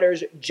 It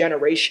matters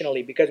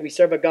generationally because we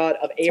serve a God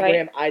of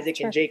Abraham,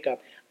 Isaac, and Jacob.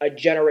 A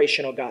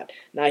generational God.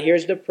 Now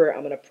here's the prayer.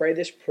 I'm going to pray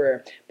this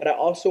prayer, but I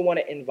also want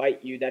to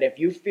invite you that if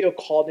you feel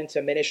called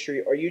into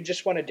ministry or you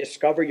just want to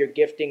discover your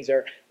giftings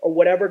or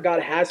whatever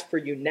God has for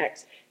you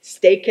next,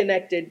 stay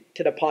connected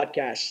to the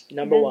podcast,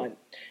 number one.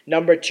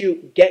 Number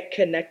two, get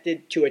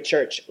connected to a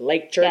church.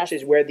 Lake Church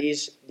is where the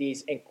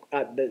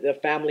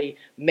family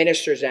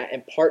ministers at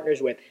and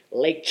partners with.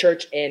 Lake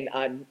Church in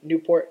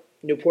Newport,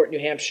 New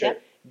Hampshire.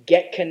 Yep.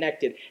 Get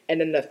connected. And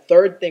then the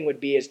third thing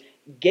would be is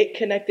get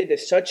connected to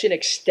such an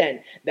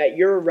extent that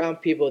you're around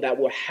people that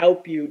will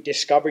help you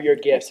discover your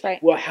gifts,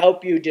 will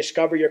help you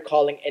discover your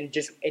calling, and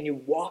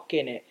you walk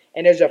in it.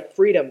 And there's a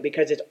freedom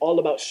because it's all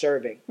about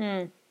serving.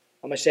 I'm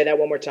going to say that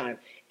one more time.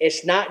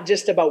 It's not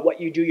just about what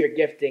you do, your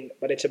gifting,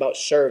 but it's about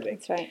serving.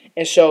 That's right.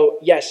 And so,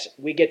 yes,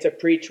 we get to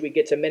preach, we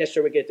get to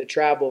minister, we get to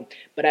travel.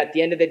 But at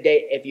the end of the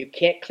day, if you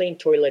can't clean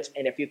toilets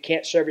and if you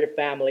can't serve your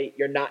family,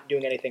 you're not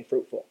doing anything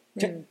fruitful.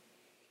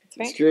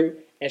 It's true.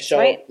 And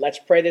so let's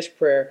pray this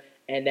prayer.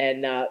 And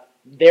then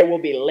there will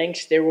be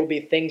links. There will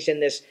be things in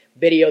this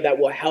video that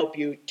will help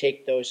you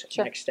take those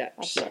next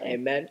steps. Absolutely.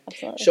 Amen.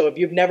 Absolutely. So if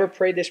you've never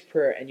prayed this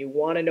prayer and you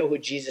want to know who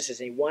Jesus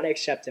is and you want to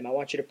accept him, I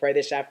want you to pray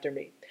this after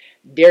me.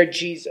 Dear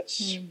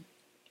Jesus,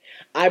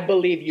 I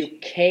believe you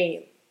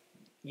came.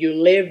 You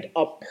lived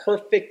a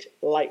perfect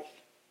life.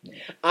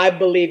 I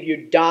believe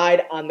you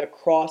died on the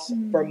cross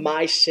for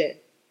my sin.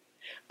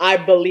 I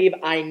believe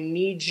I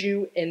need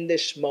you in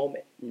this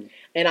moment.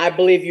 And I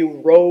believe you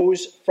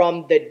rose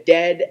from the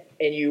dead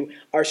and you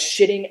are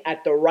sitting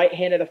at the right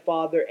hand of the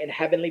Father in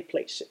heavenly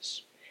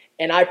places.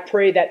 And I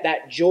pray that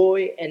that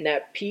joy and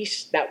that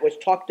peace that was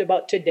talked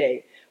about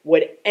today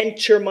would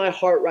enter my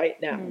heart right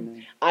now.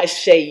 I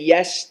say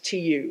yes to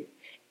you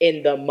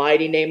in the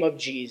mighty name of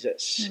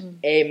Jesus.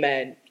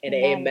 Amen and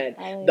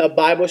amen. The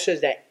Bible says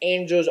that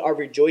angels are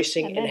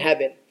rejoicing in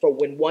heaven for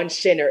when one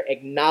sinner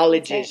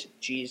acknowledges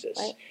Jesus.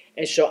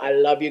 And so I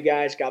love you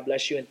guys. God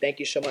bless you. And thank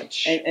you so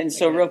much. And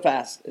so real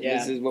fast,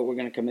 this is what we're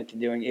going to commit to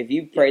doing. If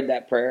you prayed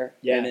that prayer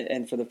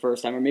and for the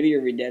first time, or maybe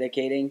you're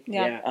rededicating,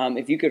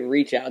 if you could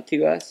reach out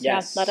to us.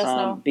 Let us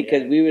know.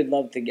 Because we would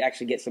love to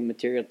actually get some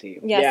material to you.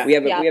 Yes. We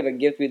have a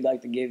gift we'd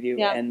like to give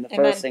you. And the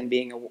first thing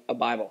being a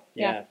Bible.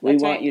 We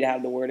want you to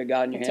have the Word of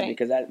God in your hand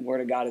because that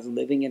Word of God is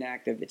living and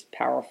active. It's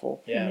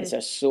powerful. It's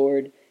a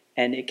sword.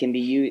 And it can be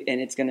used,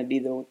 and it's going to be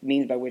the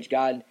means by which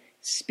God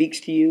speaks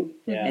to you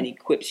and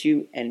equips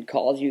you and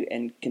calls you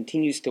and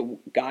continues to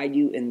guide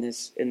you in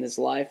this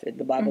life.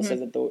 The Bible says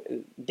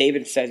that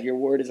David says, your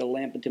word is a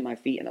lamp unto my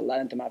feet and a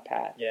light unto my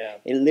path.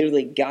 It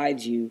literally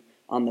guides you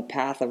on the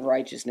path of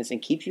righteousness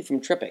and keeps you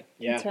from tripping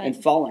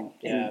and falling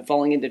and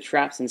falling into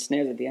traps and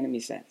snares that the enemy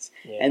sets.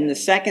 And the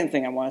second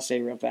thing I want to say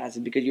real fast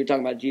is because you're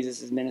talking about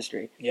Jesus'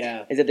 ministry,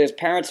 is that there's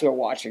parents who are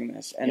watching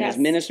this and there's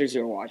ministers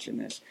who are watching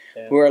this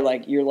who are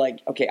like, you're like,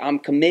 okay, I'm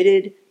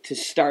committed to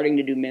starting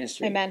to do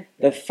ministry. Amen.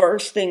 The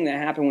first thing that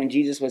happened when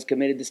Jesus was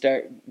committed to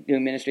start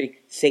doing ministry,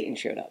 Satan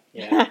showed up.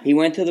 He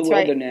went to the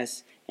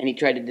wilderness and he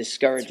tried to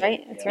discourage him.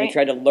 He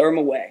tried to lure him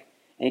away.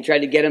 And he tried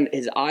to get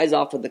his eyes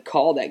off of the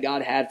call that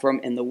God had for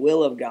him and the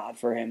will of God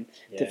for him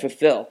to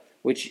fulfill,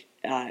 which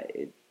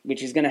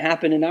is going to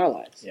happen in our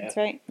lives. That's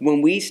right.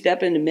 When we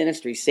step into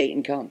ministry,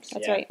 Satan comes.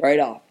 That's right. Right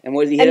off. And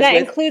what does he hit hit us us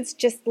with? with? Includes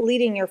just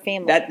leading your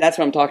family. That's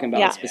what I'm talking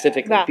about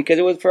specifically. Because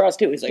it was for us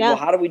too. It's like, well,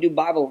 how do we do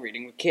Bible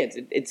reading with kids?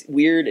 It's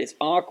weird. It's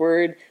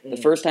awkward. The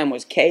first time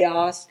was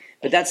chaos.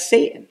 But that's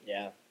Satan.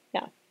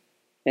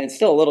 And it's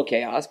still a little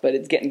chaos, but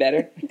it's getting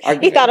better.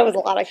 He thought it was a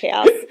lot of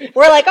chaos.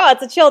 We're like, oh,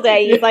 it's a chill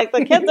day. He's like,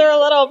 the kids are a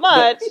little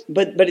much.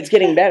 But it's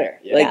getting better.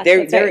 Like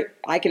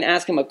I can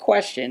ask him a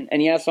question,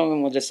 and some of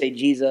them will just say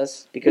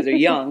Jesus because they're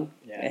young,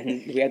 and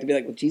we have to be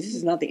like, well, Jesus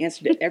is not the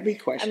answer to every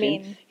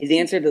question. He's the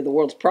answer to the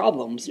world's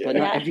problems, but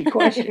not every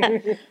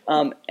question.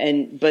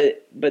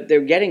 But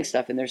they're getting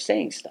stuff and they're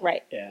saying stuff.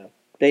 Right.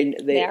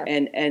 They are.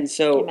 And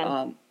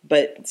so.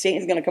 But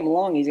Satan's going to come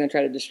along. He's going to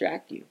try to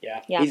distract you.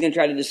 Yeah. Yeah. He's going to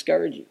try to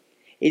discourage you.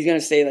 He's going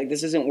to say, like,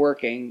 this isn't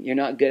working. You're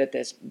not good at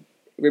this.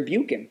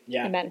 Rebuke him.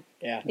 Yeah. Amen.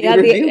 Yeah.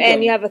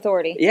 You have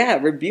authority. Yeah,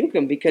 rebuke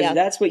him, because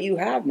that's what you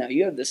have now.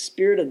 You have the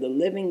Spirit of the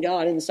living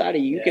God inside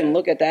of you. You can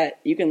look at that.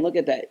 You can look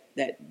at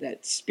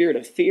that spirit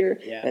of fear,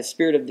 that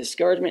spirit of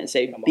discouragement, and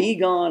say, "Be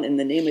gone in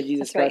the name of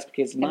Jesus Christ,"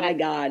 because my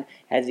God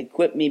has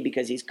equipped me,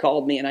 because He's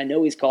called me, and I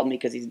know He's called me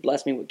because He's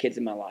blessed me with kids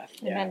in my life.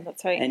 Amen.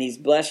 That's right. And He's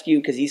blessed you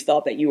because He's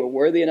thought that you were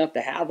worthy enough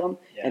to have them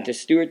and to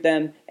steward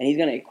them, and He's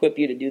going to equip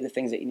you to do the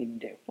things that you need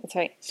to do. That's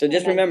right. So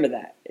just remember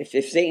that. If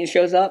Satan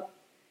shows up,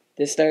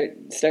 just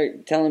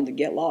start telling him to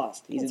get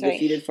lost. He's a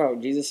defeated foe.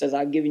 Jesus says,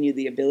 "I've given you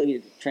the ability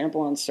to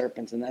trample on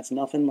serpents," and that's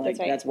nothing like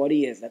that's what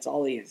He is. That's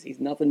all He is. He's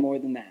nothing more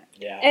than that.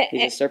 Yeah.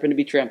 He's a serpent to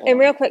be trampled on. And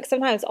real quick,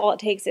 sometimes all it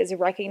takes is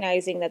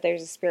recognizing that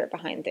there's a spirit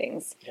behind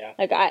things. Yeah.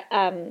 Like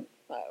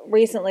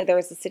recently there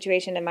was a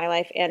situation in my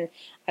life, and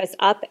I was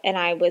up, and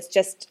I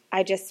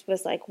just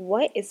was like,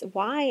 why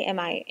am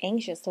I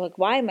anxious? So, like,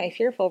 why am I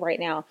fearful right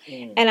now?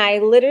 And I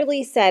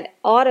literally said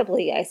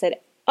audibly, I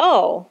said,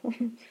 "Oh."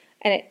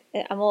 And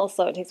I'm a little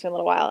slow. It takes me a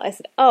little while. I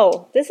said,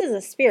 "Oh, this is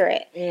a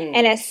spirit."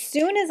 And as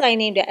soon as I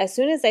named it, as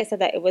soon as I said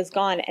that, it was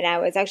gone. And I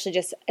was actually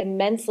just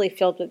immensely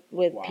filled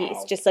with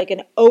peace, just like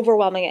an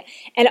overwhelming it.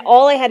 And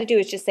all I had to do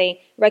is just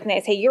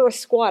recognize, "Hey, you're a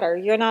squatter.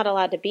 You're not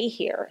allowed to be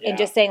here." And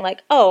just saying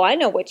like, "Oh, I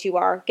know what you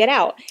are. Get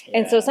out."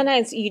 And so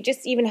sometimes you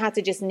just even have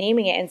to just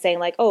naming it and saying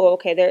like, "Oh,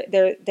 okay,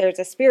 there's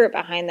a spirit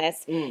behind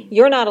this.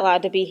 You're not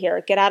allowed to be here.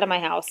 Get out of my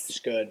house." It's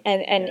good.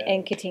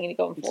 And continue to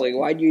go forward. It's like,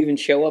 why'd you even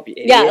show up? You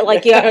idiot? Yeah,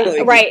 like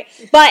right.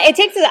 But it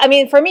takes. I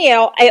mean, for me,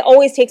 it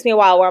always takes me a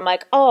while where I'm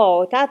like,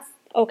 "Oh, that's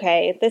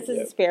okay. This is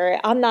a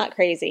spirit. I'm not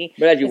crazy."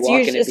 But as you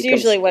walk in, it's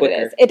usually what quicker.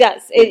 it is. It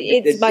does.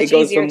 It's much it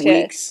goes easier from to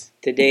weeks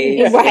to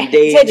days, right from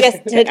days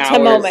to hours,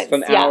 moments,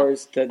 from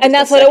hours to and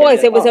that's what it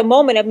was. It was a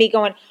moment of me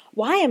going,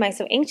 "Why am I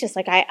so anxious?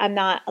 Like I'm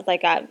not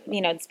like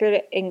the spirit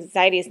of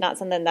anxiety is not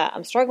something that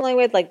I'm struggling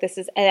with. Like this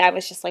is." And I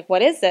was just like,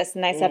 "What is this?"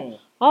 And I said,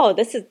 "Oh,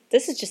 this is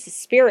just a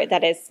spirit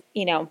that is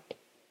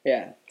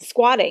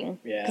squatting."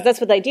 Because that's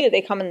what they do.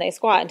 They come and they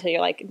squat until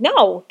you're like,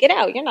 "No, get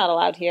out. You're not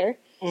allowed here."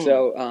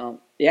 So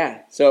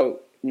so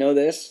know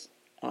this.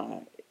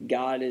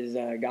 God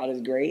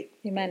is great.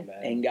 Amen.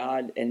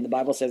 And the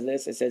Bible says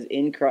this. It says,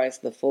 "In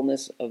Christ the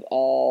fullness of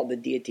all the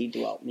deity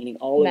dwelt," meaning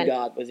all of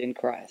God was in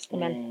Christ.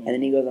 Amen. And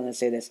then He goes on to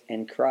say this,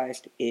 "And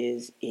Christ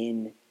is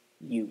in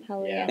you."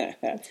 Hallelujah.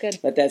 That's good.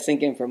 Let that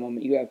sink in for a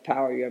moment. You have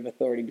power, you have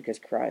authority because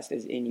Christ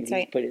is in you.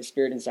 He's put His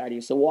Spirit inside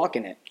you. So walk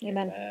in it.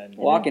 Amen.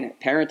 Walk in it.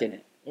 Parent in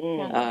it.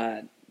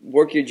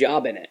 Work your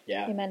job in it.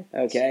 Yeah. Amen.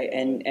 Okay?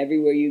 And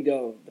everywhere you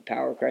go, the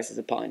power of Christ is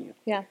upon you.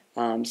 Yeah.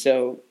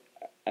 So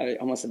I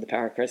almost said the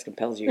power of Christ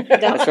compels you.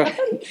 That's right.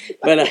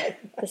 But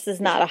this is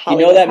not a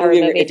Hollywood horror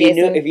movie. If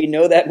you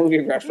know that movie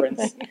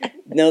reference,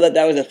 know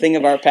that was a thing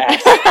of our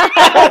past.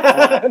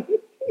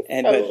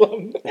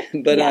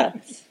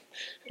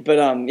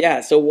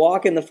 So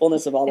walk in the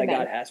fullness of all that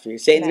God has for you.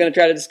 Satan's going to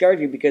try to discourage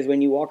you because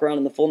when you walk around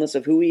in the fullness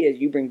of who He is,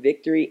 you bring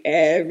victory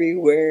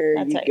everywhere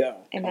you go.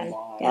 Amen.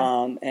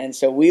 And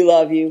so we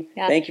love you.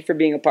 Yeah. Thank you for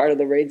being a part of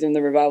the Raids in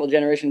the Revival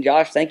Generation.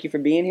 Josh, thank you for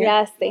being here.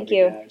 Yes, thank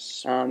you.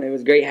 It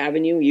was great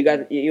having you.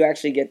 You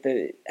actually get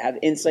to have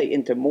insight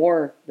into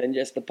more than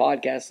just the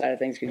podcast side of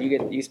things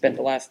because you spent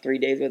the last 3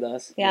 days with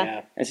us.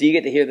 Yeah. And so you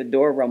get to hear the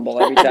door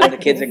rumble every time the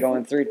kids are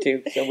going through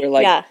too. So we're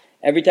like,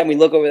 every time we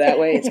look over that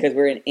way, it's because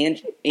we're in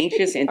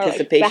anxious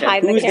anticipation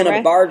of who's going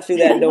to barge through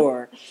that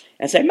door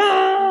and say,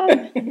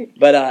 "Mom!"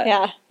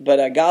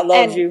 But God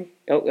loves you.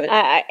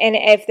 And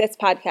if this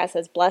podcast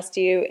has blessed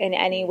you in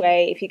any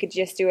way, if you could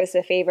just do us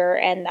a favor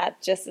and that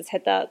just is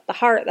hit the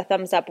heart, the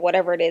thumbs up,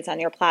 whatever it is on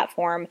your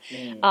platform,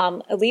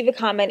 leave a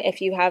comment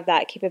if you have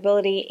that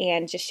capability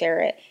and just share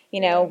it.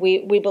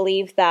 We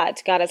believe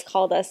that God has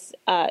called us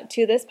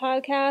to this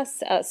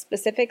podcast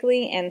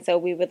specifically, and so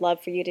we would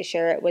love for you to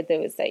share it with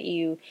those that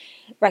you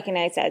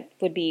recognize that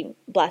would be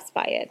blessed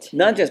by it.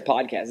 Not just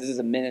podcasts. This is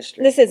a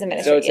ministry. This is a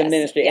ministry. So it's a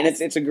ministry, and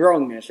it's a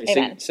growing ministry.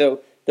 Amen.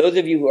 So those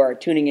of you who are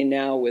tuning in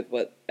now with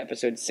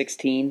episode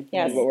 16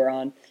 is what we're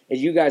on,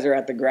 is you guys are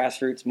at the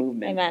grassroots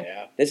movement. Amen.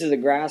 Yeah. This is a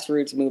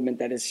grassroots movement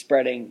that is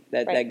spreading,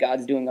 that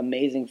God's doing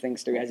amazing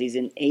things through as He's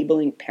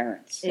enabling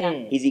parents. Yeah.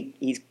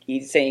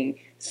 He's saying,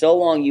 so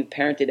long you've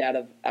parented out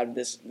of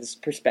this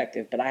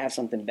perspective, but I have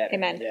something better.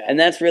 Amen. Yeah. And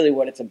that's really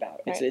what it's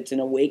about. Right. It's an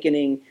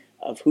awakening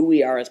of who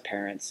we are as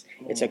parents.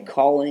 It's a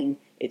calling.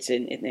 It's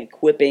an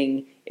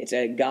equipping. It's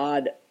a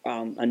God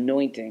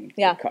anointing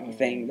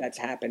thing that's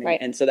happening. Right.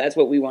 And so that's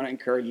what we want to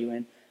encourage you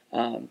in.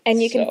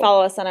 And you can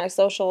follow us on our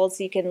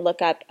socials. You can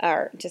look up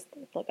our just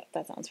look up.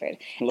 That sounds weird.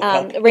 Look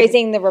up.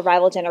 Raising the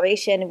Revival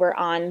Generation. We're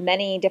on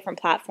many different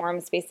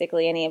platforms,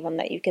 basically any of them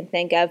that you can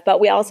think of. But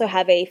we also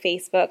have a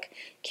Facebook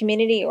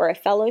community or a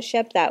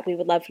fellowship that we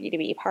would love for you to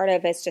be a part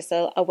of. It's just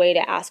a way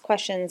to ask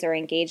questions or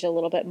engage a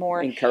little bit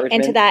more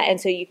into that. And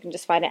so you can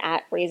just find it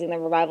at Raising the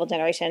Revival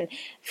Generation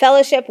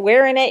Fellowship.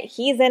 We're in it.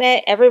 He's in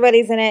it.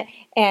 Everybody's in it.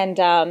 And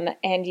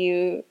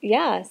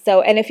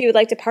if you would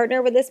like to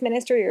partner with this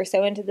ministry or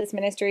so into this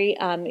ministry,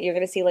 you're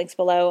going to see links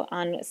below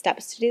on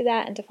steps to do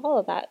that and to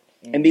follow that.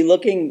 And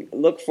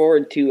look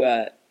forward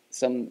to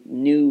some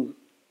new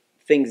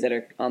things that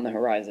are on the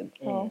horizon.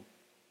 Oh.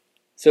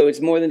 So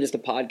it's more than just a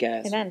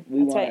podcast. Amen.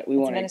 We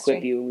want to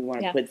equip you. We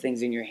want to put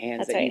things in your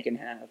hands that you can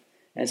have.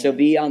 And so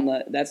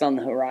that's on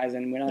the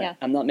horizon.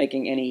 I'm not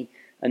making any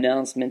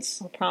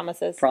announcements,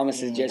 promises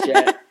just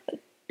yet.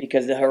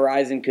 Because the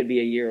horizon could be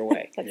a year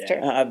away. That's true.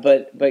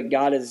 But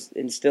God is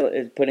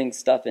birthing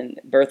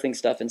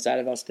stuff inside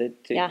of us to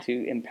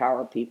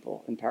empower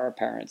people, empower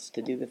parents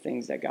to do the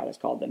things that God has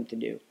called them to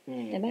do.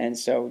 Amen. And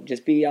so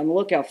just be on the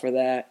lookout for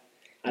that.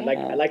 I'd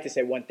like to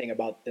say one thing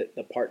about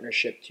the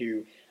partnership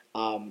too.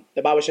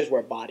 The Bible says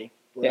we're a body,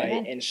 right?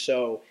 Amen. And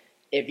so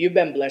if you've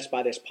been blessed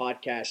by this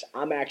podcast,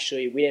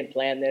 we didn't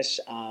plan this.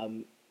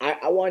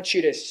 I want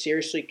you to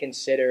seriously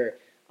consider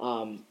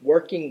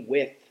working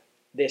with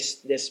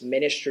this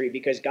ministry,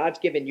 because God's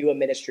given you a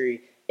ministry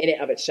in and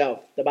of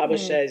itself. The Bible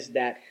says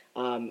that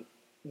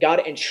God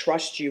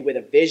entrusts you with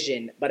a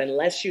vision, but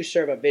unless you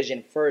serve a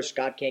vision first,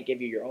 God can't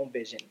give you your own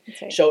vision.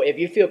 Right. So if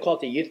you feel called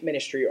to youth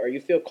ministry or you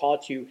feel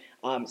called to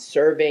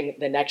serving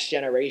the next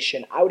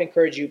generation, I would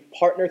encourage you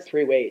partner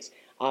 3 ways.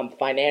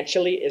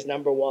 Financially is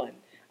number one.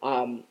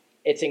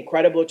 It's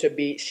incredible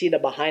to see the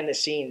behind the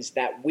scenes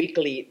that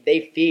weekly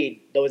they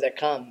feed those that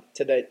come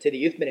to the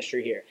youth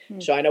ministry here.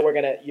 So I know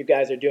you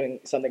guys are doing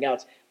something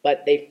else,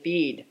 but they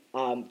feed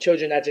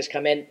children that just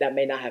come in that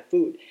may not have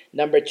food.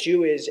 Number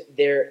 2 is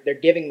they're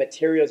giving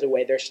materials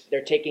away.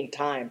 They're taking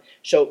time.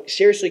 So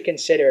seriously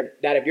consider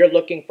that if you're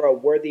looking for a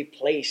worthy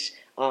place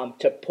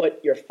to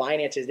put your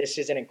finances, this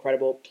is an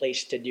incredible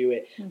place to do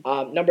it.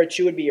 Number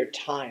 2 would be your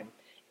time.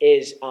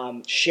 Is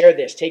share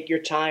this. Take your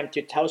time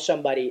to tell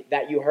somebody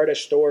that you heard a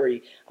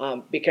story,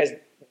 because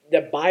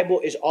the Bible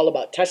is all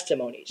about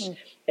testimonies.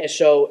 And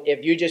so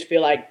if you just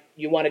feel like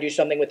you want to do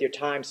something with your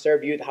time,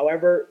 serve youth,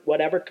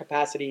 whatever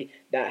capacity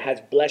that has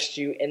blessed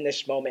you in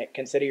this moment,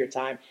 consider your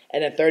time.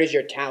 And then 3rd is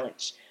your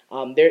talents.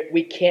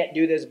 We can't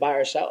do this by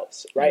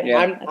ourselves, right? Yeah.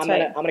 I'm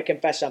gonna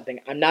confess something.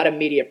 I'm not a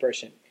media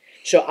person,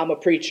 so I'm a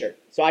preacher.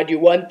 So I do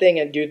one thing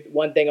and do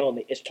one thing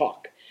only, is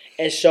talk.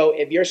 And so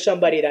if you're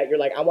somebody that you're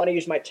like, I want to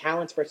use my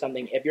talents for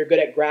something, if you're good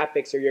at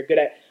graphics or you're good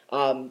at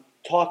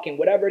talking,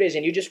 whatever it is,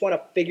 and you just want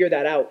to figure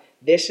that out,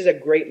 this is a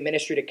great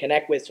ministry to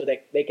connect with so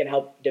that they can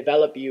help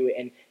develop you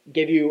and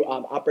give you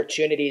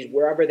opportunities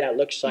wherever that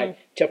looks like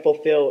to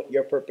fulfill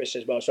your purpose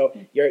as well. So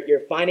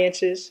your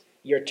finances,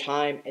 your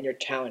time, and your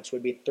talents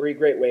would be 3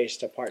 great ways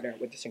to partner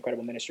with this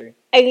incredible ministry.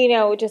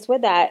 And just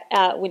with that,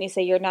 when you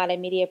say you're not a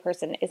media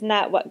person, isn't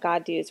that what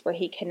God does, where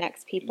He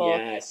connects people,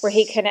 Yes. where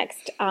He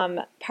connects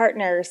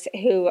partners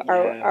who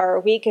are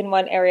weak in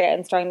one area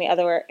and strong in the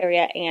other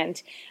area,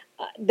 and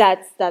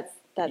that's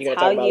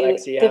how you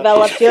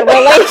developed your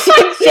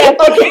relationship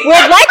with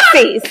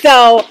Lexi.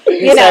 So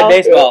Inside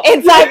baseball.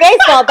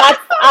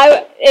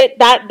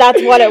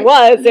 That's what it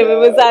was. It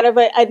was out of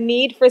a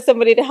need for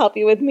somebody to help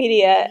you with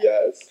media.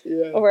 Yes.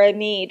 Yeah. Or a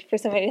need for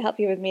somebody to help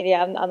you with media.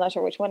 I'm not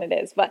sure which one it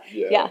is, but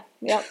yeah.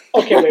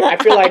 Okay, wait. I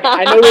feel like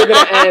I know we're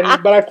gonna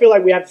end, but I feel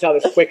like we have to tell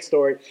this quick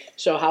story.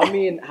 So how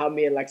me and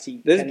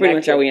Lexi. This is pretty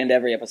much how we end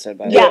every episode,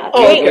 by the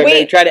way. Yeah.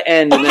 We try to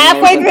end. And then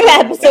halfway through the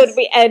episode,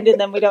 we end, and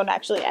then we don't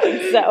actually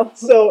end.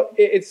 So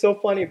it's so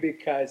funny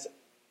because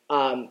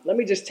let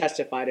me just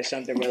testify to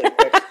something really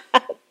quick.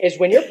 Is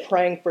when you're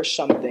praying for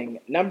something,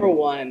 number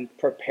 1,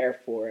 prepare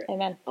for it.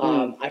 Amen.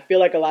 I feel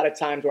like a lot of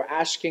times we're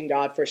asking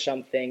God for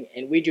something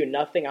and we do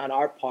nothing on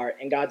our part,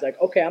 and God's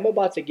like, okay, I'm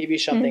about to give you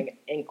something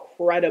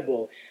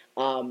incredible.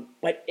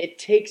 But it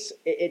takes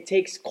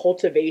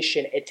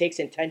cultivation, it takes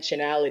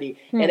intentionality,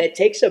 and it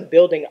takes a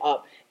building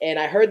up. And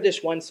I heard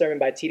this one sermon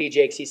by T.D.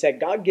 Jakes. He said,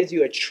 God gives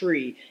you a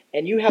tree,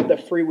 and you have the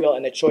free will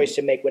and the choice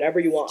to make whatever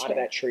you want out of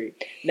that tree.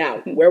 Now,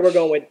 where we're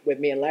going with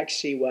me and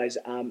Lexi was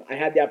I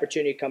had the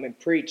opportunity to come and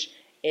preach.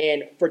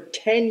 And for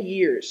 10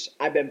 years,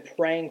 I've been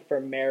praying for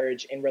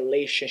marriage and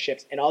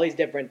relationships and all these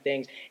different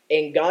things.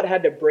 And God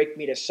had to break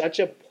me to such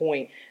a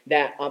point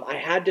that I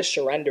had to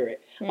surrender it.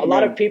 A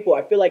lot of people,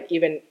 I feel like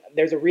even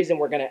there's a reason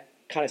we're going to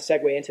kind of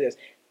segue into this.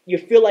 You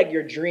feel like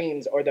your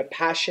dreams or the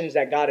passions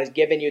that God has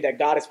given you, that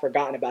God has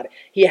forgotten about it.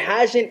 He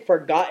hasn't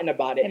forgotten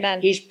about it.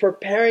 Amen. He's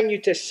preparing you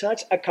to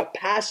such a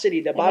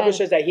capacity. The Bible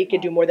says that He can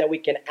do more than we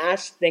can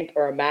ask, think,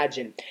 or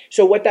imagine.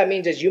 So what that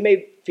means is you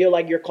may feel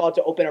like you're called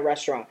to open a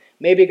restaurant.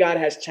 Maybe God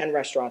has 10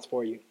 restaurants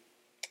for you.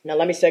 Now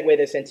let me segue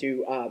this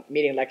into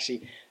meeting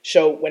Lexi.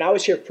 So when I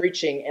was here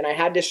preaching and I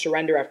had to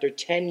surrender after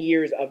 10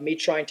 years of me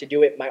trying to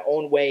do it my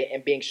own way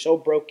and being so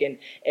broken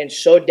and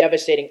so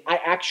devastating, I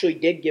actually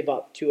did give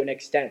up to an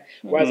extent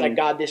where I was like,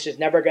 God, this is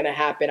never going to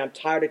happen. I'm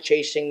tired of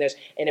chasing this.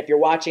 And if you're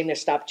watching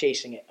this, stop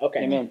chasing it.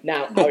 Okay. Amen.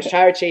 Now, I was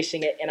tired of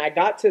chasing it, and I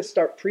got to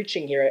start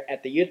preaching here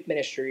at the youth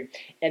ministry.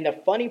 And the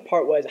funny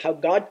part was how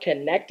God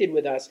connected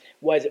with us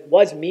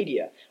was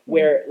media,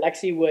 where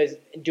Lexi was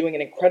doing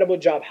an incredible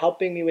job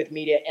helping me with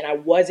media, and I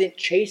wasn't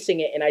chasing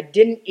it, and I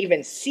didn't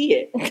even see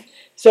it.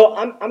 So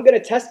I'm going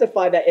to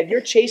testify that if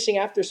you're chasing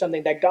after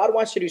something, that God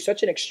wants to do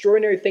such an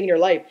extraordinary thing in your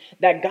life,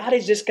 that God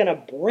is just going to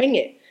bring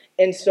it.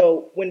 And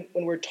so when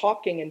we're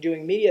talking and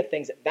doing media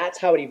things, that's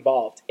how it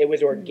evolved. It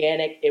was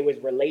organic, it was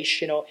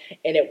relational,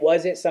 and it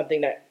wasn't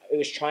something that it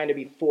was trying to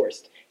be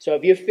forced. So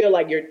if you feel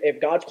like if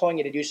God's calling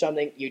you to do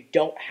something, you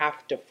don't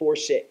have to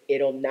force it.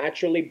 It'll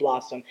naturally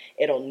blossom.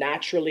 It'll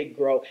naturally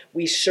grow.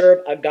 We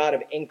serve a God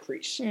of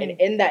increase. And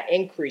in that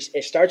increase,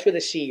 it starts with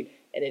a seed,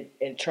 and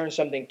it turns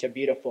something to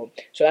beautiful.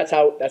 So that's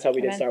how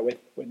we did start with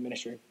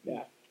ministry.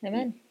 Yeah.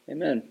 Amen.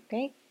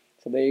 Great.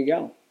 So there you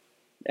go.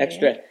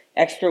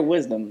 Extra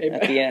wisdom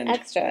at the end.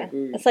 Extra.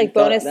 It's like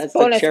bonus. That's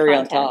bonus the cherry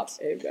content. on top.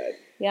 Amen.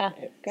 Yeah.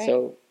 Great.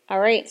 So all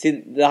right. see,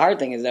 the hard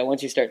thing is that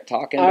once you start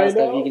talking about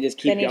stuff, you can just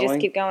keep going. Then you just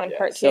keep going.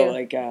 Part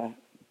 2. So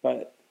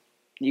but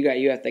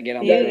you have to get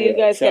on the road. You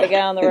guys got to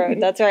get on the road.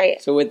 That's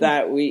right. So with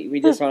that, we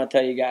just want to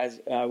tell you guys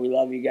we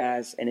love you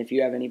guys, and if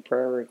you have any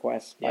prayer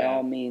requests, by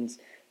all means,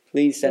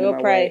 please send them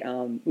our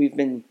way. We've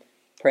been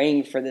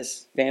praying for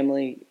this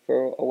family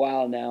for a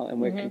while now, and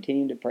we're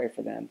continuing to pray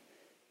for them,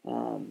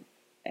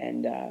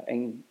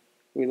 and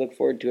we look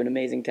forward to an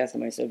amazing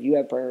testimony. So if you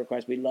have prayer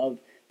requests, we'd love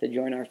to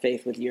join our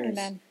faith with yours.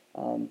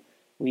 Amen.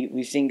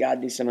 We've seen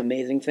God do some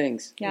amazing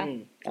things. Yeah,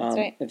 that's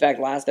right. In fact,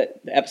 the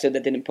episode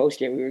that didn't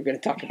post yet, we were going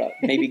to talk about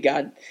maybe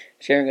God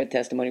sharing a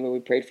testimony where we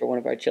prayed for one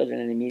of our children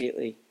and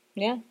immediately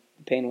the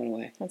pain went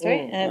away. That's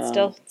right, and it's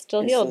still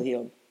healed. Still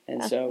healed.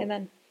 And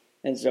amen.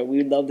 And so we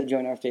would love to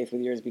join our faith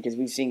with yours because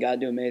we've seen God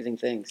do amazing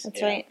things.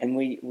 That's right. And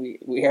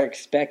we are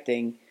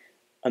expecting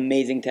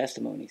amazing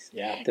testimonies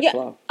to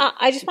flow.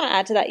 I just want to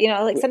add to that.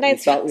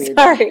 Sometimes,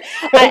 sorry,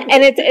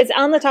 and it's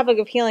on the topic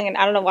of healing, and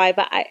I don't know why,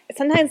 but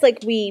sometimes I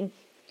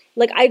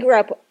grew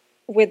up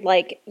with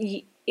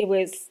it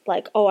was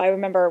like, oh, I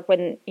remember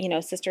when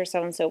sister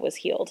so and so was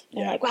healed,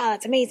 and wow,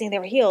 that's amazing, they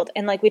were healed,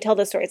 and we tell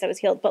those stories that was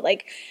healed, but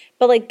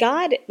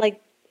God,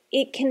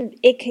 you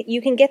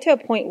can get to a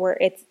point where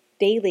it's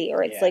daily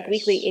or it's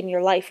weekly in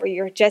your life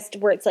where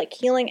where it's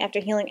healing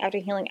after healing after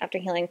healing after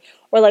healing,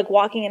 or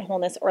walking in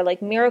wholeness, or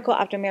miracle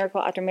after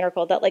miracle after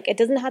miracle, that it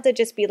doesn't have to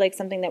just be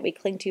something that we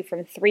cling to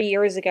from 3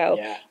 years ago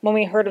when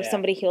we heard of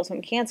somebody healed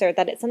from cancer,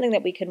 that it's something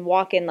that we can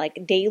walk in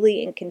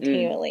daily and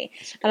continually.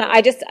 And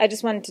I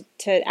just wanted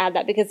to add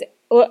that because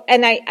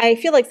and I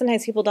feel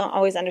sometimes people don't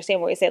always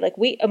understand what we say.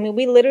 We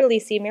literally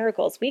see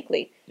miracles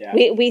weekly. Yeah.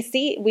 We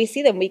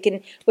see them. We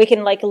can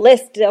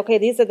list, okay,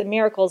 these are the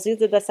miracles,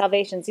 these are the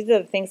salvations, these are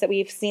the things that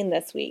we've seen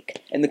this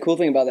week. And the cool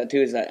thing about that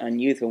too is that on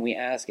youth, when we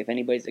ask if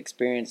anybody's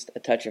experienced a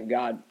touch of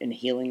God in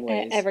healing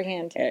ways, every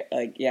hand,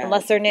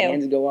 unless they're new,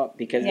 hands go up,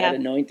 because that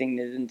anointing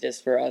isn't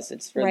just for us;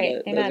 it's for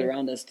those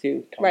around us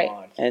too. Come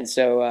on. And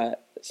so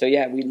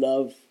we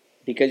love.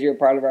 Because you're a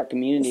part of our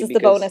community. This is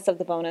the bonus of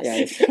the bonus.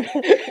 Yeah,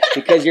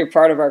 because you're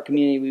part of our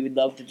community, we would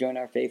love to join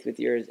our faith with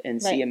yours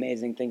and see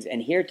amazing things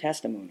and hear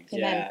testimonies.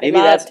 Yeah. Maybe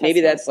that's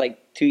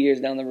 2 years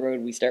down the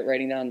road. We start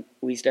writing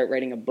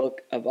a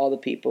book of all the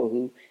people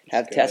who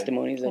have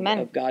testimonies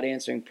of God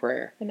answering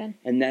prayer. Amen.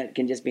 And that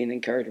can just be an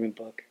encouragement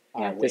book.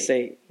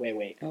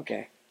 Wait.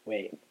 Okay.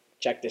 Wait.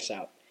 Check this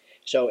out.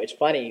 So it's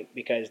funny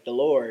because the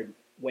Lord,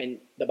 when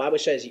the Bible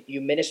says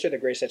you minister the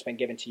grace that's been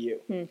given to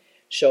you.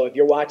 So if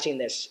you're watching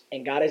this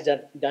and God has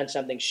done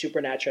something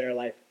supernatural in your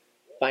life,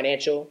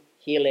 financial,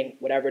 healing,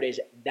 whatever it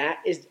is, that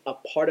is a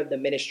part of the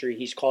ministry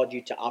He's called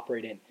you to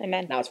operate in.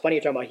 Amen. Now, it's funny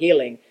you're talking about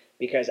healing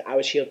because I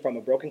was healed from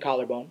a broken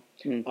collarbone,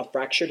 a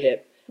fractured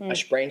hip, a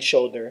sprained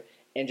shoulder,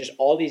 and just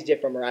all these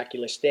different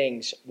miraculous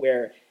things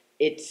where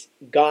it's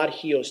God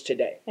heals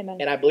today. Amen.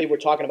 And I believe we're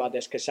talking about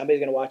this because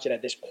somebody's going to watch it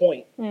at this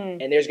point,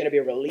 and there's going to be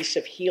a release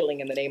of healing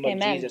in the name of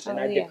Jesus.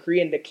 And I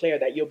decree and declare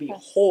that you'll be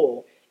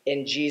whole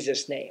in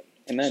Jesus' name.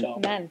 Amen.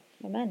 So,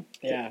 Amen.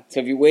 Yeah. So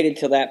if you waited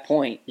till that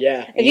point,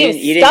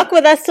 if you stuck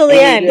with us till the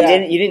end,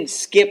 you didn't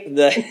skip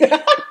the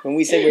when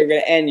we said we were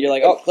going to end. You're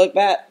like, oh, click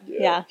that.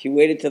 Yeah. If you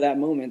waited till that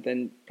moment,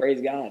 then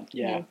praise God.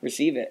 Yeah.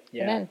 Receive it.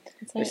 Yeah. Amen.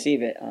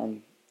 Receive it.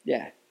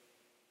 Yeah.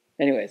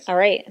 Anyways. All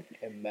right.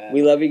 Amen.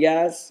 We love you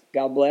guys.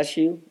 God bless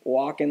you.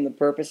 Walk in the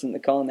purpose and the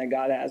calling that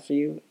God has for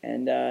you.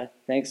 And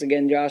thanks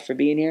again, Josh, for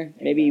being here. Amen.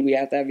 Maybe we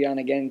have to have you on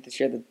again to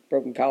share the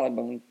broken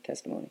collarbone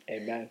testimony.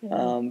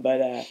 Amen.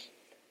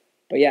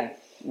 But yeah,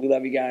 we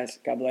love you guys.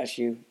 God bless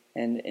you.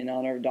 And in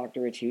honor of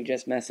Dr. Rich, who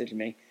just messaged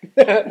me.